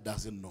your life he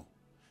doesn't know.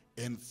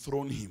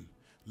 Enthrone him.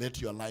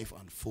 Let your life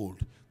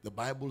unfold. The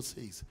Bible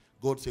says,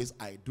 God says,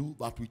 I do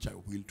that which I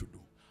will to do.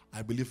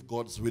 I believe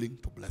God's willing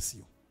to bless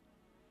you.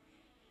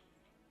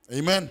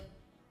 Amen.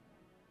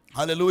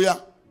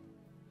 Hallelujah.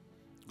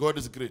 God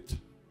is great.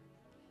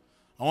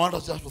 I want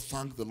us just to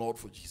thank the Lord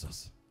for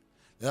Jesus.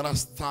 Let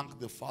us thank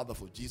the Father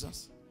for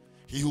Jesus.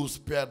 He who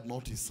spared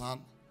not his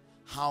son,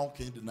 how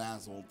can he deny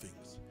us all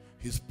things?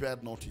 He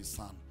spared not his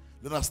son.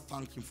 Let us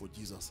thank him for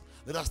Jesus.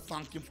 Let us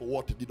thank him for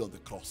what he did on the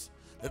cross.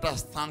 Let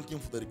us thank him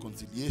for the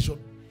reconciliation.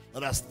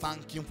 Let us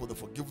thank him for the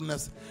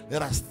forgiveness.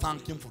 Let us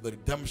thank him for the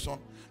redemption.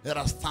 Let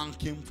us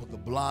thank him for the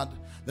blood.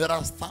 Let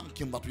us thank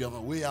him that we have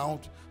a way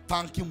out.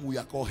 Thank him we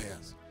are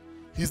co-heirs.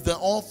 He's the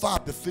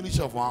author, the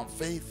finisher of our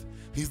faith.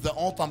 He's the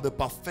author and the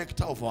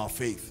perfecter of our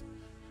faith.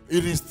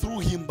 It is through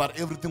him that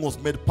everything was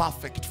made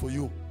perfect for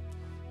you.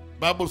 The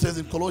Bible says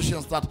in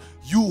Colossians that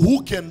you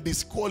who can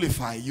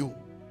disqualify you.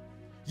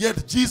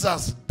 Yet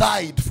Jesus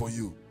died for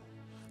you.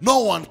 No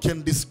one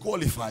can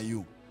disqualify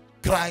you.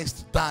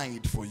 Christ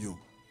died for you.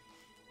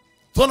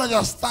 So not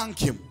just thank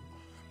him.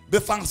 The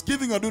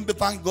thanksgiving you're doing to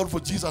thank God for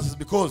Jesus is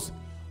because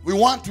we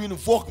want to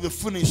invoke the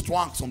finished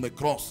works on the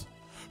cross.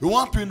 We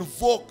want to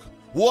invoke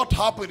what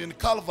happened in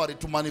Calvary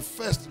to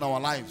manifest in our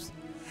lives.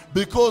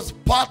 Because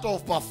part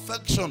of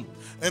perfection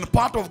and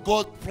part of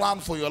God's plan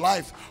for your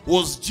life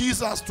was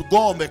Jesus to go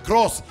on the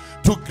cross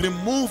to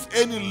remove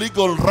any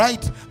legal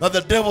right that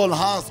the devil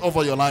has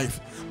over your life.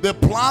 The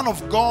plan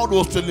of God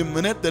was to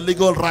eliminate the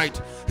legal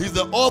right. He's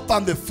the author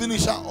and the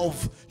finisher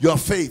of your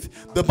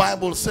faith. The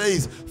Bible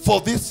says, for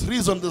this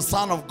reason the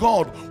Son of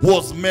God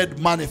was made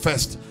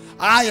manifest.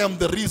 I am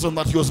the reason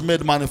that he was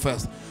made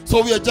manifest.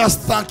 So we are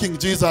just thanking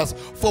Jesus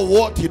for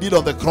what he did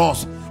on the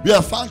cross. We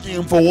are thanking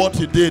him for what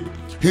he did.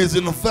 His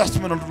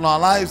investment in our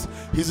lives,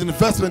 his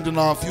investment in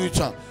our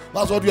future.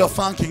 That's what we are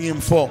thanking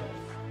him for.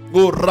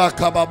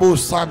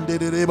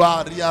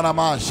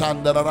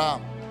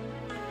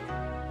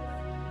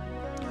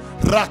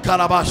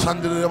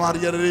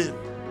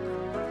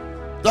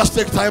 Just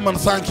take time and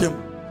thank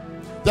him.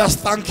 Just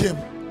thank him.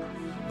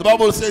 The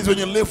Bible says when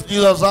you lift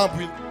Jesus up,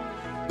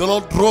 the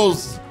Lord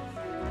draws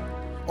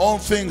all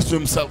things to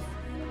himself.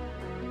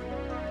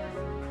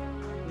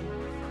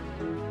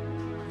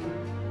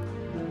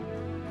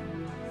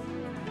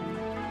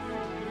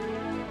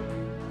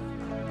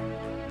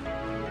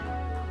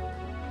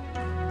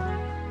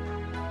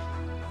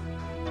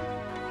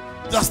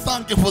 Just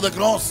thank him for the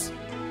cross.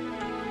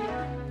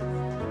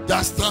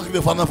 Just thank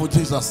the Father for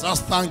Jesus.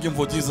 Just thank him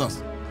for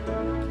Jesus.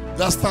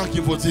 Just thank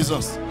him for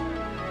Jesus.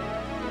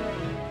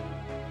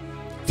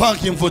 Thank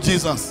him for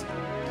Jesus.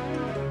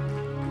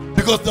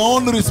 Because the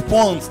only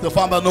response the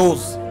Father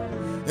knows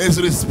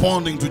is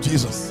responding to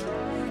Jesus.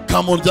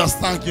 Come on, just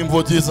thank him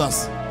for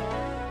Jesus.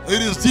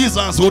 It is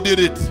Jesus who did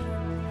it,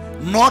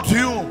 not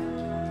you.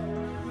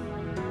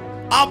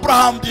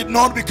 Abraham did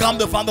not become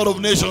the father of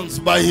nations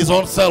by his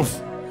own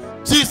self.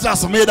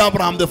 Jesus made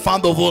Abraham the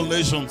father of all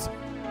nations.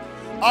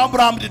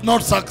 Abraham did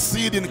not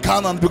succeed in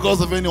Canaan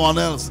because of anyone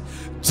else.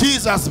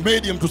 Jesus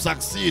made him to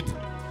succeed.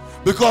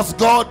 Because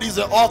God is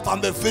the author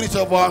and the finisher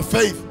of our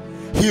faith.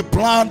 He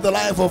planned the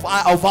life of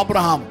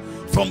Abraham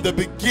from the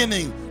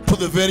beginning to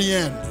the very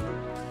end.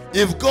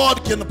 If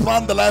God can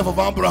plan the life of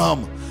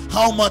Abraham,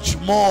 how much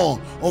more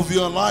of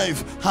your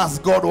life has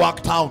God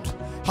worked out?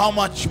 How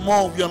much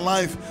more of your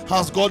life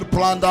has God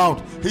planned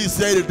out? He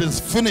said it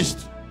is finished.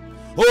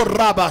 Oh,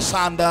 Rabba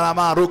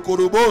Shandarama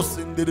Rukurubos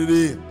in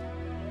the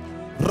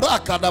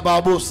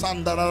Rakadababu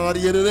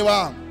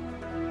Sandarariva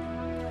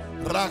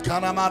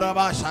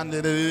Rakanamaraba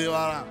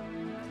Shandarivara.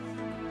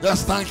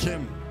 Just thank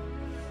him.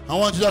 I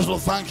want you just to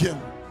thank him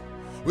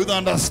with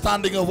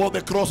understanding of what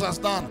the cross has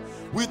done.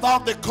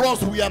 Without the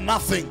cross, we are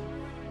nothing.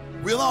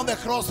 Without the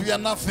cross, we are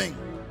nothing.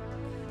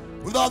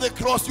 Without the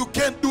cross, you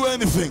can't do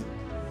anything.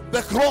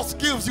 The cross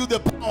gives you the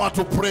power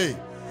to pray.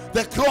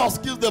 The cross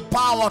gives the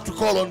power to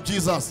call on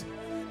Jesus.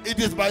 It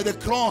is by the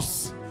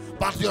cross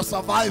that you're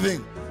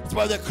surviving. It's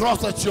by the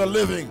cross that you're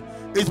living.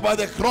 It's by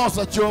the cross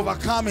that you're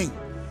overcoming.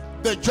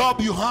 The job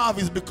you have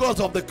is because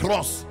of the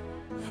cross.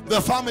 The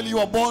family you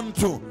are born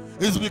to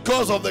is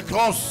because of the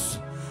cross.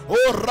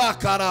 Oh,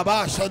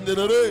 rakaraba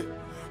shanderere.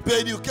 The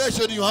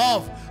education you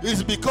have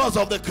is because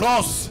of the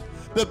cross.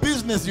 The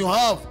business you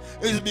have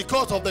is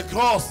because of the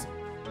cross.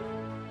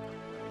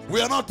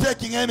 We are not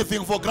taking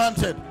anything for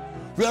granted.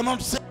 We are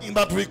not saying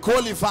that we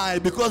qualify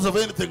because of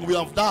anything we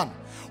have done.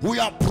 We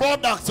are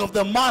products of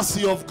the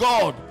mercy of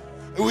God.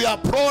 We are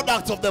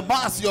products of the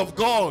mercy of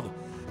God.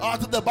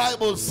 After the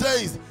Bible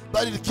says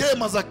that it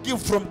came as a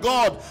gift from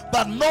God,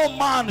 that no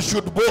man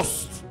should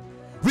boast.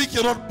 We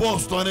cannot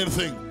boast on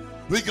anything.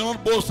 We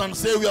cannot boast and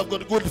say we have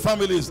got good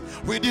families.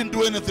 We didn't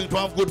do anything to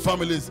have good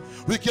families.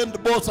 We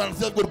can't boast and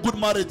say we've got good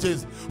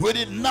marriages. We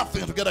did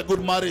nothing to get a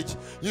good marriage.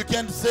 You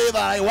can't say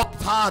that I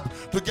worked hard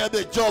to get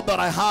the job that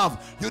I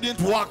have. You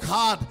didn't work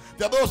hard.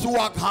 There are those who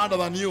work harder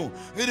than you.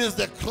 It is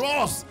the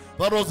cross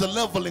that was the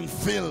leveling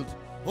field.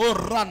 Oh,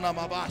 Rana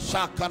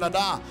Mabasha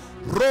Canada,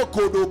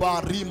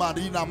 Rokodoba Rima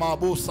Rina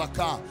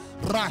Mabusaka,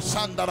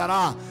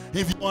 Rashandarara.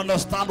 If you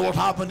understand what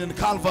happened in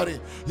Calvary,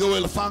 you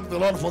will thank the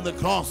Lord for the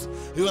cross.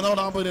 You will know what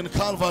happened in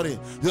Calvary,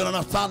 you will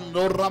understand.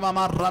 Oh,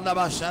 Ramama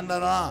Randaba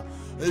Shandara.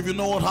 If you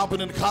know what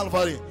happened in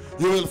Calvary,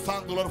 you will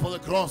thank the Lord for the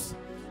cross.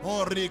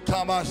 Oh,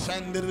 Rikaba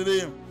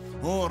Shandiri,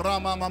 oh,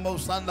 Ramama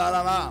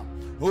Sandarara,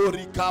 oh,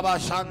 Rikaba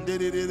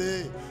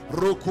Shandiri,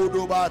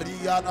 Rokodoba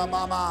Riana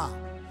Mama.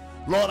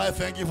 Lord, I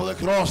thank you for the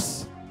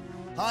cross.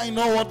 I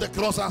know what the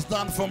cross has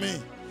done for me.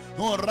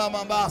 Oh,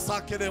 Ramamba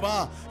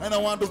Sakereba, and I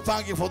want to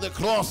thank you for the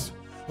cross.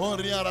 Oh,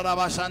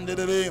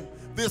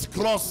 this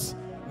cross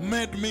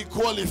made me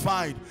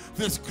qualified.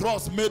 This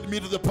cross made me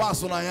to the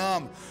person I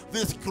am.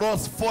 This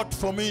cross fought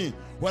for me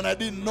when I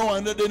didn't know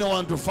and they didn't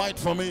want to fight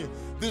for me.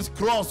 This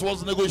cross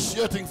was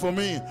negotiating for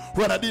me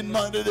when I didn't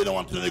know and they didn't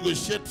want to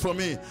negotiate for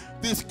me.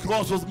 This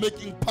cross was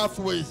making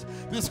pathways.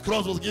 This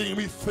cross was giving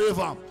me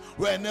favor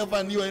where I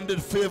never knew I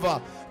needed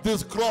favor.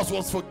 This cross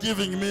was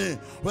forgiving me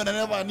when I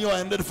never knew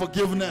I needed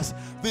forgiveness.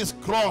 This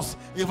cross,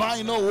 if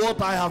I know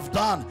what I have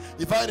done,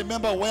 if I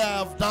remember where I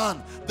have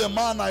done, the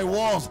man I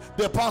was,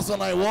 the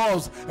person I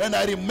was, and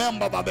I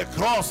remember that the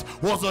cross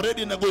was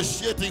already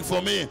negotiating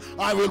for me,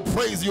 I will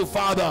praise you,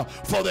 Father,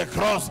 for the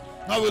cross.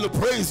 I will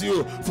praise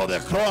you for the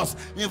cross.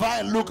 If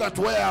I look at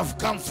where I've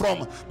come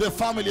from, the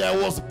family I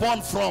was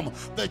born from,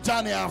 the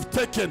journey I've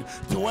taken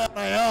to where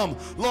I am,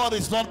 Lord,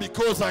 it's not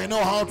because I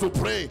know how to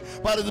pray,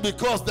 but it's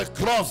because the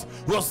cross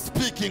was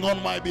speaking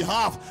on my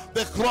behalf.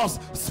 The cross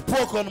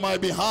spoke on my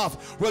behalf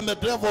when the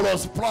devil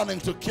was planning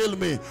to kill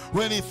me,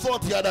 when he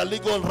thought he had a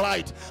legal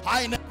right.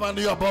 I never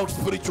knew about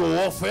spiritual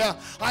warfare.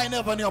 I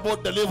never knew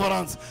about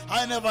deliverance.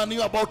 I never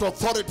knew about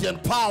authority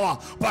and power,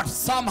 but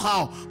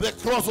somehow the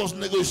cross was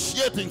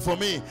negotiating for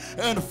me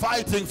and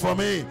fighting for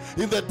me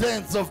in the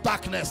dens of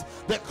darkness.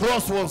 The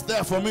cross was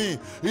there for me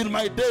in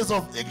my days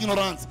of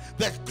ignorance.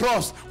 The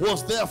cross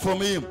was there for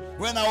me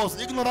when I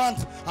was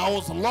ignorant, I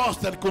was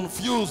lost and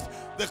confused.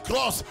 The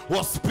cross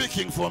was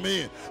speaking for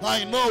me.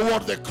 I know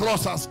what the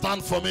cross has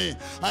done for me.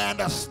 I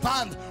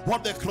understand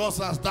what the cross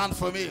has done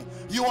for me.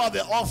 You are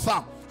the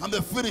author and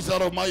the finisher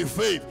of my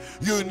faith.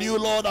 You knew,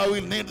 Lord, I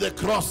will need the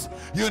cross.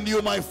 You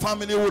knew my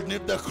family would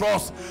need the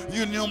cross.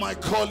 You knew my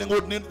calling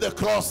would need the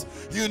cross.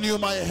 You knew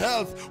my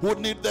health would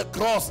need the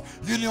cross.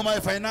 You knew my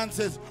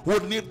finances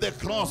would need the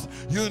cross.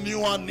 You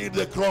knew I need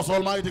the cross,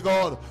 Almighty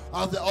God.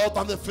 As the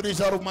author and the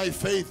finisher of my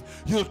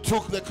faith, you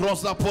took the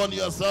cross upon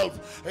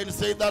yourself and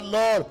said that,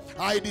 Lord,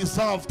 I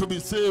deserve to be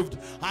saved.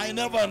 I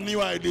never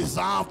knew I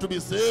deserved to be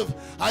saved.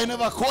 I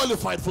never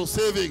qualified for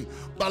saving.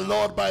 But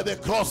Lord, by the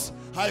cross,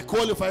 I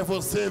qualify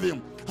for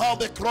saving. How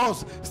the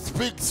cross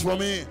speaks for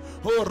me.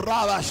 Oh,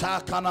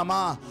 Rabasha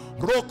Kanama,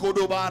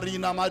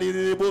 Rokodobarina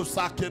Maribu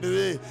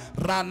Sakere,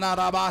 Rana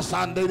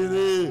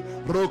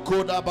Rabashandere,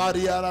 Rokoda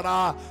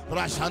Bariara,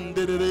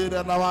 Rashandere,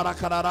 Navara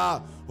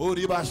Kanara,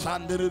 Uriba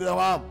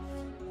Shandere,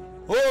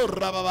 Oh,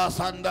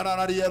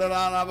 Rababasandara,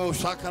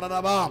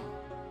 Shakaraba,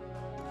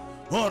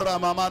 Oh,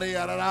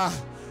 Ramamariara.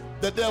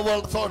 The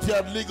devil thought he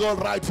had legal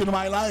right in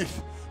my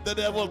life. The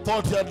devil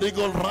thought he had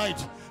legal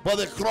right. But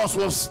the cross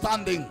was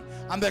standing,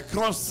 and the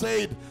cross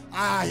said,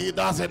 he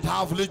doesn't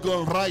have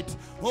legal right.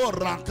 Oh,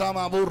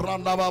 Rakama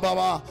Buranda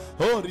Baba,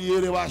 oh,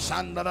 Riva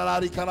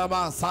Shandara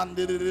Rikaraba,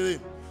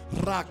 Sandiri,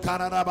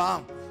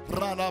 Rakaraba,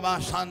 Radaba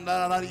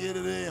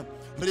Shandara,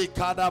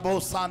 Rikadabo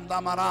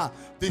Sandamara.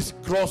 This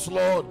cross,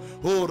 Lord,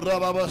 oh,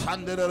 Rababa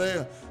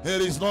Shandere,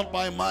 it is not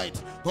by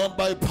might, not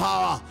by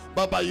power,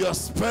 but by your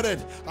spirit,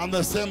 and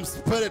the same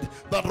spirit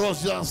that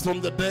rose us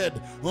from the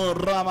dead. Oh,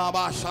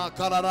 Ramaba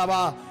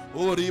Shakaraba.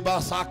 Uriba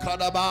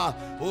Sakadaba,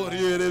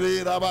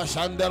 Uribaba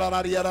Shandara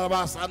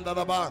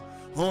Sandaraba,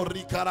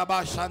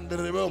 Urikaraba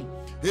Shandaribum.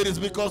 It is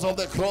because of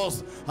the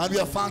cross, and we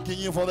are thanking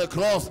you for the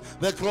cross.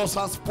 The cross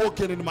has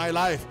spoken in my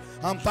life.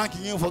 I'm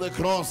thanking you for the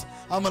cross.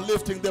 I'm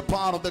lifting the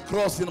power of the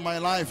cross in my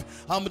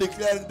life. I'm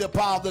declaring the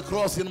power of the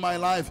cross in my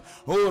life.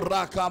 Oh,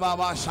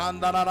 Rakababa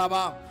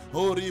Shandaraba,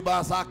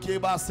 Uriba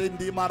Sakiba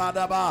Sindi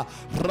Maradaba,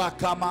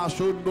 Rakama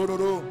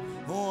Shunduru,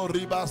 oh,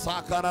 Riba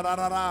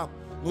Sakarara.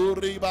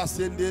 Uriba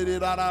sendiri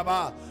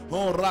raraba.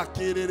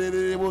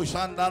 Rakiri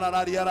bushandara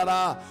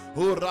rariara.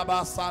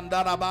 Uraba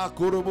sandaraba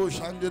kurubu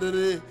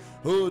shandiri.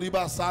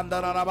 Uriba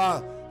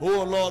sandaraba.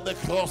 Oh Lord, the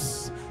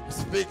cross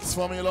speaks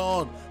for me,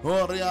 Lord.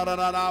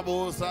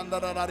 Uriararabo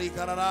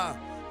sandararikarara.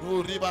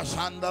 Uriba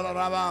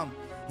shandaraba.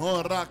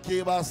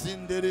 Rakiba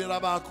sindiri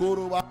raba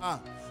kuruba.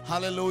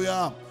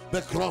 Hallelujah.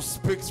 The cross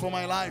speaks for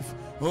my life.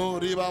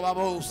 Uriba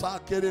babo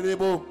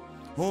sakiribo.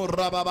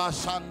 Urababa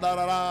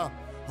shandarara.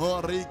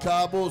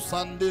 Rikabo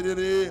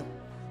sandiri.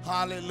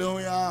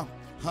 Hallelujah.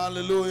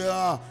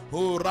 Hallelujah.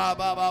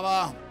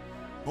 Urababa.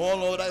 Oh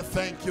Lord, I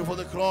thank you for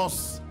the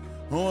cross.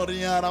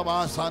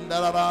 Oriaraba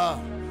sandarara.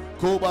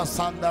 Kuba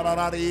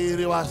sandarari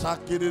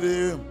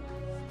riwasakiri.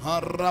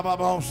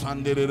 Harababa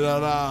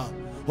sandirira.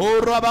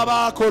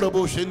 Urababa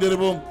korubu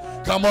shindiribum.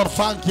 Come on,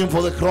 thank him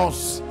for the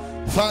cross.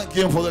 Thank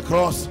him for the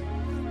cross.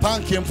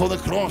 Thank him for the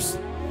cross.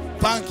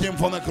 Thank him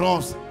for the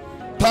cross.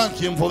 Thank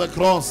him for the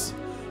cross.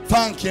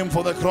 Thank him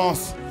for the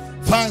cross.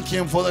 Thank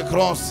him for the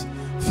cross.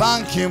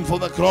 Thank him for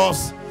the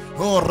cross.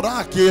 Oh,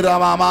 Rakira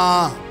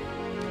Mama.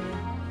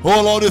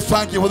 Oh Lord, we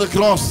thank you for the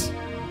cross.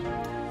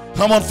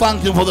 Come on,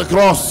 thank him for the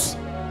cross.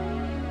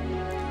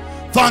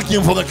 Thank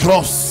him for the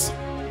cross.